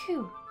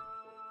 Phew.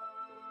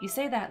 You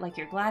say that like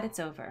you're glad it's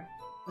over.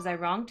 Was I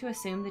wrong to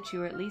assume that you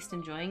were at least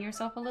enjoying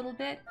yourself a little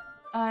bit?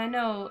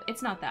 No,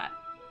 it's not that.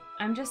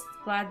 I'm just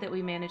glad that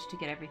we managed to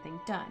get everything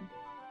done.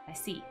 I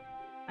see.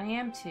 I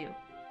am too.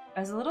 I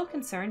was a little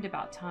concerned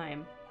about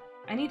time.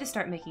 I need to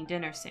start making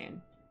dinner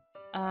soon.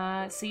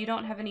 So you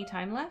don't have any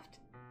time left?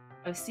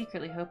 I was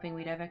secretly hoping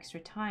we'd have extra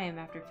time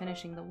after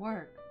finishing the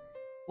work.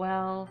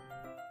 Well...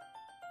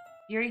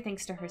 Yuri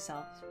thinks to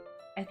herself.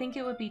 I think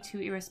it would be too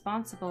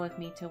irresponsible of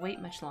me to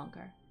wait much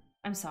longer.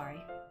 I'm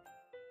sorry.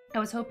 I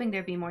was hoping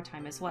there'd be more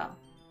time as well.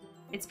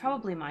 It's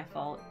probably my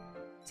fault.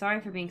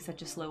 Sorry for being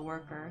such a slow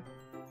worker.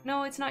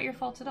 No, it's not your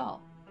fault at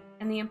all.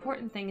 And the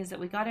important thing is that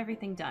we got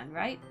everything done,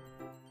 right?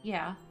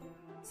 Yeah.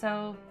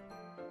 So...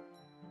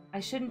 I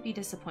shouldn't be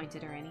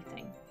disappointed or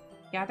anything.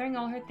 Gathering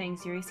all her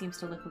things, Yuri seems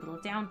to look a little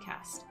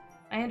downcast.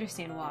 I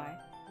understand why.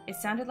 It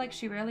sounded like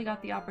she rarely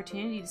got the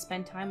opportunity to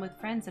spend time with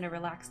friends in a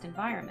relaxed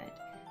environment.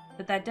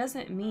 But that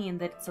doesn't mean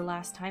that it's the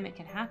last time it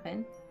can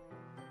happen.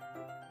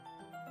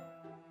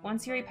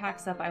 Once Yuri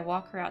packs up, I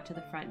walk her out to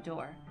the front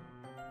door.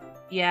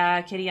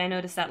 Yeah, Kitty, I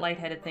noticed that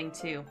lightheaded thing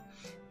too.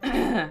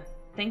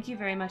 Thank you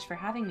very much for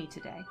having me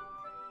today.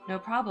 No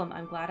problem,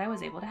 I'm glad I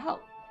was able to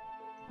help.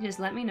 Just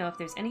let me know if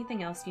there's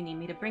anything else you need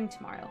me to bring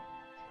tomorrow.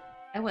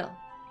 I will.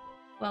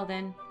 Well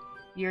then,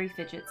 Yuri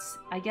fidgets.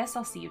 I guess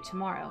I'll see you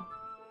tomorrow.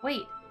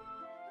 Wait.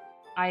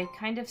 I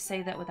kind of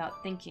say that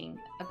without thinking.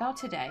 About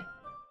today.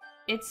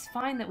 It's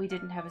fine that we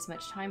didn't have as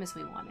much time as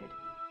we wanted,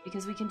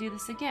 because we can do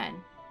this again.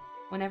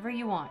 Whenever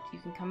you want. You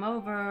can come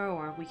over,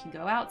 or we can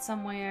go out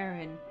somewhere,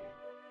 and...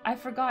 I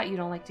forgot you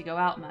don't like to go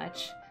out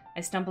much.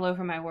 I stumble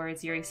over my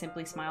words. Yuri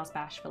simply smiles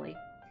bashfully.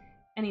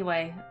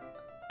 Anyway,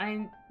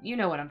 you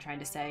know what I'm trying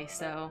to say,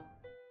 so...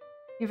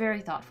 You're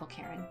very thoughtful,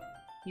 Karen.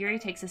 Yuri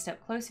takes a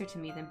step closer to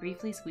me, then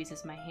briefly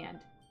squeezes my hand.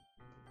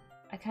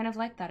 I kind of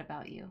like that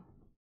about you.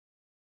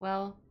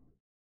 Well,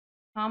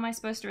 how am I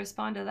supposed to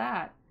respond to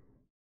that?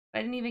 I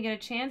didn't even get a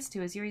chance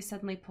to as Yuri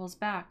suddenly pulls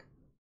back.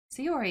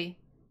 Sayori!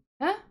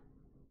 Huh?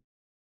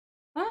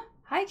 Huh?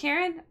 Hi,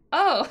 Karen!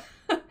 Oh!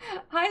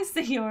 Hi,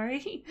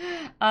 Sayori!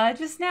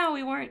 Just now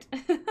we weren't...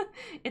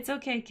 It's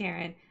okay,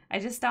 Karen. I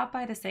just stopped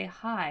by to say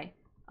hi.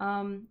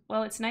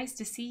 Well, it's nice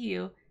to see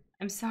you.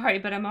 I'm sorry,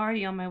 but I'm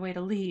already on my way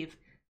to leave.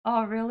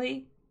 Oh,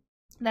 really?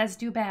 That's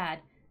too bad.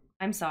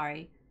 I'm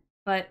sorry.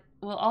 But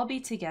we'll all be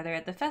together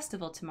at the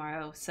festival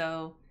tomorrow,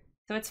 so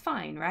it's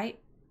fine, right?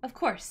 Of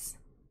course.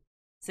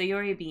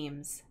 Sayori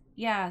beams.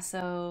 Yeah,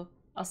 so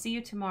I'll see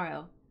you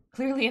tomorrow.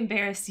 Clearly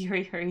embarrassed,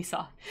 Yuri hurries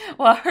off.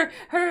 Well,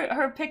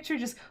 her picture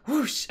just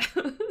whoosh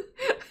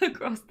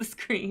across the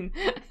screen.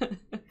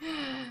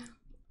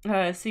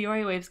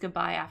 Sayori waves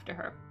goodbye after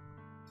her.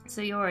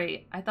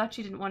 Sayori, I thought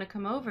you didn't want to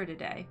come over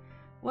today.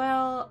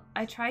 Well,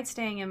 I tried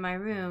staying in my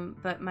room,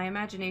 but my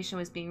imagination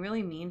was being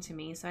really mean to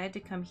me, so I had to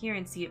come here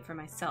and see it for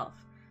myself.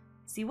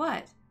 See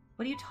what?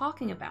 What are you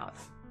talking about?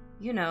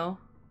 You know,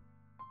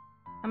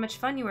 how much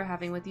fun you were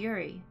having with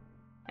Yuri,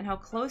 and how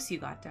close you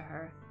got to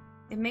her.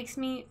 It makes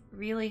me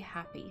really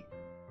happy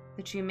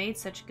that you made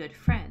such good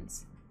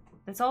friends.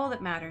 That's all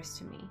that matters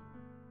to me.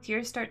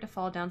 Tears start to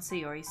fall down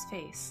Sayori's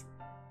face.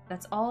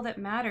 That's all that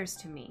matters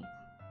to me.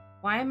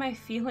 Why am I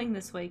feeling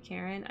this way,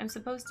 Karen? I'm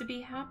supposed to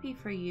be happy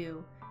for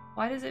you.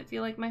 Why does it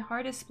feel like my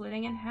heart is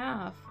splitting in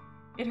half?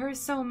 It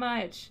hurts so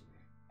much.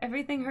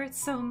 Everything hurts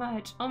so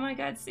much. Oh my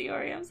god,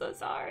 Sayori, I'm so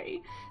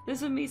sorry.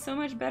 This would be so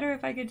much better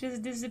if I could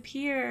just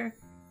disappear.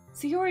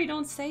 Sayori,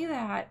 don't say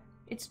that.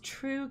 It's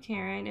true,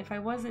 Karen. If I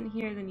wasn't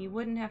here, then you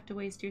wouldn't have to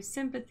waste your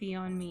sympathy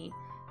on me.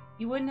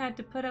 You wouldn't have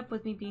to put up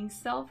with me being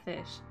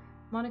selfish.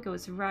 Monica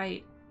was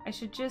right. I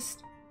should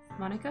just...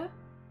 Monica?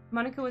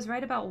 Monica was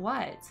right about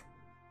what?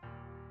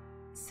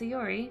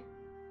 Sayori,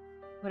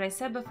 what I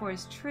said before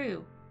is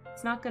true.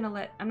 I'm not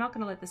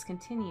gonna let this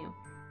continue.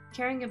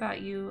 Caring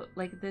about you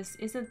like this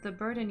isn't the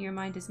burden your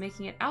mind is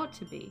making it out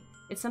to be.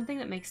 It's something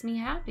that makes me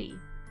happy.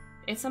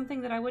 It's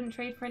something that I wouldn't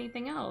trade for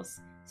anything else.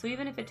 So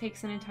even if it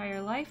takes an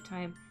entire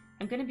lifetime,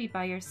 I'm gonna be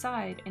by your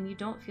side and you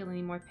don't feel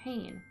any more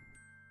pain.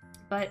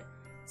 But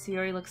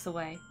Sayori looks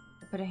away.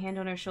 I put a hand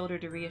on her shoulder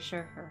to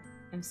reassure her.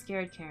 I'm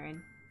scared,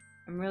 Karen.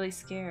 I'm really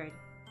scared.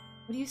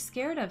 What are you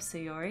scared of,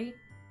 Sayori?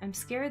 I'm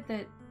scared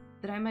that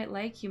I might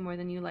like you more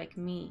than you like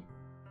me.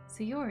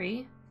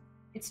 Sayori,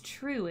 it's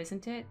true,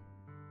 isn't it?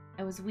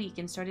 I was weak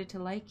and started to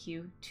like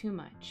you too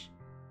much.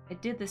 I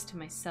did this to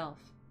myself.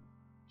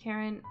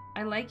 Karen,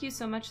 I like you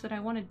so much that I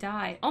want to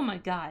die. Oh my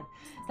god,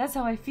 that's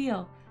how I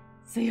feel.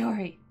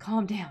 Sayori,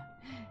 calm down.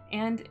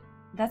 And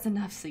that's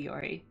enough,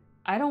 Sayori.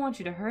 I don't want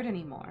you to hurt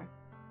anymore.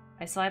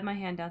 I slide my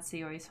hand down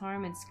Sayori's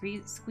arm and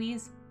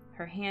squeeze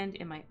her hand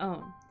in my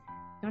own.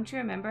 Don't you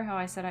remember how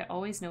I said I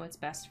always know what's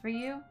best for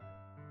you?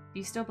 Do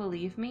you still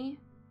believe me?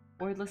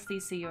 Wordlessly,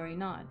 Sayori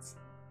nods.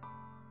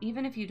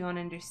 Even if you don't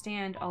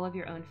understand all of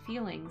your own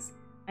feelings,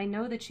 I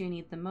know that you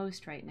need the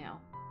most right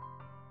now.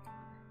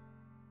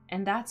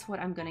 And that's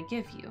what I'm gonna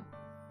give you.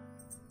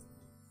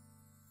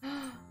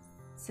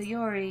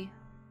 Sayori.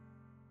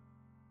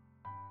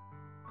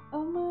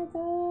 Oh my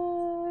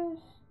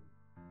gosh.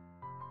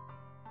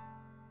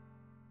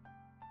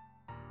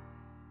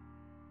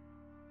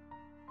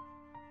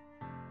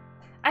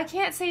 I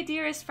can't say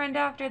dearest friend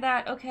after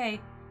that.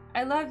 Okay.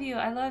 I love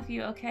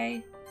you,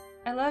 okay?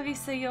 I love you,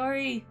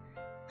 Sayori.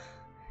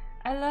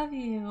 I love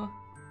you.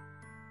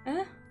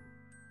 Huh?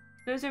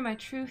 Those are my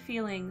true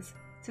feelings,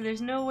 so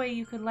there's no way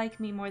you could like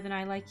me more than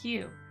I like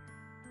you.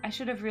 I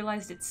should have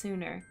realized it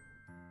sooner.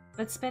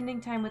 But spending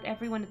time with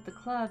everyone at the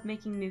club,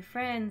 making new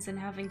friends, and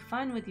having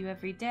fun with you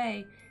every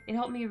day, it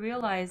helped me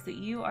realize that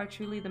you are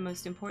truly the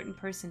most important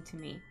person to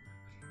me.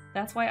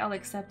 That's why I'll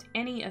accept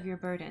any of your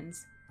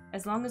burdens,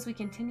 as long as we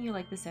continue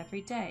like this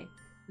every day,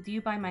 with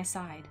you by my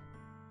side.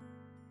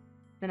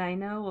 Then I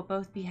know we'll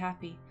both be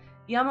happy.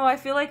 Yamo, I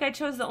feel like I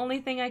chose the only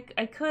thing I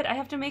could. I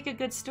have to make a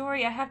good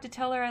story. I have to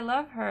tell her I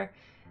love her.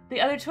 The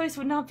other choice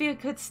would not be a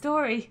good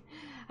story.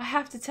 I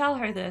have to tell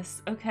her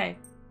this. Okay.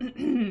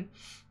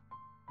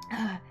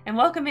 And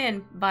welcome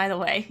in, by the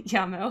way,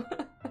 Yamo.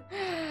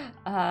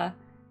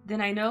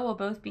 Then I know we'll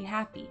both be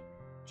happy.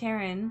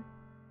 Karen.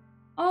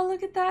 Oh,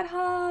 look at that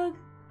hug.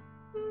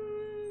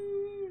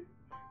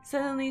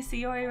 Suddenly,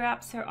 Sayori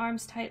wraps her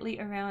arms tightly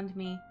around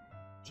me.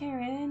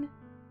 Karen,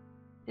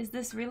 is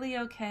this really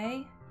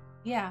okay?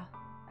 Yeah.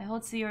 I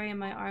hold Sayori in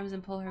my arms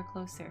and pull her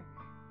closer.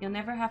 You'll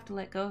never have to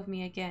let go of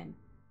me again.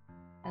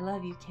 I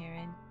love you,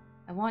 Karen.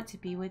 I want to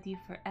be with you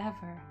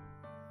forever.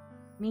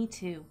 Me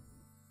too.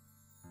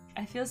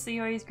 I feel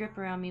Sayori's grip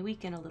around me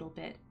weaken a little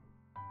bit.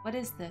 What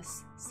is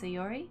this,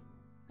 Sayori?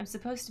 I'm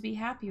supposed to be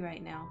happy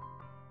right now.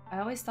 I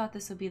always thought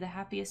this would be the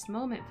happiest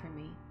moment for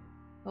me.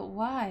 But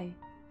why?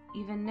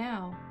 Even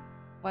now?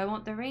 Why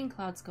won't the rain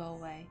clouds go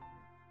away?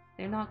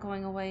 They're not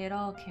going away at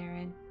all,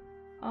 Karen.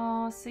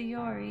 Oh,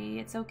 Sayori,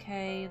 it's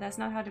okay. That's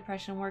not how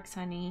depression works,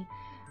 honey.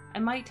 I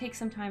might take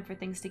some time for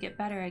things to get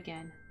better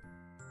again.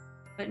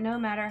 But no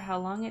matter how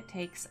long it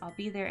takes, I'll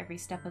be there every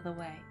step of the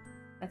way.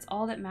 That's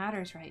all that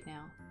matters right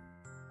now.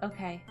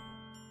 Okay,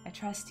 I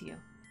trust you.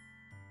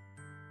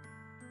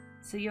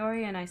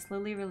 Sayori and I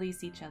slowly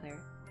release each other.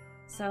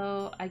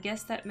 So, I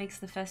guess that makes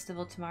the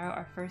festival tomorrow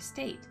our first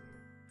date.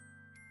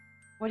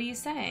 What are you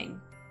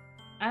saying?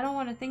 I don't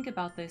want to think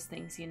about those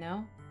things, you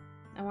know?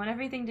 I want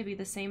everything to be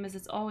the same as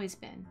it's always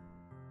been,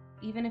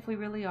 even if we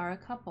really are a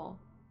couple.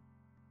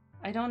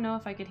 I don't know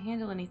if I could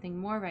handle anything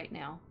more right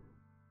now.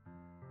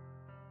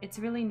 It's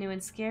really new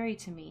and scary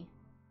to me.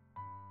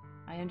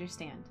 I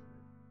understand.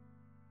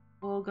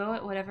 We'll go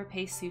at whatever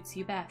pace suits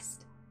you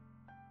best.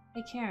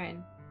 Hey,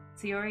 Karen.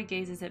 Sayori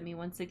gazes at me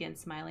once again,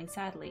 smiling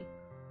sadly.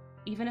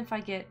 Even if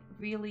I get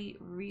really,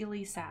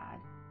 really sad,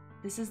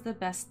 this is the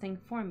best thing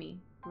for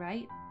me,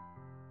 right?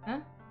 Huh?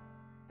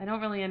 I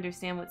don't really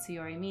understand what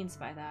Sayori means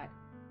by that.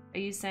 Are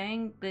you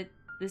saying that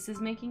this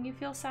is making you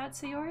feel sad,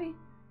 Sayori?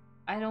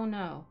 I don't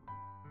know.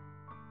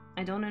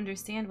 I don't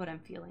understand what I'm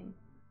feeling.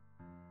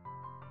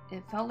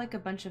 It felt like a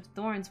bunch of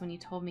thorns when you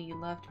told me you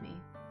loved me.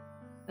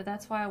 But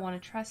that's why I want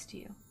to trust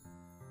you.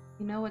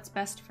 You know what's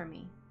best for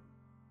me.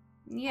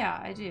 Yeah,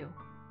 I do.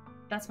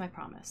 That's my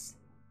promise.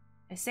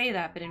 I say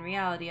that, but in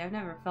reality, I've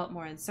never felt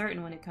more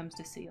uncertain when it comes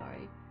to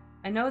Sayori.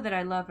 I know that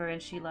I love her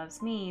and she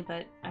loves me,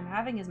 but I'm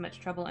having as much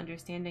trouble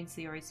understanding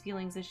Sayori's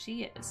feelings as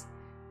she is.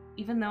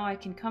 Even though I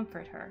can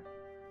comfort her,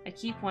 I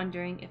keep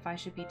wondering if I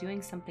should be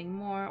doing something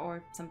more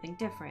or something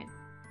different.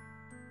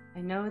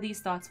 I know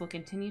these thoughts will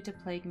continue to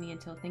plague me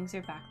until things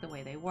are back the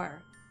way they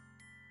were.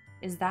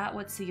 Is that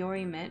what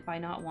Sayori meant by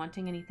not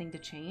wanting anything to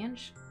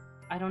change?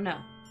 I don't know,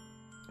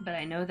 but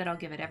I know that I'll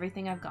give it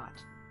everything I've got.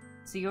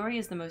 Sayori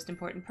is the most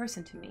important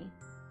person to me.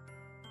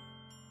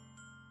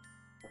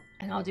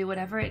 And I'll do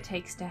whatever it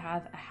takes to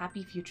have a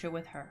happy future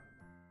with her.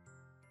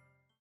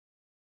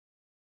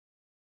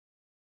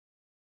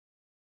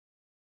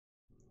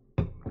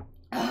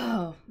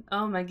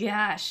 Oh my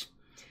gosh.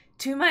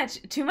 Too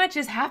much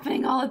is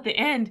happening all at the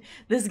end.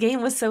 This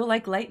game was so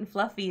like light and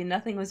fluffy and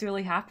nothing was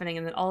really happening,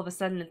 and then all of a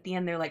sudden at the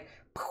end they're like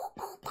poof,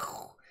 poof,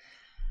 poof.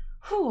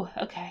 Whew,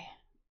 okay.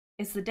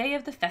 It's the day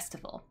of the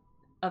festival.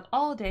 Of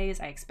all days,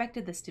 I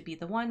expected this to be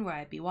the one where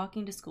I'd be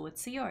walking to school with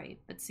Sayori,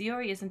 but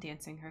Sayori isn't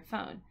answering her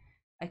phone.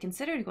 I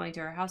considered going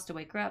to her house to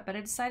wake her up, but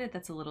I decided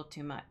that's a little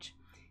too much.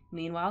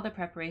 Meanwhile, the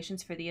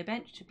preparations for the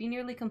event should be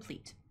nearly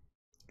complete.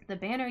 The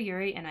banner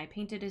Yuri and I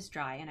painted is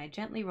dry, and I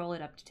gently roll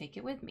it up to take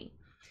it with me.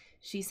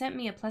 She sent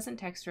me a pleasant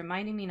text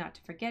reminding me not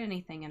to forget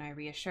anything, and I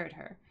reassured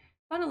her.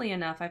 Funnily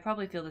enough, I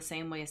probably feel the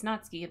same way as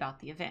Natsuki about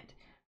the event.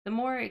 I'm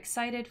more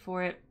excited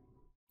for it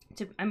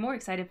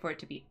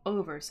to be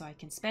over so I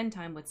can spend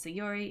time with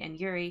Sayori and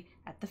Yuri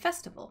at the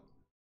festival.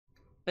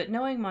 But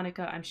knowing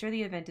Monica, I'm sure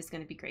the event is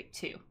going to be great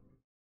too.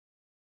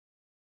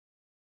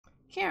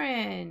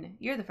 Karen,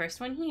 you're the first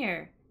one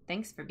here.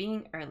 Thanks for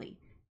being early.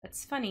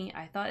 That's funny,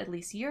 I thought at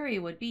least Yuri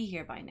would be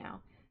here by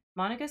now.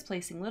 Monica's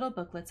placing little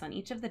booklets on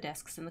each of the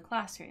desks in the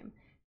classroom.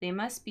 They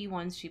must be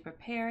ones she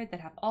prepared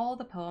that have all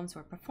the poems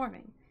we're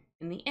performing.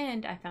 In the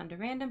end, I found a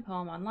random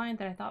poem online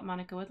that I thought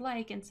Monica would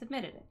like and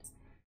submitted it.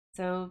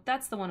 So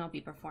that's the one I'll be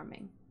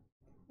performing.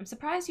 I'm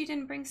surprised you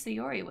didn't bring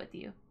Sayori with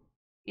you.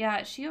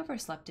 Yeah, she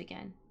overslept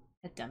again.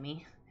 A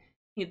dummy.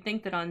 You'd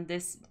think that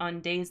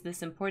on days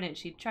this important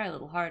she'd try a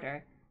little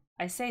harder.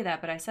 I say that,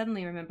 but I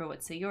suddenly remember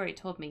what Sayori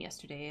told me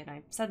yesterday, and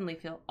I suddenly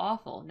feel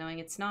awful knowing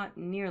it's not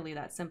nearly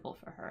that simple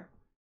for her.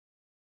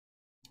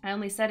 I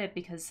only said it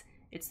because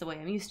it's the way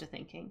I'm used to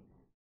thinking.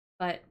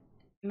 But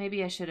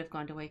maybe I should have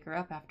gone to wake her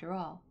up after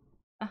all.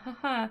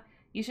 Ahaha,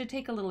 you should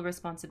take a little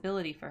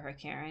responsibility for her,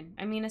 Karen.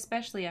 I mean,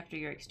 especially after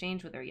your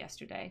exchange with her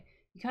yesterday.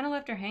 You kind of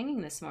left her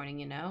hanging this morning,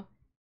 you know.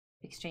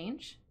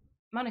 Exchange?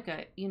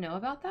 Monica, you know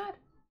about that?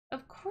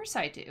 Of course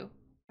I do.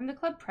 I'm the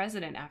club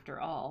president after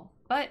all.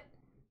 But,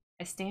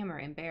 I stammer,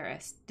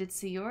 embarrassed. Did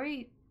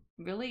Sayori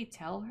really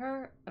tell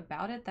her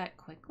about it that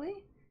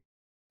quickly?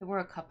 That we're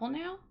a couple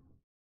now?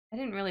 I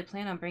didn't really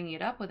plan on bringing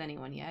it up with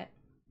anyone yet.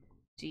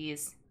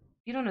 Geez,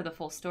 you don't know the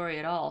full story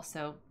at all,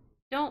 so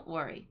don't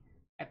worry.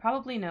 I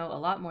probably know a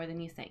lot more than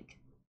you think.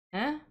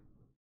 Huh?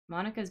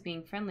 Monica's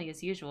being friendly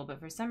as usual, but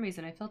for some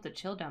reason I felt a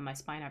chill down my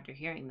spine after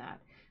hearing that.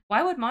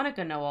 Why would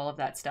Monica know all of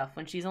that stuff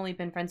when she's only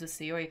been friends with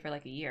Sayori for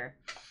like a year?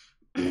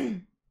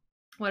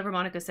 Whatever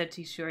Monica said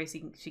to Sayori,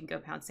 she can go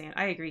pound sand.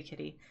 I agree,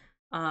 Kitty.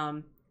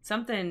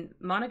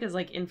 Monica's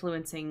like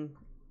influencing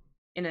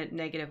in a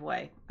negative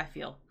way, I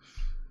feel.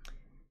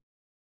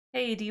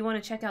 Hey, do you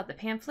want to check out the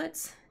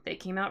pamphlets? They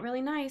came out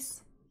really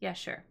nice. Yeah,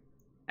 sure.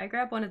 I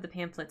grabbed one of the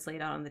pamphlets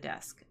laid out on the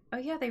desk. Oh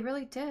yeah, they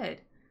really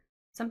did.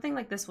 Something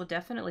like this will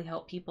definitely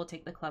help people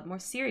take the club more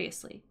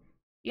seriously.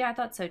 Yeah, I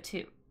thought so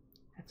too.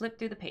 I flipped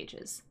through the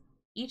pages.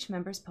 Each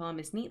member's poem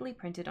is neatly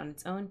printed on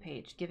its own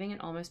page, giving an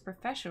almost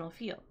professional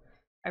feel.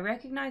 I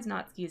recognize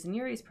Natsuki's and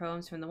Yuri's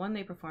poems from the one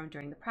they performed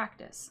during the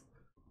practice.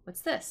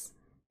 What's this?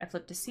 I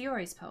flipped to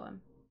Sayori's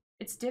poem.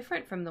 It's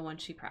different from the one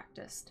she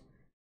practiced.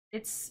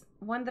 It's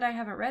one that I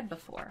haven't read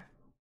before.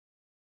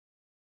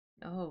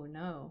 Oh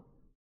no.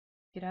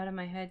 Get out of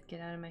my head, get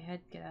out of my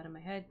head, get out of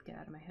my head, get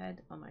out of my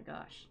head. Oh my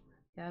gosh.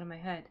 Get out of my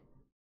head.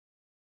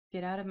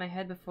 Get out of my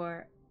head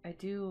before I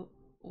do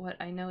what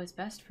I know is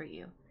best for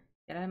you.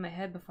 Get out of my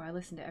head before I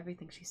listen to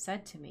everything she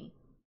said to me.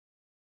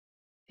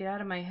 Get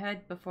out of my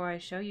head before I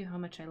show you how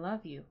much I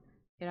love you.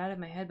 Get out of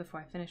my head before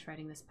I finish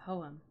writing this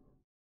poem.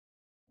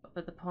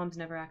 But the poem's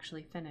never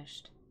actually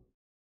finished.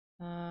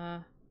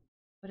 What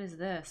is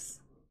this?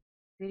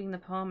 Reading the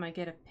poem, I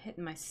get a pit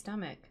in my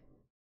stomach.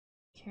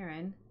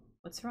 Karen,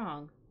 what's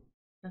wrong?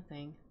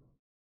 Nothing.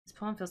 This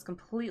poem feels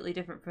completely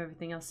different from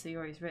everything else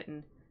Sayori's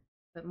written.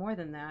 But more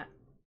than that,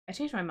 I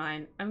changed my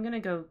mind. I'm gonna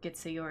go get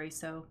Sayori,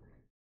 so...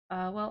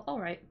 well,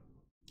 alright.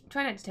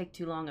 Try not to take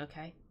too long,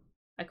 okay?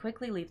 I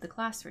quickly leave the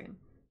classroom.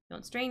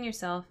 Don't strain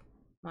yourself.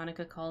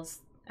 Monica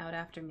calls out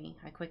after me.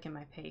 I quicken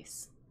my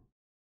pace.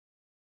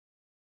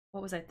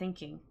 What was I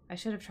thinking? I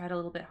should have tried a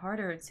little bit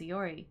harder at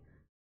Sayori.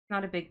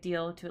 Not a big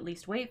deal to at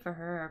least wait for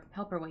her or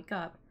help her wake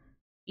up.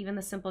 Even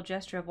the simple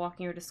gesture of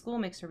walking her to school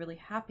makes her really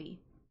happy.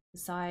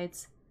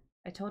 Besides,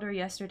 I told her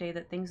yesterday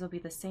that things will be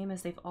the same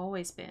as they've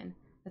always been.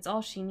 That's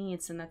all she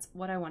needs, and that's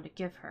what I want to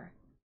give her.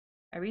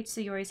 I reach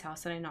Sayori's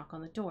house and I knock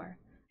on the door.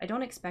 I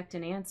don't expect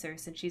an answer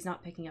since she's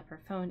not picking up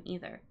her phone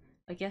either.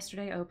 Like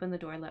yesterday, I opened the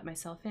door and let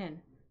myself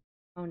in.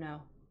 Oh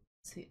no.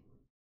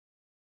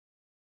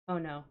 Oh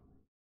no.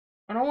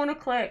 I don't want to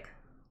click.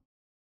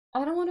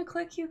 I don't want to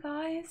click, you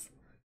guys.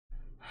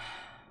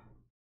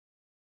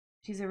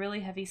 She's a really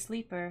heavy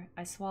sleeper.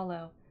 I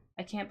swallow.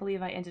 I can't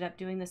believe I ended up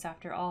doing this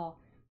after all.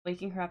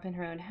 Waking her up in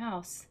her own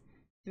house.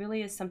 It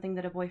really is something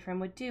that a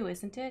boyfriend would do,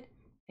 isn't it?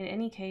 In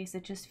any case,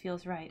 it just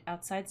feels right.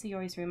 Outside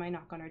Sayori's room, I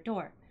knock on her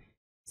door.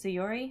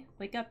 Sayori,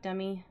 wake up,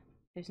 dummy.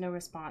 There's no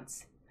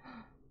response.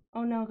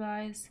 Oh no,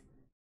 guys.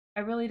 I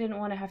really didn't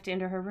want to have to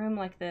enter her room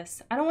like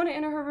this. I don't want to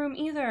enter her room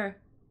either.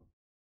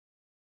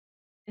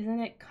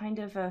 Isn't it kind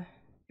of a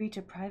breach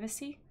of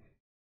privacy?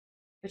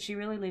 But she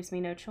really leaves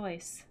me no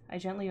choice. I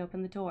gently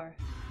open the door.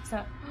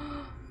 So...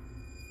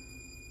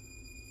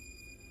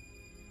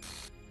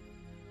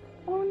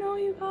 Oh no,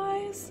 you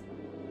guys.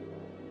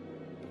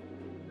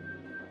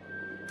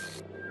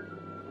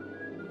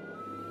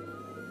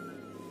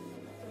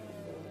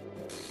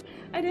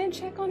 I didn't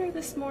check on her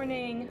this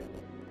morning.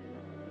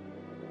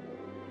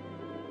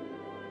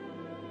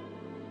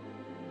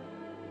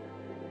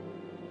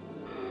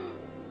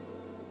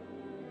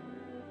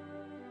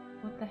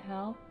 What the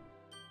hell?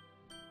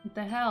 What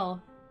the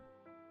hell?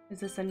 Is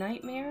this a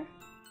nightmare?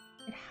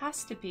 It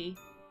has to be.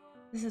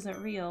 This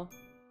isn't real.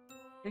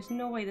 There's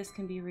no way this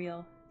can be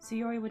real.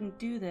 Sayori wouldn't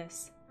do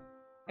this.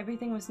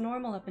 Everything was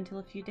normal up until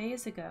a few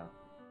days ago.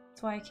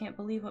 That's why I can't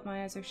believe what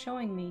my eyes are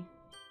showing me.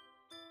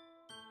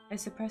 I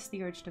suppressed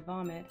the urge to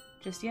vomit.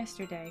 Just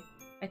yesterday,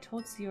 I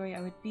told Sayori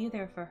I would be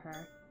there for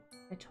her.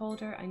 I told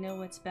her I know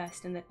what's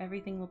best and that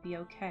everything will be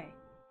okay.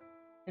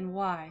 And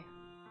why?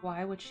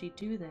 Why would she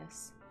do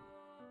this?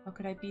 How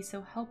could I be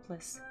so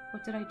helpless?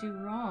 What did I do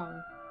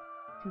wrong?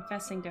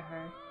 Confessing to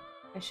her.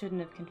 I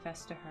shouldn't have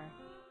confessed to her.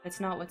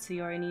 That's not what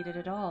Sayori needed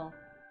at all.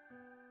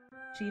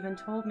 She even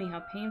told me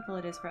how painful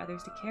it is for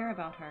others to care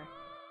about her.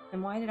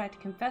 Then why did I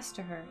confess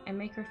to her and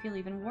make her feel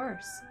even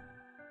worse?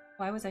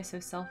 Why was I so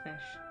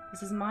selfish?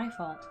 This is my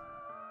fault.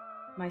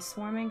 My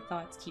swarming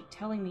thoughts keep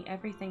telling me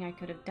everything I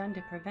could have done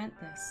to prevent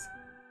this.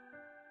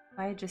 If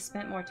I had just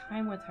spent more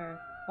time with her,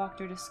 walked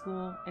her to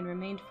school, and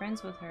remained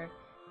friends with her,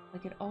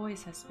 like it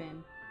always has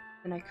been,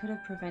 then I could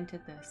have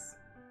prevented this.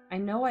 I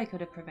know I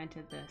could have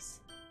prevented this.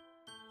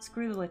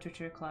 Screw the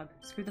literature club.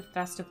 Screw the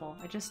festival.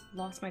 I just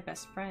lost my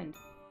best friend.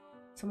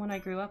 someone I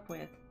grew up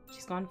with.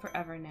 She's gone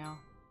forever now.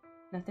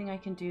 Nothing I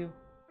can do to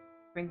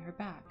bring her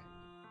back.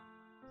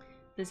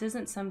 This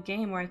isn't some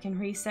game where I can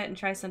reset and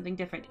try something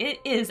different. It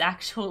is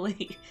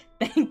actually,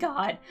 thank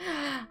God.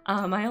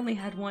 I only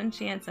had one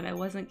chance and I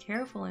wasn't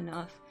careful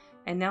enough,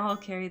 and now I'll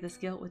carry this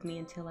guilt with me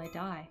until I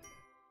die.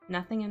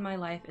 Nothing in my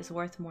life is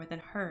worth more than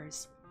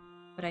hers,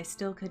 but I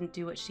still couldn't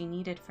do what she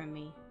needed from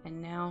me,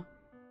 and now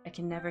I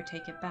can never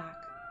take it back.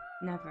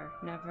 Never,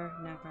 never,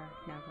 never,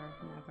 never,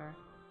 never.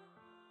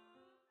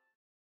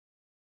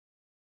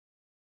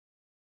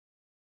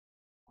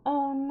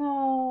 Oh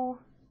no.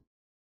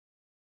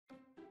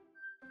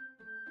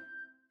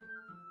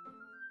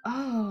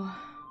 Oh.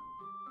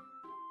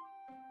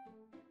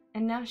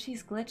 And now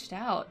she's glitched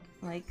out.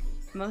 Like,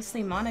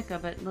 mostly Monica,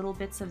 but little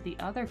bits of the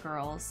other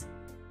girls.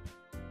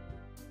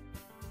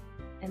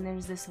 And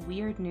there's this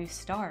weird new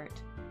start.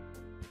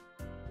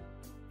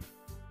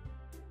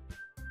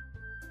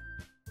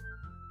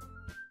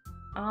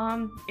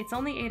 It's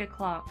only 8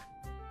 o'clock.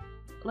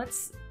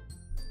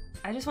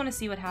 I just want to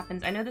see what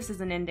happens. I know this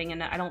is an ending,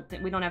 and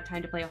we don't have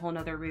time to play a whole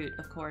nother route,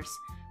 of course.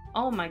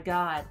 Oh my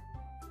god.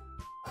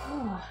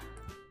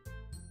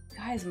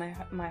 Guys,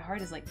 my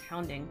heart is like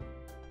pounding.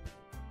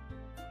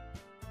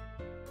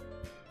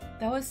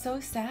 That was so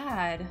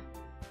sad.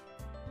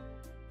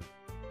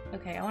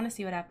 Okay, I want to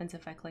see what happens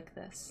if I click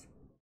this.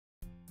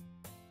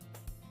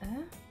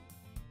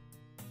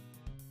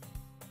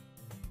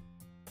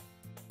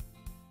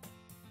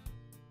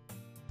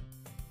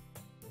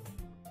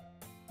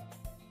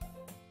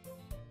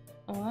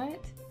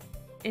 What?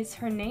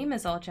 Her name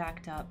is all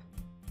jacked up.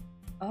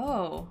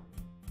 Oh.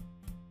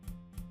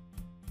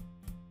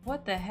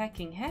 What the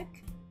hecking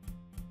heck?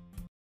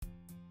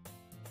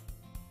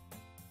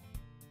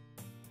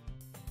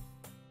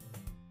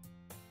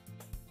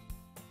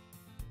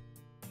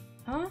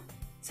 Huh?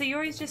 So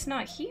Yuri's just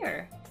not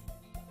here.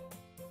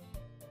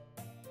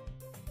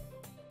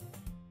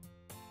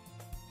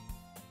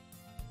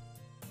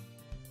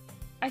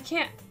 I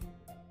can't...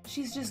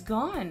 She's just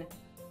gone.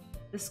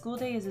 The school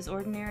day is as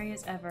ordinary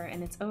as ever,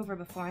 and it's over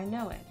before I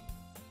know it.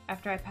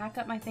 After I pack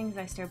up my things,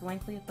 I stare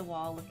blankly at the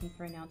wall, looking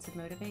for an ounce of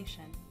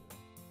motivation.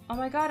 Oh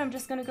my god, I'm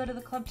just gonna go to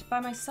the club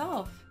by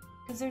myself,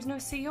 because there's no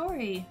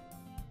Sayori.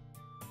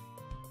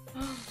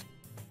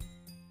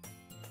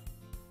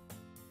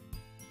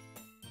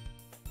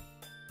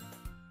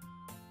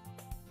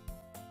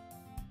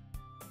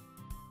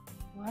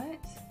 What?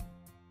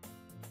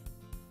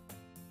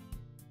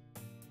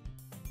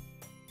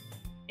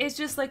 It's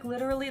just like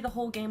literally the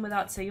whole game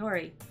without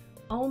Sayori.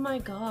 Oh my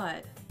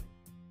god.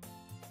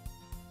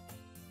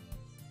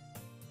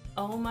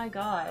 Oh my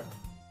god.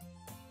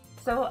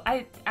 So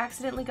I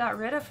accidentally got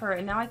rid of her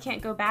and now I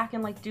can't go back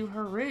and like do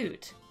her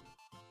route.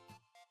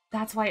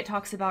 That's why it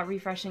talks about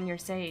refreshing your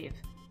save.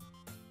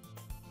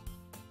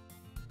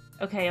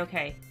 Okay,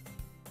 okay.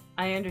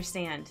 I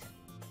understand.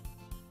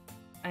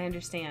 I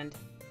understand.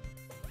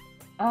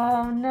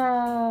 Oh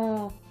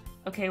no.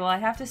 Okay, well I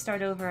have to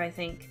start over, I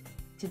think,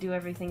 to do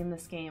everything in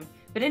this game.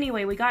 But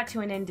anyway, we got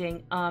to an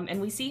ending, and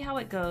we see how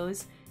it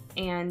goes,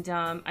 and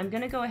I'm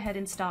gonna go ahead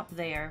and stop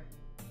there.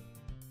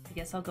 I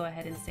guess I'll go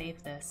ahead and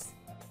save this.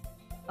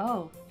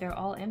 Oh, they're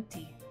all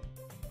empty.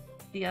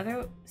 The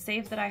other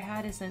save that I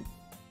had isn't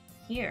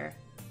here.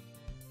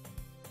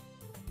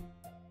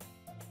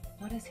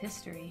 What is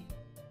history?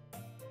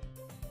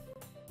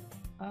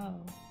 Oh.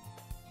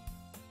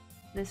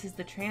 This is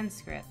the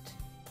transcript.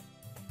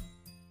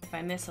 If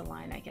I miss a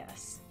line, I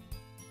guess.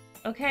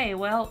 Okay,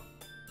 well,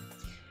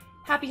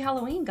 happy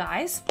Halloween,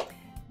 guys.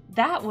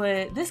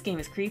 This game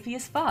is creepy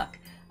as fuck.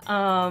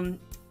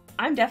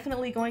 I'm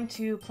definitely going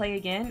to play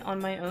again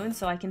on my own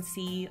so I can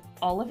see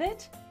all of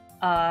it,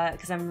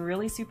 because I'm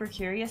really super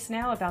curious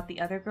now about the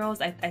other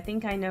girls. I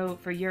think I know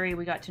for Yuri,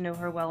 we got to know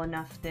her well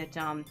enough that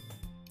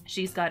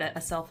she's got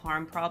a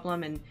self-harm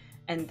problem,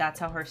 and that's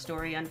how her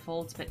story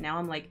unfolds. But now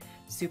I'm like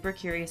super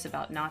curious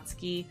about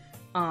Natsuki,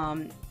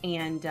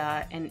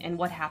 and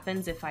what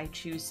happens if I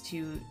choose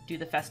to do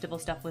the festival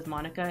stuff with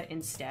Monica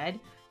instead,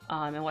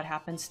 and what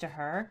happens to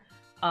her.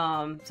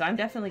 So I'm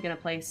definitely going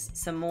to play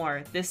some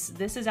more. This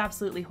is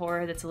absolutely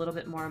horror that's a little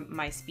bit more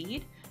my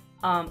speed,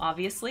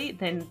 obviously,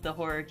 than the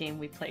horror game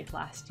we played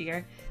last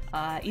year.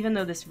 Even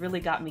though this really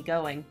got me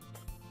going,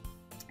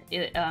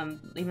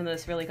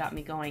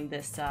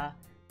 this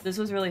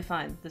was really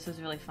fun. This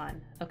was really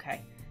fun.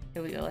 Okay,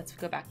 here we go. Let's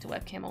go back to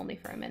webcam only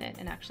for a minute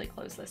and actually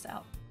close this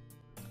out.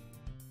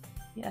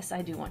 Yes,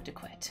 I do want to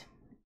quit.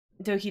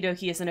 Doki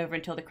Doki isn't over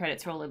until the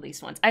credits roll at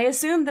least once. I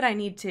assume that I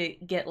need to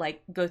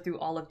go through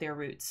all of their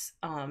routes,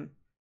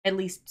 at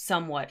least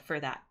somewhat,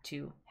 for that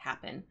to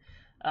happen.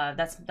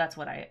 That's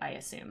what I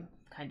assume,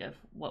 kind of,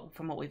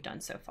 from what we've done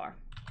so far.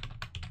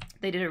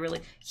 They did a really,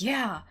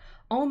 yeah.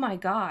 Oh my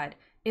god,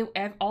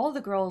 all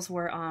the girls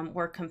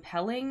were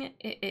compelling,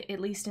 at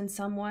least in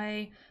some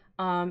way.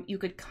 You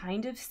could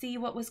kind of see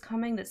what was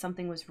coming, that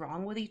something was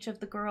wrong with each of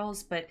the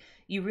girls, but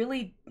you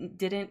really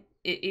didn't.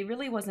 It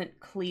really wasn't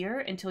clear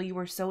until you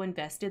were so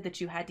invested that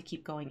you had to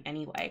keep going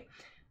anyway.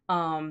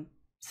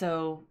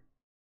 So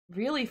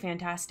really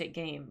fantastic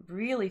game.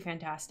 Really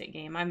fantastic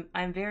game.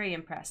 I'm very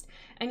impressed.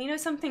 And you know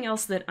something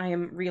else that I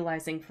am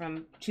realizing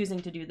from choosing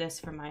to do this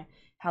for my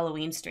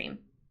Halloween stream?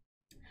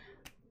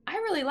 I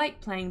really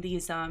like playing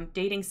these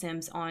dating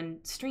sims on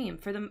stream.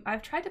 For them,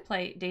 I've tried to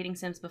play dating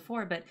sims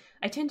before, but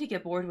I tend to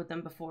get bored with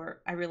them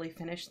before I really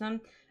finish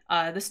them.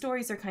 The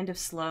stories are kind of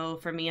slow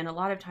for me, and a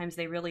lot of times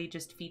they really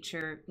just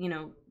feature, you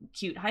know,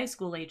 cute high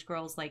school age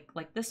girls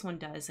like this one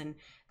does, and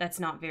that's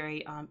not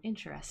very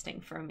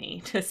interesting for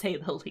me, to say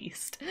the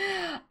least.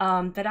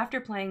 But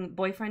after playing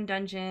Boyfriend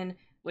Dungeon,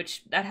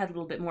 which that had a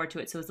little bit more to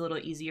it, so it was a little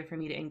easier for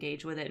me to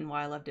engage with it, and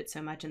why I loved it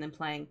so much, and then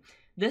playing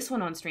this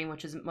one on stream,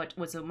 which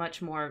was a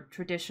much more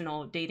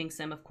traditional dating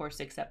sim, of course,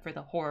 except for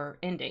the horror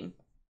ending.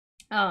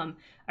 I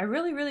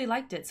really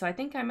liked it, so I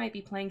think I might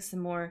be playing some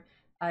more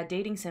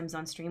dating sims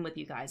on stream with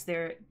you guys.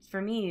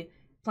 For me,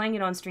 playing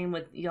it on stream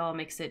with y'all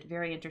makes it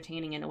very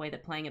entertaining in a way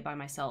that playing it by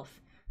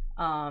myself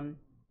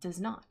does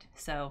not.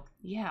 So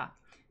yeah.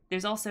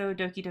 There's also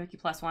Doki Doki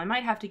Plus. Well, I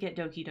might have to get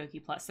Doki Doki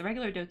Plus. The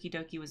regular Doki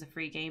Doki was a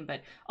free game,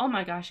 but oh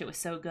my gosh, it was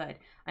so good.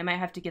 I might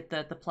have to get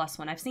the plus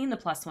one. I've seen the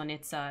plus one.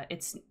 It's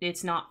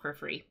not for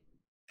free.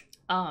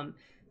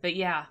 But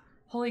yeah,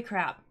 holy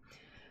crap.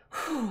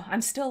 Whew,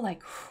 I'm still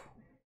like, whew.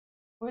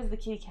 Where's the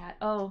kitty cat?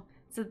 Oh,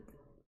 so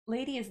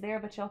Lady is there,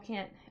 but y'all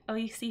can't. Oh,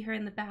 you see her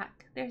in the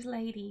back. There's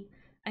Lady.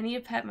 I need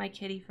to pet my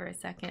kitty for a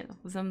second,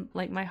 because I'm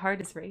like, my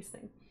heart is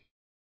racing.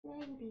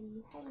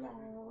 Lady,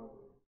 hello.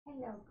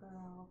 Hello,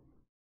 girl.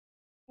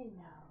 Hello.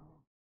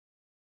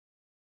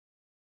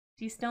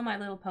 She's still my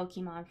little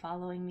Pokemon,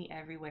 following me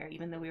everywhere,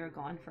 even though we were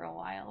gone for a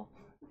while.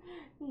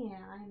 Yeah,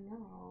 I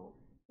know.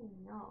 I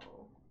know.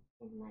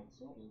 It's my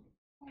kitty.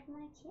 It's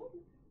my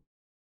kitty.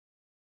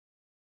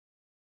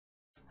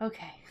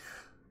 Okay.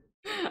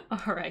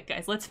 Alright,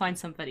 guys, let's find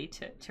somebody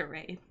to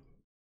raid.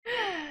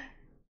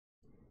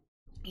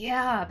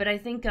 Yeah, but I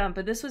think,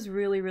 but this was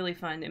really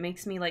fun. It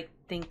makes me, like,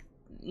 think,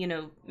 you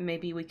know,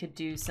 maybe we could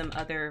do some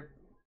other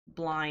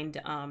blind,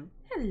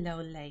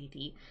 hello,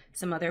 Lady.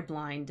 Some other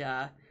blind,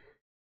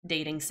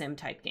 dating sim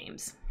type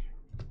games.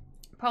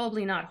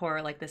 Probably not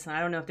horror like this one. I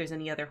don't know if there's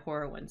any other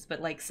horror ones,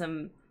 but like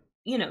some,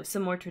 you know,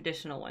 some more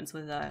traditional ones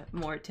with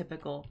more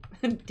typical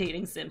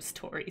dating sim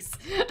stories.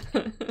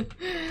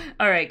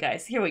 All right,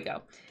 guys, here we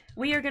go.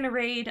 We are going to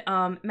raid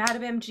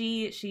Madam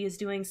MG. She is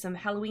doing some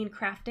Halloween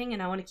crafting,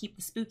 and I want to keep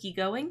the spooky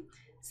going.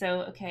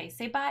 So, okay,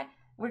 say bye.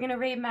 We're going to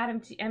raid Madam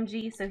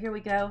MG, so here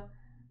we go.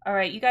 All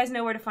right, you guys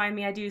know where to find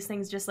me. I do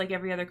things just like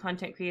every other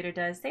content creator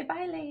does. Say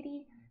bye,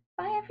 Lady.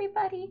 Bye,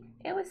 everybody.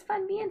 It was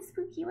fun being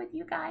spooky with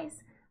you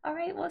guys. All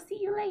right, we'll see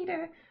you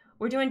later.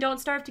 We're doing Don't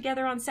Starve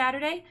Together on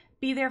Saturday.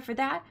 Be there for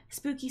that.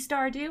 Spooky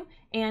Stardew.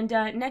 And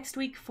next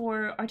week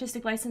for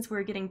Artistic License,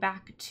 we're getting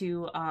back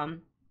to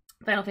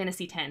Final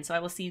Fantasy X. So I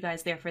will see you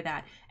guys there for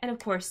that. And of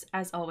course,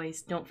 as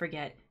always, don't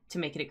forget to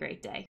make it a great day.